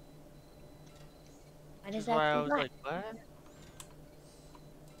here. Why Which does is why I that was look? like, what?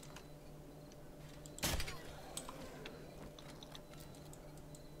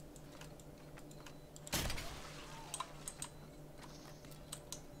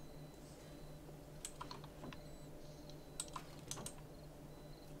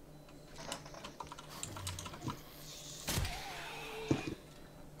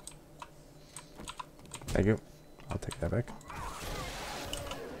 Thank you. I'll take that back.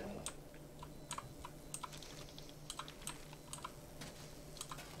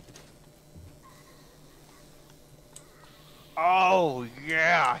 Oh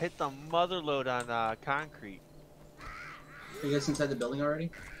yeah, hit the mother load on concrete. Are you guys inside the building already?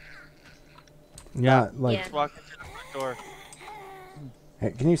 Not like. Yeah. Just walk into the front door.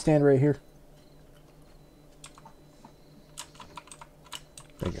 Hey, can you stand right here?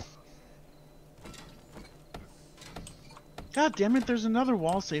 Thank you. God damn it! There's another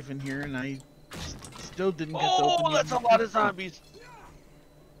wall safe in here, and I still didn't get to open. Oh, that's a lot of zombies.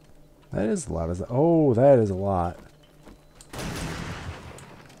 That is a lot. Oh, that is a lot.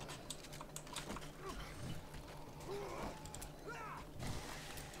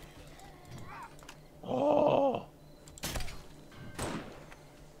 Oh.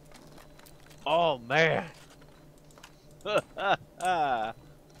 Oh man.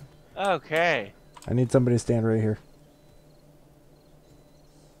 Okay. I need somebody to stand right here.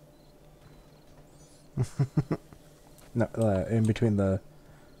 No, in between the.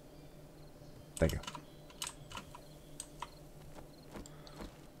 Thank you.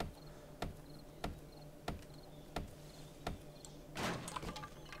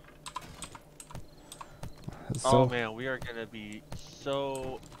 So, Oh man, we are gonna be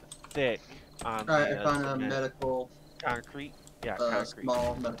so thick on Alright, the I found a cement. medical, Concrete. Yeah, concrete.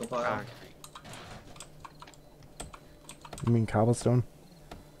 small medical pile. Concrete. you mean cobblestone?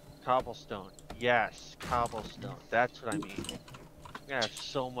 Cobblestone. Yes, cobblestone. That's what I mean. We're gonna have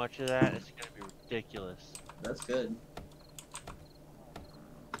so much of that, it's gonna be ridiculous. That's good.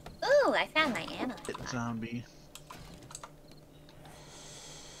 Ooh, I found my ammo. Zombie.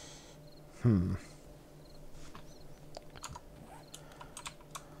 Hmm.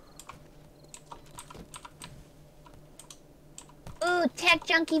 Ooh, Tech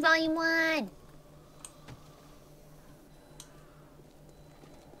Junkie Volume 1.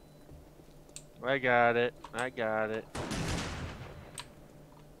 I got it. I got it.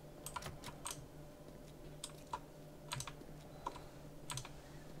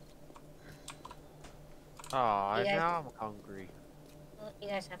 Oh, You guys- now I'm hungry. Well, you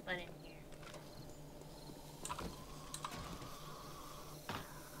guys have fun in here.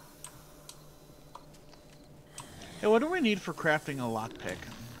 Hey, what do we need for crafting a lockpick?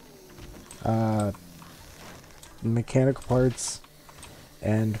 Mechanical parts,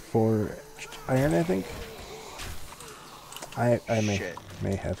 and for iron, I think. I Shit.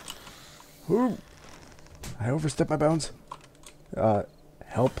 may have. Ooh, I overstepped my bounds. Help.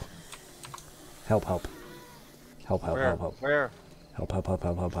 Help. Help. Help. Help. Where? Help. Help. Where? Help. Help. Help.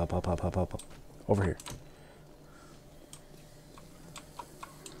 Help. Help. Help. Help. Help. Help. Help. Over here.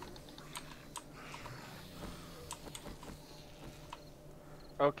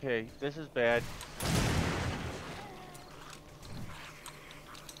 Okay, this is bad.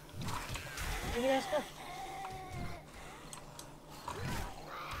 Where do you guys go?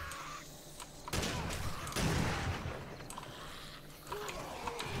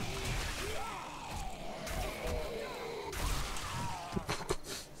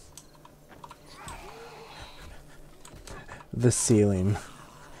 The ceiling.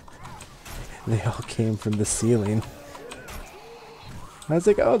 They all came from the ceiling. I was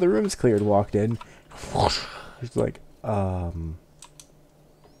like, oh, the room's cleared. Walked in. It's like, No,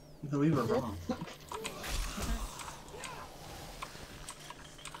 we were wrong.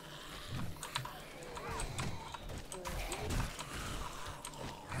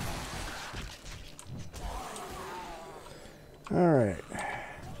 all right.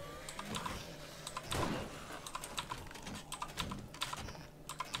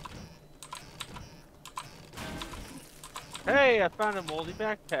 Hey, I found a moldy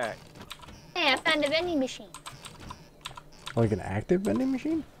backpack. Hey, I found a vending machine. Like an active vending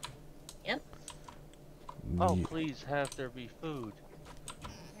machine? Yep. Oh, Ye- please have there be food.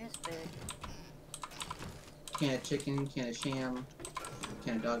 There's food. Can of chicken, can of sham,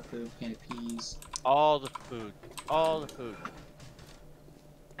 can of dog food, can of peas. All the food. All the food.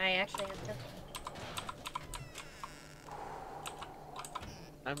 I actually have cooking.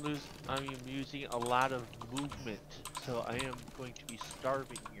 I'm using a lot of movement, so I am going to be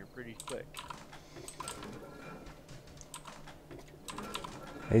starving here pretty quick.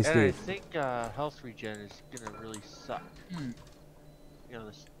 Hey, And I Steve. think health regen is gonna really suck. You know,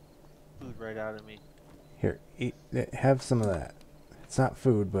 this food right out of me. Here, eat. Have some of that. It's not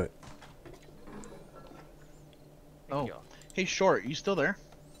food, but Thank you. Hey, Short, you still there?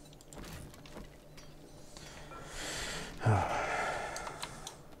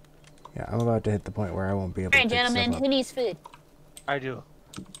 yeah, I'm about to hit the point where I won't be able Alright, to pick gentlemen, stuff who up. needs food? I do.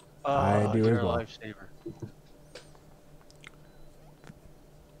 I do you're as a well. lifesaver.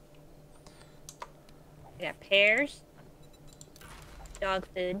 I got pears, dog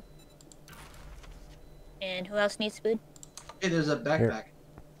food, and who else needs food? Hey, there's a backpack.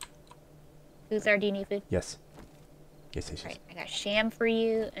 Who's our do you need food? Yes. Yes, yes, yes. Alright, I got sham for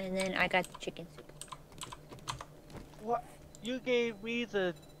you, and then I got the chicken soup. What? You gave me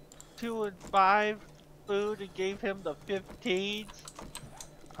the 2 and 5 food and gave him the 15s?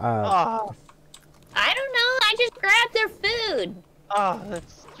 Oh, I don't know, I just grabbed their food. oh,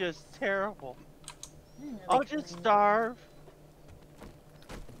 that's just terrible. I'll just starve.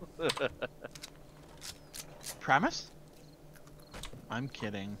 Premise? I'm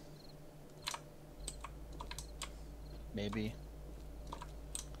kidding. Maybe.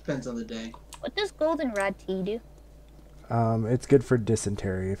 Depends on the day. What does goldenrod tea do? It's good for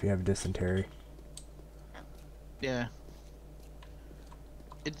dysentery if you have dysentery. Yeah.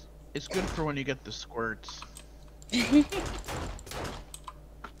 It's good for when you get the squirts.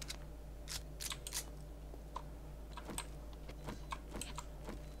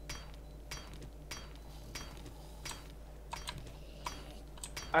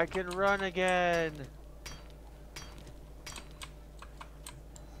 I can run again.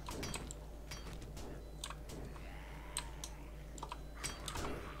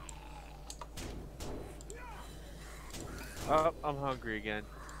 Oh, I'm hungry again.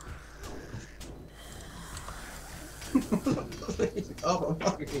 Oh, I'm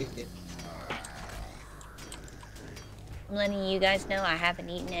hungry. I'm letting you guys know I haven't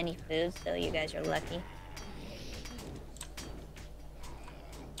eaten any food, so you guys are lucky.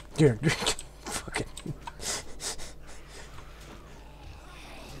 Here, fucking.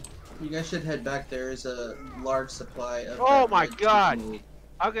 You guys should head back. There is a large supply of. Oh my red god! chicken meat.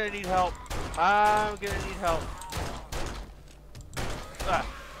 I'm gonna need help. I'm gonna need help.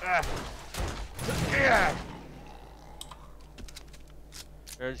 Yeah.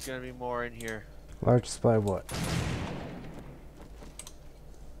 There's gonna be more in here. Large supply of what?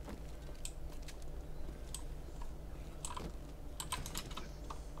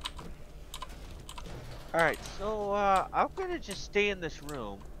 Alright, so I'm gonna just stay in this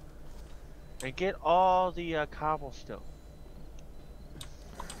room and get all the cobblestone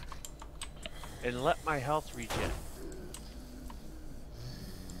and let my health regen.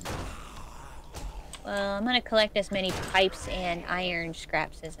 Well, I'm gonna collect as many pipes and iron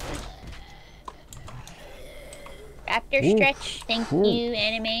scraps as I can. Raptor stretch, thank you,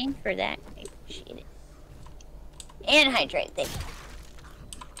 Anime, for that. I appreciate it. And hydrate, thank you.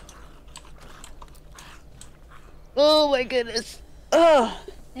 Oh my goodness. Oh,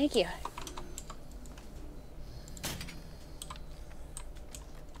 thank you.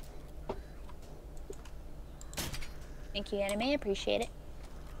 Thank you, Anime, appreciate it.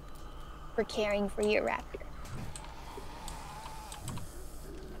 For caring for your raptor.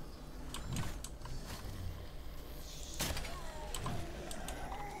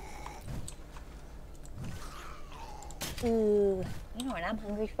 Ooh, you know what I'm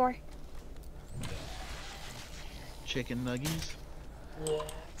hungry for? Chicken nuggies.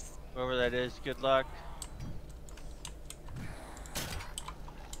 Yes. Whoever that is, good luck.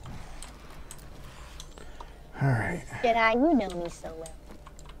 Alright. Jedi, you know me so well.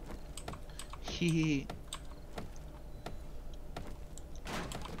 He.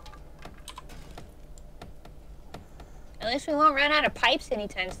 At least we won't run out of pipes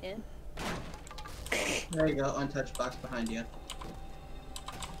anytime soon. There you go. Untouched box behind you.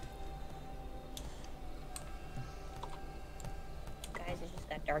 Guys, it just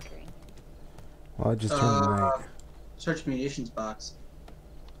got darker in here. Well, I just turned the light. Search munitions box.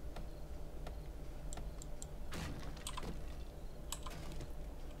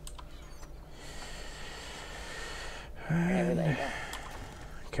 Where'd everybody go?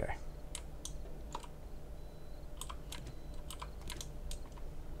 Okay.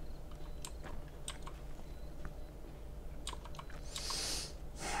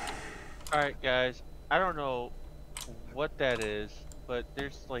 Alright guys, I don't know what that is, but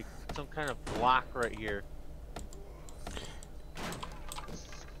there's like some kind of block right here.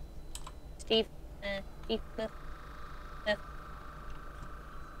 Steve, Steve,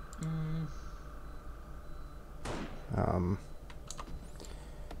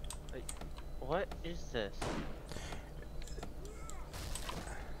 Like, what is this?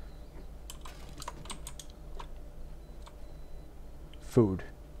 Food.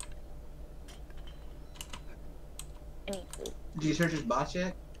 I need food. Did you search his box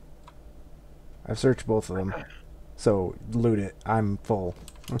yet? I've searched both of them. So, loot it. I'm full.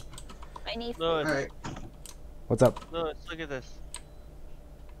 I need food. Lewis, Alright. What's up? Lewis, look at this.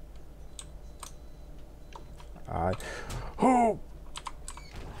 Oh!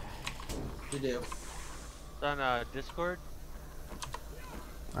 You do. It's on Discord.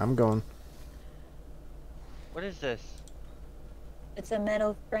 I'm going. What is this? It's a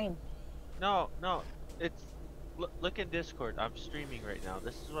metal frame. No, no. It's look in Discord. I'm streaming right now.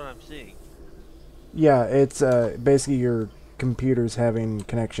 This is what I'm seeing. Yeah, it's basically your computer's having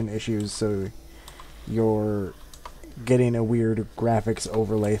connection issues, so you're getting a weird graphics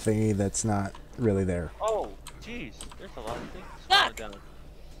overlay thingy that's not really there. Oh, jeez. There's a lot of things Fuck. falling down.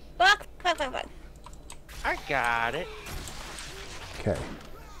 Fuck. I got it. Okay.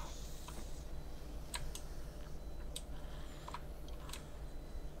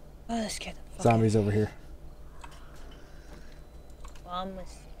 Oh, that scared the fuck Zombies over here. Bomb with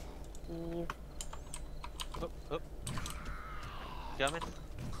Steve. Oop, oop. Coming.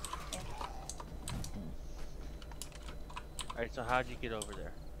 Alright, so how'd you get over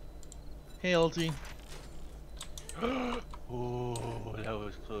there? Hey, LT. Oh, that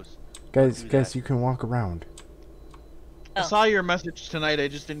was close. Guys, Do guys, that. you can walk around. I Oh. saw your message tonight. I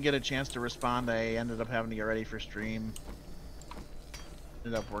just didn't get a chance to respond. I ended up having to get ready for stream.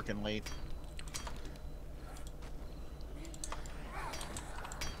 Ended up working late.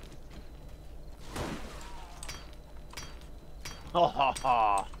 Oh, ha,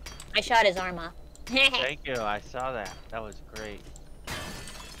 ha. I shot his arm off. Thank you. I saw that. That was great.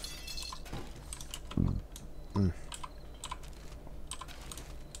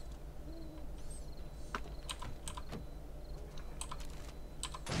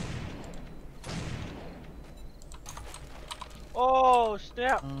 Oh,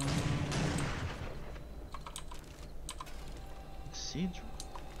 snap. Siege.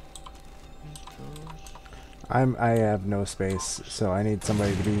 I have no space, so I need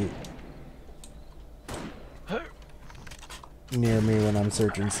somebody to be near me when I'm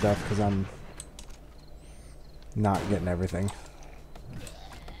searching stuff, because I'm not getting everything.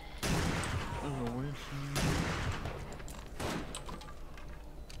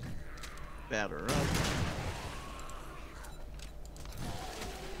 Batter up.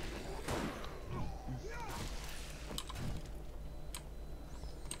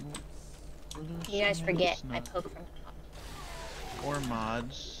 You guys forget, I poke from the top. Or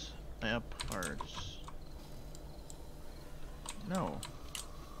mods. Map parts. No.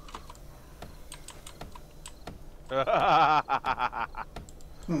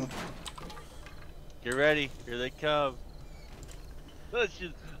 Get ready. Here they come. Let's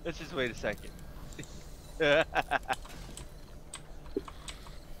just wait a second.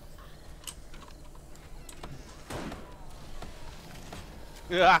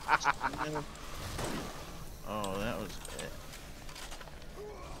 Oh, that was it.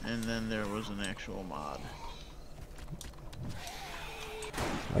 And then there was an actual mod.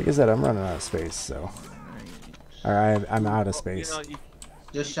 Like I said, I'm running out of space, so. Alright, I'm out of space. You know, you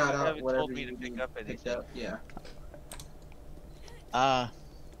Just shout out haven't whatever told me you to pick need up picked anything. up. Yeah.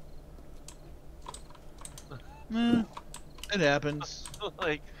 It happens.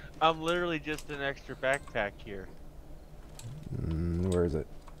 Like, I'm literally just an extra backpack here. Where is it?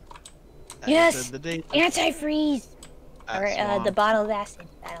 I Yes! said the day Antifreeze! Or that's long. the bottle of acid.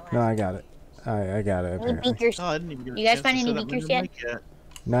 No, I got it. I got it, Any apparently. beakers? Oh, I didn't even get a You guys chance find to any set up my beakers new yet? mic yet.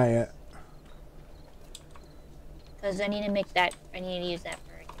 Not yet. Because I need to make that. I need to use that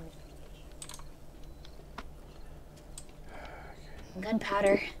for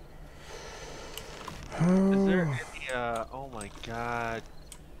gunpowder. Is there any, oh my god.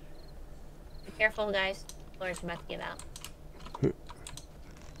 Be careful, guys. The floor's about to give out.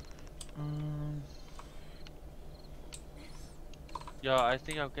 Yo, I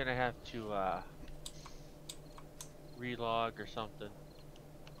think I'm gonna have to, relog or something.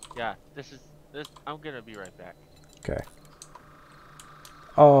 Yeah, this, I'm gonna be right back. Okay.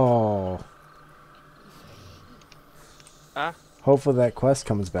 Oh. Huh? Hopefully that quest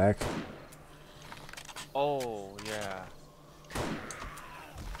comes back. Oh, yeah.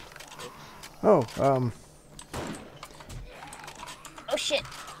 Oh, Oh shit!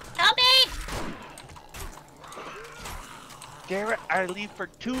 Help me! Garrett, I leave for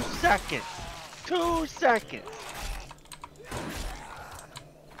 2 seconds. 2 seconds.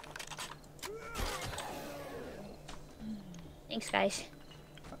 Thanks, guys.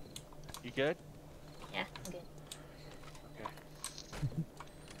 You good? Yeah, I'm good. Okay. I'm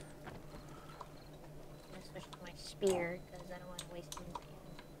gonna switch to my spear because I don't want to waste any time.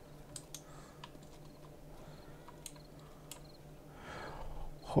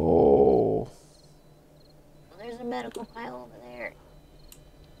 oh. Well, there's a medical pile over there.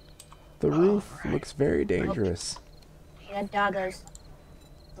 The roof looks very dangerous. I got doggos.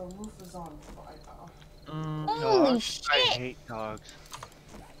 The roof is on fire. Holy Dogs? shit! I hate dogs.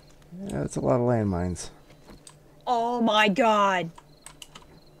 Yeah, that's a lot of landmines. Oh my god.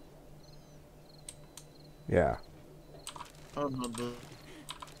 Yeah. Oh no, there.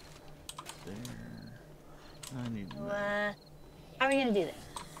 I need So, how are we gonna do this?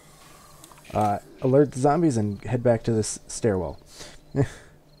 Alert the zombies and head back to this stairwell.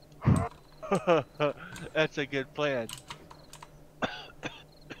 That's a good plan.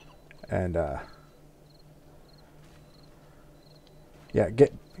 And, yeah,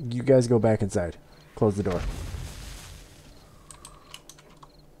 you guys go back inside. Close the door.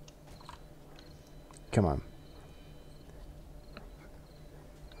 Come on.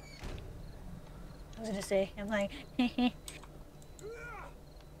 I was gonna say, I'm like,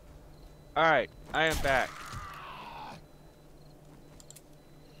 Alright, I am back.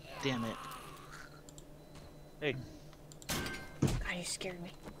 Damn it. Hey, God, you scared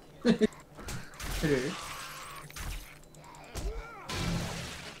me.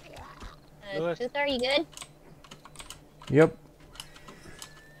 Lewis. Tooth, are you good? Yep.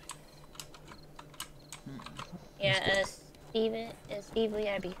 Yeah, Steve, we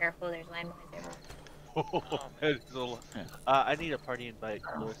gotta be careful. There's landmines everywhere. That is a lot. I need a party invite,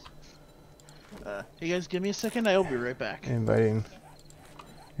 Lewis. Hey guys, give me a second. I'll be right back. Inviting.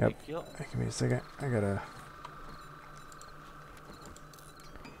 Yep. Thank you. Give me a second. I gotta...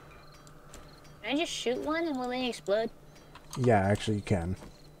 Can I just shoot one and will they explode? Yeah, actually you can.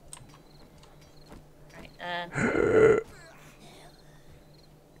 Alright,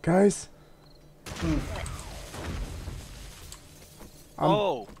 Guys.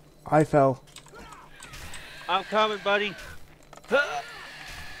 Oh, I fell. I'm coming, buddy.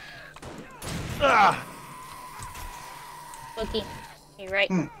 Ah! Cookie, you're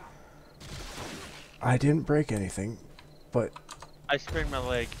right. I didn't break anything, but I sprained my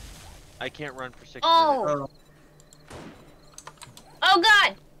leg. I can't run for 6 minutes. Oh! Oh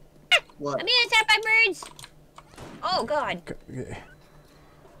god! What? I'm being attacked by birds! Oh god.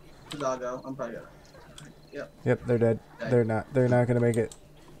 Doggo. I'm probably gonna. Yep, they're dead. They're not gonna make it.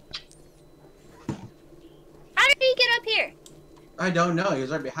 How did he get up here? I don't know. He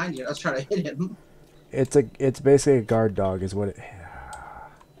was right behind you. I was trying to hit him. It's basically a guard dog is what it...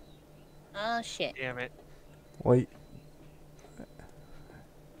 Oh shit. Damn it. Well,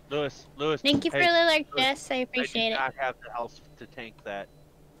 Lewis. Thank you for hey, the alert, Lewis, Jess. I appreciate I do it. not have the health to tank that.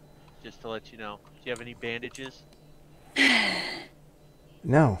 Just to let you know. Do you have any bandages?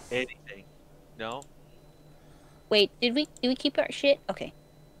 no. Anything? No? Wait, did we keep our shit? Okay.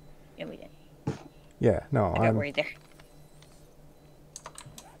 Yeah, we did. Yeah, no, I got worried there.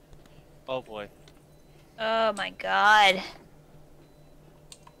 Oh boy. Oh my god.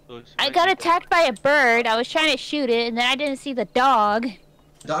 Lewis, I where got you attacked by a bird. I was trying to shoot it, and then I didn't see the dog.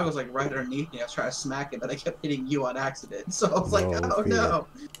 The dog was like right underneath me. I was trying to smack it, but I kept hitting you on accident. So I was like, No oh fear. no.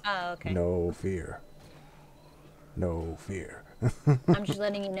 Oh, okay. No fear. No fear. I'm just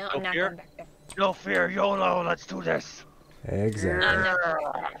letting you know I'm not fear? going back there. No fear, YOLO, let's do this. Exactly. I'm not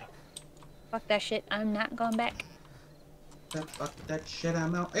going back. Fuck that shit. I'm not going back. Fuck that shit,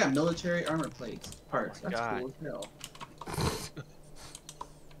 I'm out. I got military armor plates. Parts. That's God. cool as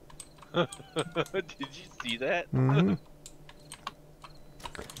hell. Did you see that? Mhm.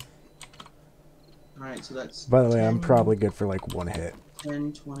 Alright, so that's By the way, 10, I'm probably good for like one hit.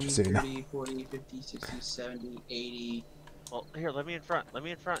 10, 20, Just so you know. 30, 40, 50, 60, 70, 80, Well, here, let me in front.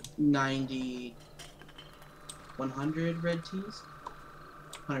 90, 100 red tees?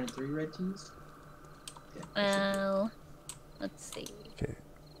 103 red tees? Yeah, Well, let's see. Okay.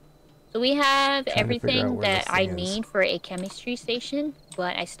 So we have Trying to figure out everything where that this I thing is. need for a chemistry station,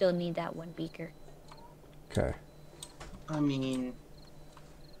 but I still need that one beaker. Okay. I mean,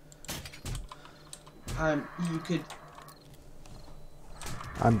 you could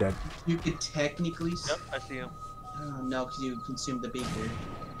I'm dead. technically. Yep, I see him. No, because you consumed the beaker.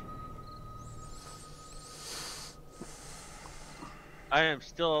 I am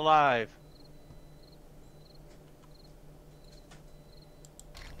still alive.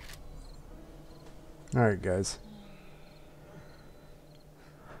 Alright, guys.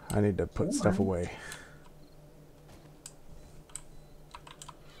 I need to put stuff away.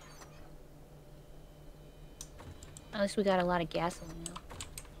 At least we got a lot of gasoline now.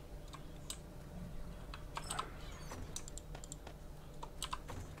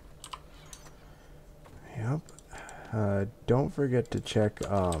 Yep. Don't forget to check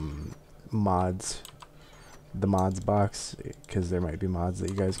mods, the mods box, because there might be mods that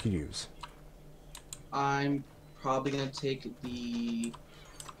you guys could use. I'm probably gonna take the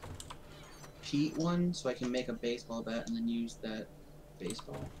Pete one so I can make a baseball bat and then use that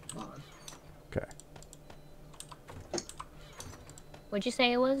baseball mod. Okay. What'd you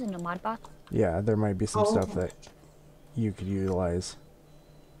say it was in the mod box? Yeah, there might be some Oh. stuff that you could utilize.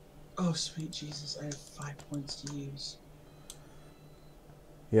 Oh, sweet Jesus. I have 5 points to use.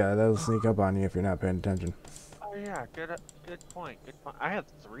 Yeah, that'll sneak up on you if you're not paying attention. Oh yeah, good point. Good point. I have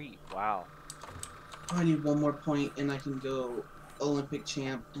 3. Wow. Oh, I need 1 more point and I can go Olympic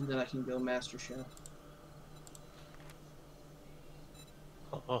champ and then I can go Master Chef.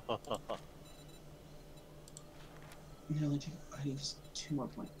 I need just 2 more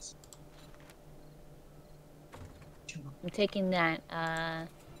points. 2 more. I'm taking that,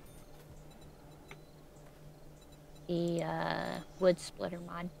 the, wood splitter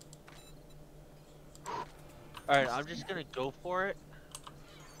mod. Alright, I'm just gonna go for it.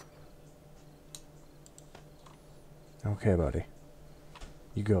 Okay, buddy.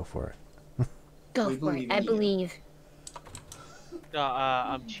 You go for it. Go We for believe it, I in you. believe. No,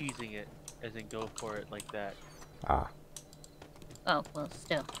 I'm cheesing it, as in go for it like that. Ah. Oh, well,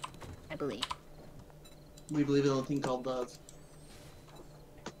 still. I believe. We believe in a thing called love.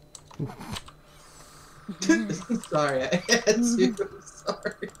 Sorry, I had to. I'm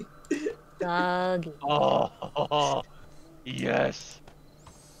sorry. Doggy. Oh, yes.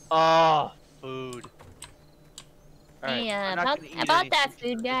 Oh, food. Alright, Hey, I'm not about, gonna eat about that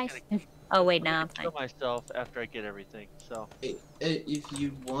anything, food, I'm guys. just gonna Oh, wait, no, I'm kill fine. myself after I get everything, so. If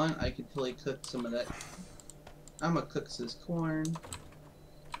you want, I could probably cook some of that. I'm gonna cook this corn.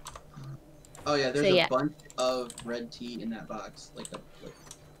 Oh yeah, there's So, yeah. a bunch of red tea in that box, like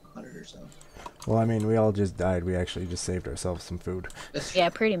 100 or so. Well, I mean, we all just died. We actually just saved ourselves some food. That's Yeah,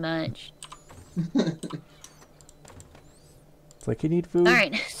 pretty much. It's like, you need food?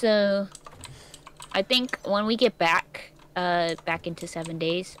 Alright, so I think when we get back, back into 7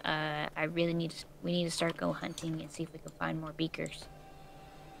 days, we need to start go hunting and see if we can find more beakers.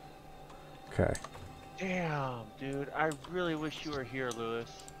 Okay. Damn, dude, I really wish you were here, Lewis.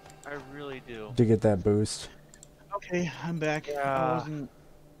 I really do. To get that boost. Okay, I'm back. I Yeah. wasn't.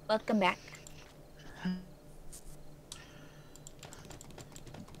 Welcome back. Come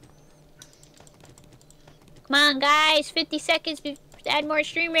on, guys, 50 seconds to add more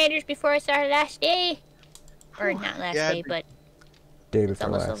stream raiders before it's our last day. Or not last Yeah, day, but Day it's before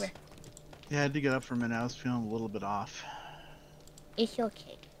almost last. over. Yeah, I had to get up for a minute. I was feeling a little bit off. It's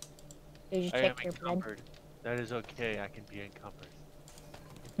okay. Did you I am check your blood? encumbered. That is okay, I can be encumbered.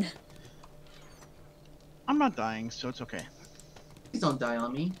 I'm not dying, so it's okay. Please don't die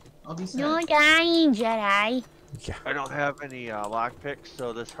on me. I'll be sad. You're dying, Jedi. Yeah. I don't have any lockpicks,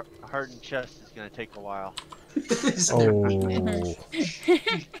 so this hardened chest is gonna take a while. Oh.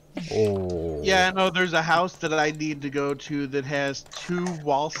 Oh. Yeah, no, there's a house that I need to go to that has 2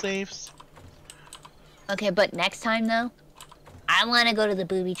 wall safes. Okay, but next time though, I want to go to the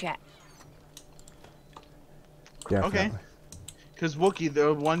booby trap. Definitely. Because Wookie,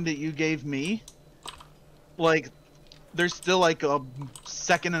 the one that you gave me, like, there's still like a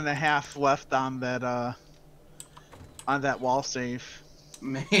second and a half left on that wall safe.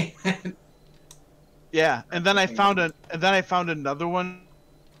 Man. Yeah, and then I found another one.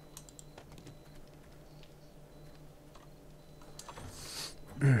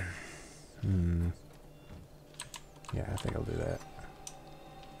 Hmm. Yeah, I think I'll do that.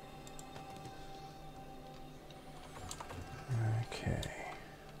 Okay.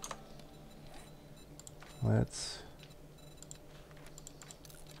 Let's,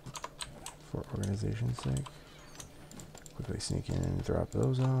 for organization's sake, quickly sneak in and drop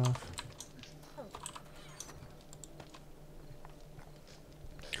those off.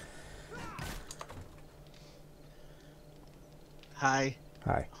 Hi.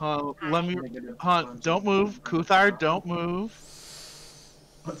 Hi. Let me. Don't move, Kuthar. Don't move.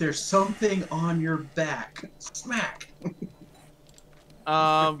 But there's something on your back. Smack.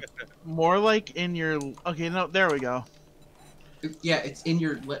 More like in your. Okay, no, there we go. Yeah, it's in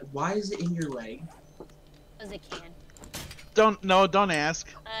your. Why is it in your leg? Because it can. Don't ask.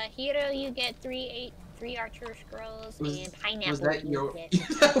 Hero, you get three archer scrolls, and pineapple. Was that you your? get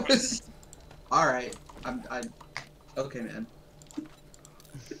That was. All right. Okay, man.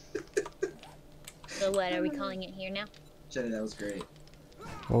 So what are we calling it here now? Jenny, that was great.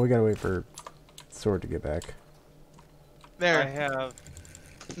 Well, we gotta wait for Sword to get back. There. I have.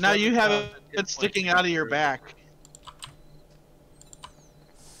 Now you have 7,000 hit it sticking points out of your free. back.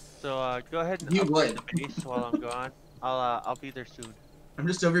 So go ahead and You upgrade would. the base while I'm gone. I'll be there soon. I'm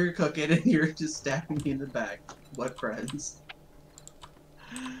just over here cooking, and you're just stabbing me in the back. What friends?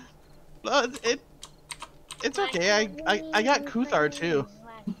 It's okay. I got Kuthar too.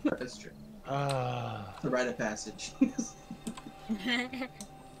 That's true. The rite of passage.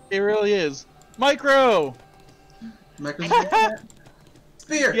 It really is. Micro. Microsoft.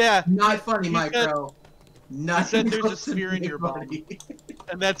 spear. Yeah. Not funny, he Micro. Not said there's a close to spear in being your bum. funny.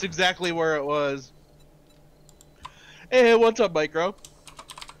 And that's exactly where it was. Hey, what's up, Micro?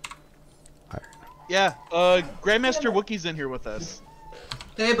 Yeah, Grandmaster Wookiee's in here with us.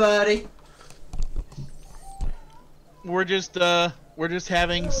 Hey, buddy. We're just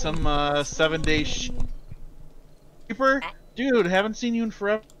having some 7-day Reaper? Dude, haven't seen you in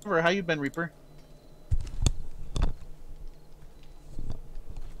forever. How you been, Reaper?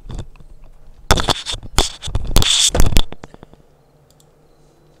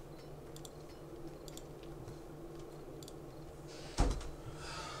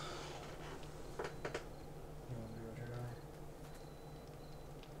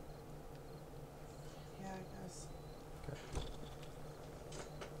 Yeah, I guess.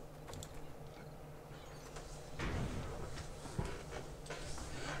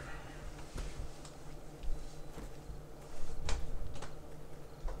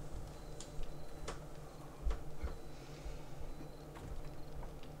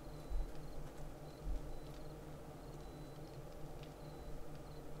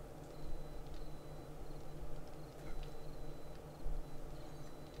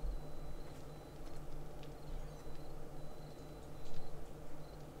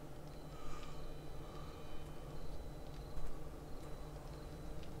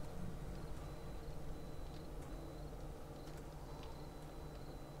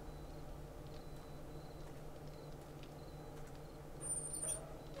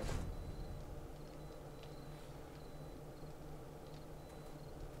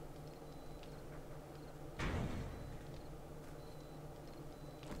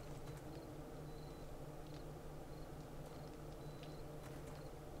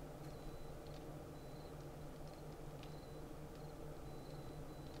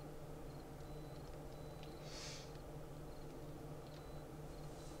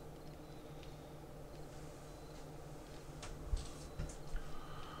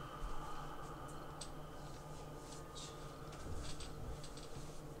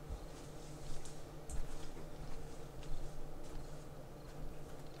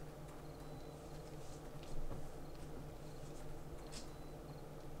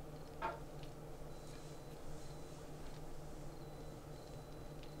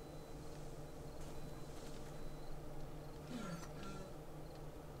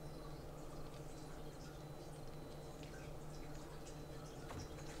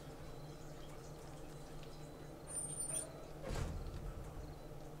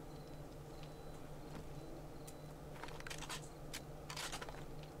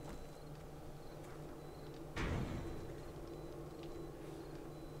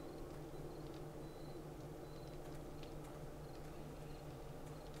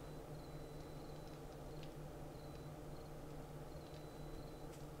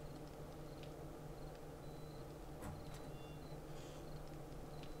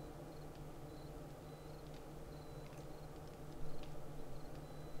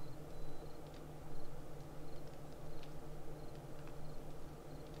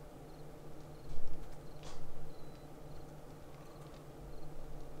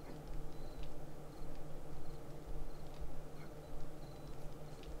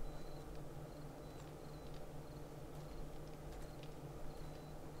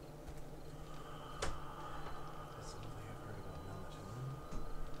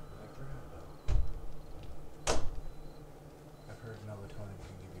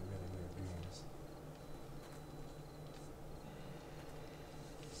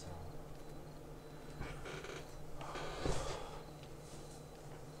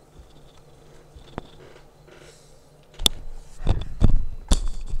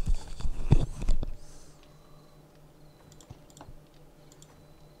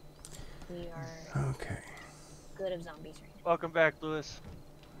 We are Okay. good of zombies right now. Welcome back, Lewis.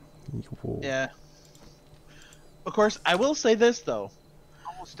 Whoa. Yeah. Of course, I will say this though.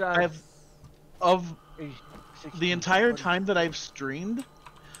 Almost done. I've of the entire time that I've streamed,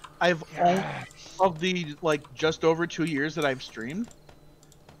 I've only, of the like just over 2 years that I've streamed,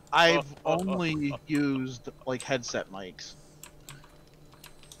 I've only used like headset mics.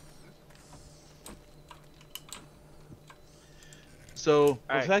 So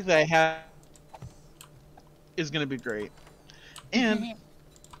the fact that I have is gonna be great. And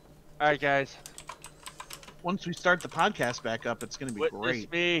all right, guys. Once we start the podcast back up, it's gonna be great.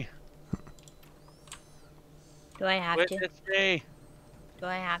 Witness me. Do I have to? Witness me. Do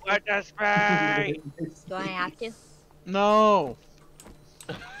I have to? Witness me. Do I have to? No.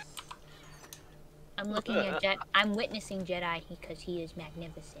 I'm looking at Jet. I'm witnessing Jedi because he is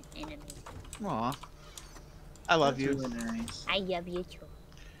magnificent and amazing. Aw. I love you. Really nice. I love you too.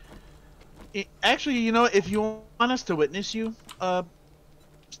 Actually, you know, if you want us to witness you,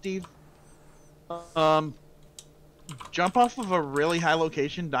 Steve, jump off of a really high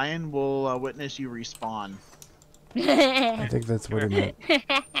location. Diane will witness you respawn. I think that's what he meant.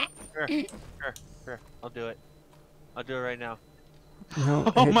 Sure. I'll do it. I'll do it right now.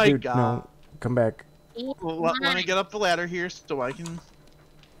 No, Oh hey, my dude, god! no, come back. Let me get up the ladder here so I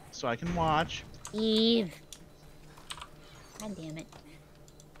can watch. Eve. God damn it.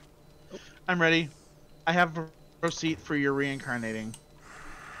 I'm ready. I have a receipt for your reincarnating.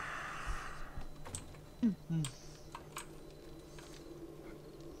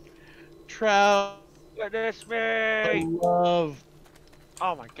 Trout. Goodness me! Love.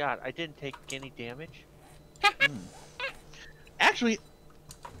 Oh my god, I didn't take any damage. Actually,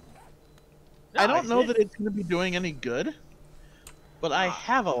 No, I don't know didn't. that it's going to be doing any good, but I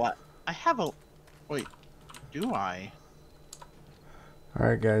have a lot. Wait, do I? All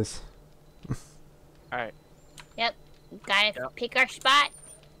right, guys. Alright. Yep. Gotta Yep. pick our spot.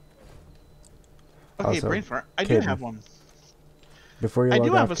 Okay, Also, brain fart. I do Caden, have one. Before you I log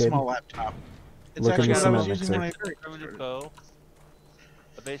do off, have a Caden, small laptop. It's Look in actually the what I was cement using when I mixer. first Primitive started. bow,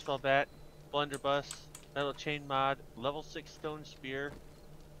 a baseball bat, blunderbuss, metal chain mod, level 6 stone spear,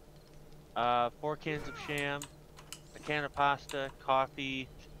 4 cans of sham, a can of pasta, coffee,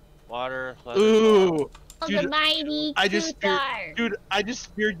 water, leather glove. Ooh, Oh, Dude, the mighty I just Kuthar. dude, I just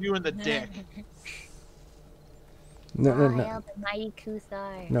speared you in the dick. No, no, Oh, no, hell, the mighty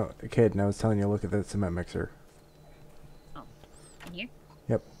Kuthar. no, Caden, I was telling you, look at that cement mixer. In here?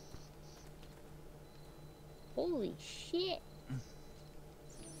 Yep. Holy shit.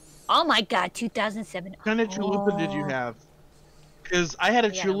 Oh my god, 2007. What kind of chalupa did you have? Because I had a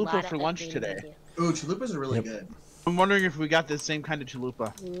We got a lot chalupa of for lunch upgrading today. to do. Ooh, chalupas are really Yep. good. I'm wondering if we got the same kind of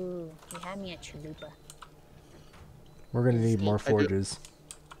chalupa. Ooh, you had me at chalupa. We're gonna need more do. forges,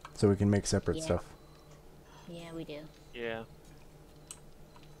 so we can make separate Yeah. stuff. Yeah, we do. Yeah.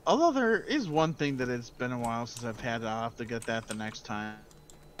 Although there is one thing that it's been a while since I've had, I'll have to get that the next time.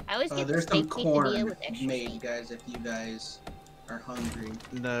 I always get the There's some steak quesadilla corn with extra made, steak. guys, if you guys are hungry.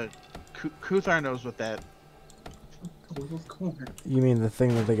 The Kuthar knows what that. A little corn. You mean the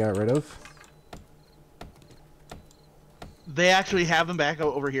thing that they got rid of? They actually have them back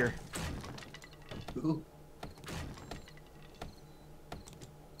over here. Ooh.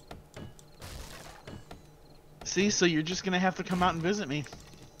 See, so you're just gonna have to come out and visit me.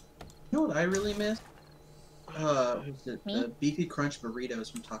 You know what I really miss? What was it? Me? The beefy crunch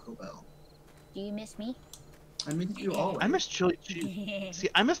burritos from Taco Bell. Do you miss me? I miss you all. I miss chili cheese. See,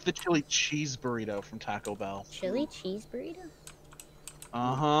 I miss the chili cheese burrito from Taco Bell. Chili cheese burrito?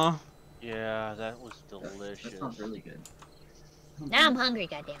 Uh huh. Yeah, that was That delicious. sounds really good. Now I'm hungry,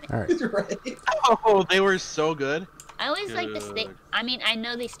 goddammit. All right. right. Oh, they were so good. I always like the steak. Good. I mean, I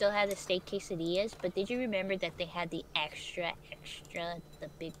know they still have the steak quesadillas, but did you remember that they had the extra, the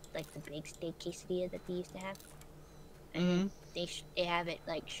big steak quesadilla that they used to have? Mm-hmm. They have it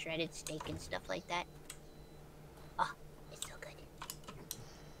like shredded steak and stuff like that. Oh, it's so good.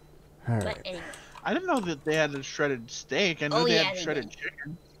 All But right. anyway, I didn't know that they had a shredded steak. I knew Oh, they yeah, had they shredded did.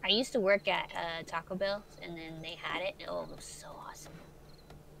 chicken. I used to work at Taco Bell, and then they had it. Oh, it was so awesome.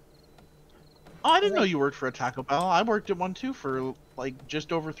 Oh, I didn't know Like- you worked for a Taco Bell. I worked at one too for like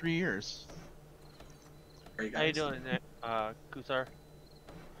just over 3 years. How How you doing, Kuthar?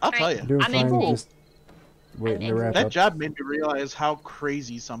 I'll tell you. Doing I'm fine. in- Just waiting to in- wrap That up. job made me realize how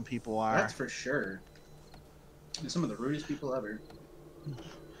crazy some people are. That's for sure. They're some of the rudest people ever.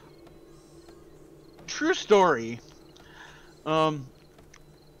 True story.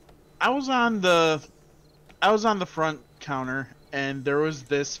 I was on the front counter, and there was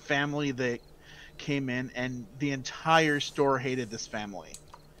this family that came in, and the entire store hated this family.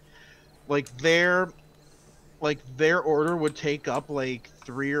 Like their order would take up like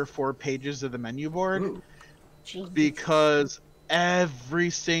 3 or 4 pages of the menu board. Ooh. Jeez. Because every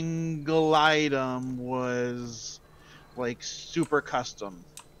single item was like super custom.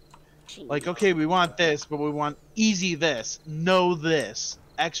 Jeez. Like, okay, we want this, but we want easy this, no this,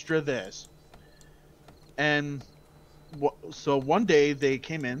 extra this. And so one day they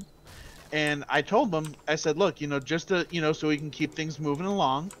came in, and I told them, I said, look, just to, so we can keep things moving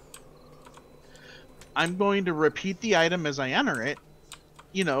along, I'm going to repeat the item as I enter it,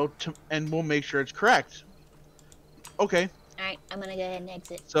 and we'll make sure it's correct. Okay. Alright, I'm gonna go ahead and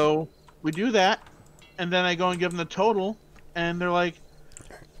exit. So we do that, and then I go and give them the total, and they're like,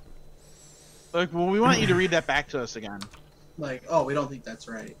 well, we want you to read that back to us again. Like, oh, we don't think that's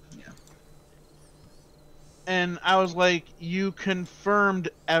right. Yeah. And I was like, you confirmed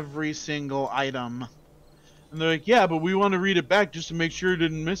every single item And they're like, yeah, but we want to read it back just to make sure it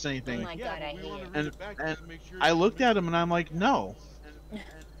didn't miss Oh anything. my god, I hate it. And I looked at him and I'm like, no.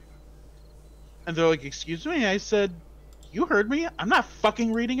 And they're like, excuse me? I said, you heard me? I'm not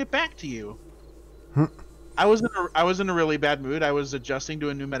fucking reading it back to you. I was in a really bad mood. I was adjusting to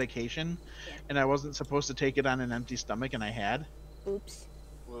a new medication, and I wasn't supposed to take it on an empty stomach, and I had. Oops.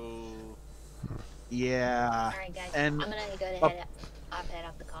 Whoa. Yeah. Alright, guys. And I'm gonna go to head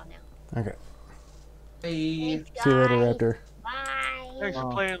off the call now. Okay. Hey. Thanks, See you later, guys. Raptor. Bye. Thanks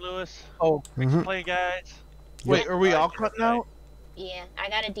for playing, Lewis. oh, Thanks for Mhm. playing, guys. wait, are we all cutting out? Yeah, I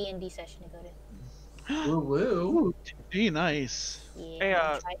got a D&D session to go to. Woo woo. Gee, nice.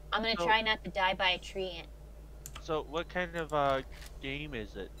 Yeah, Hey, I'm gonna so- try not to die by a tree ant. So, what kind of game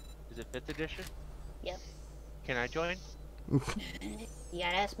is it? Is it 5th edition? Yep. Can I join?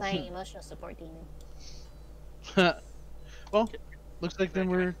 Yeah, that's my emotional support demon. Well, looks like then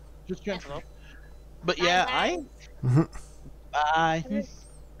we're just Yeah. transferring. But yeah, Bye, Bye.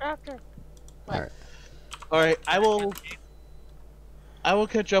 After. All right, I will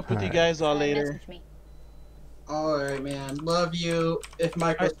catch up with you Alright. guys all later. Message me. Alright, man. Love you. If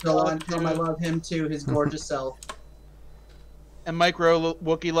Micro's still on, tell him I love him too, his gorgeous self. And Micro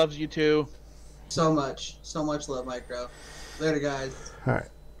Wookie loves you too. So much. So much love, Micro. Later, guys. All right.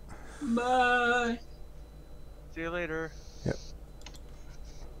 Bye. See you later.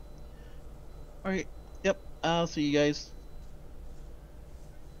 All right. Yep. I'll see you guys.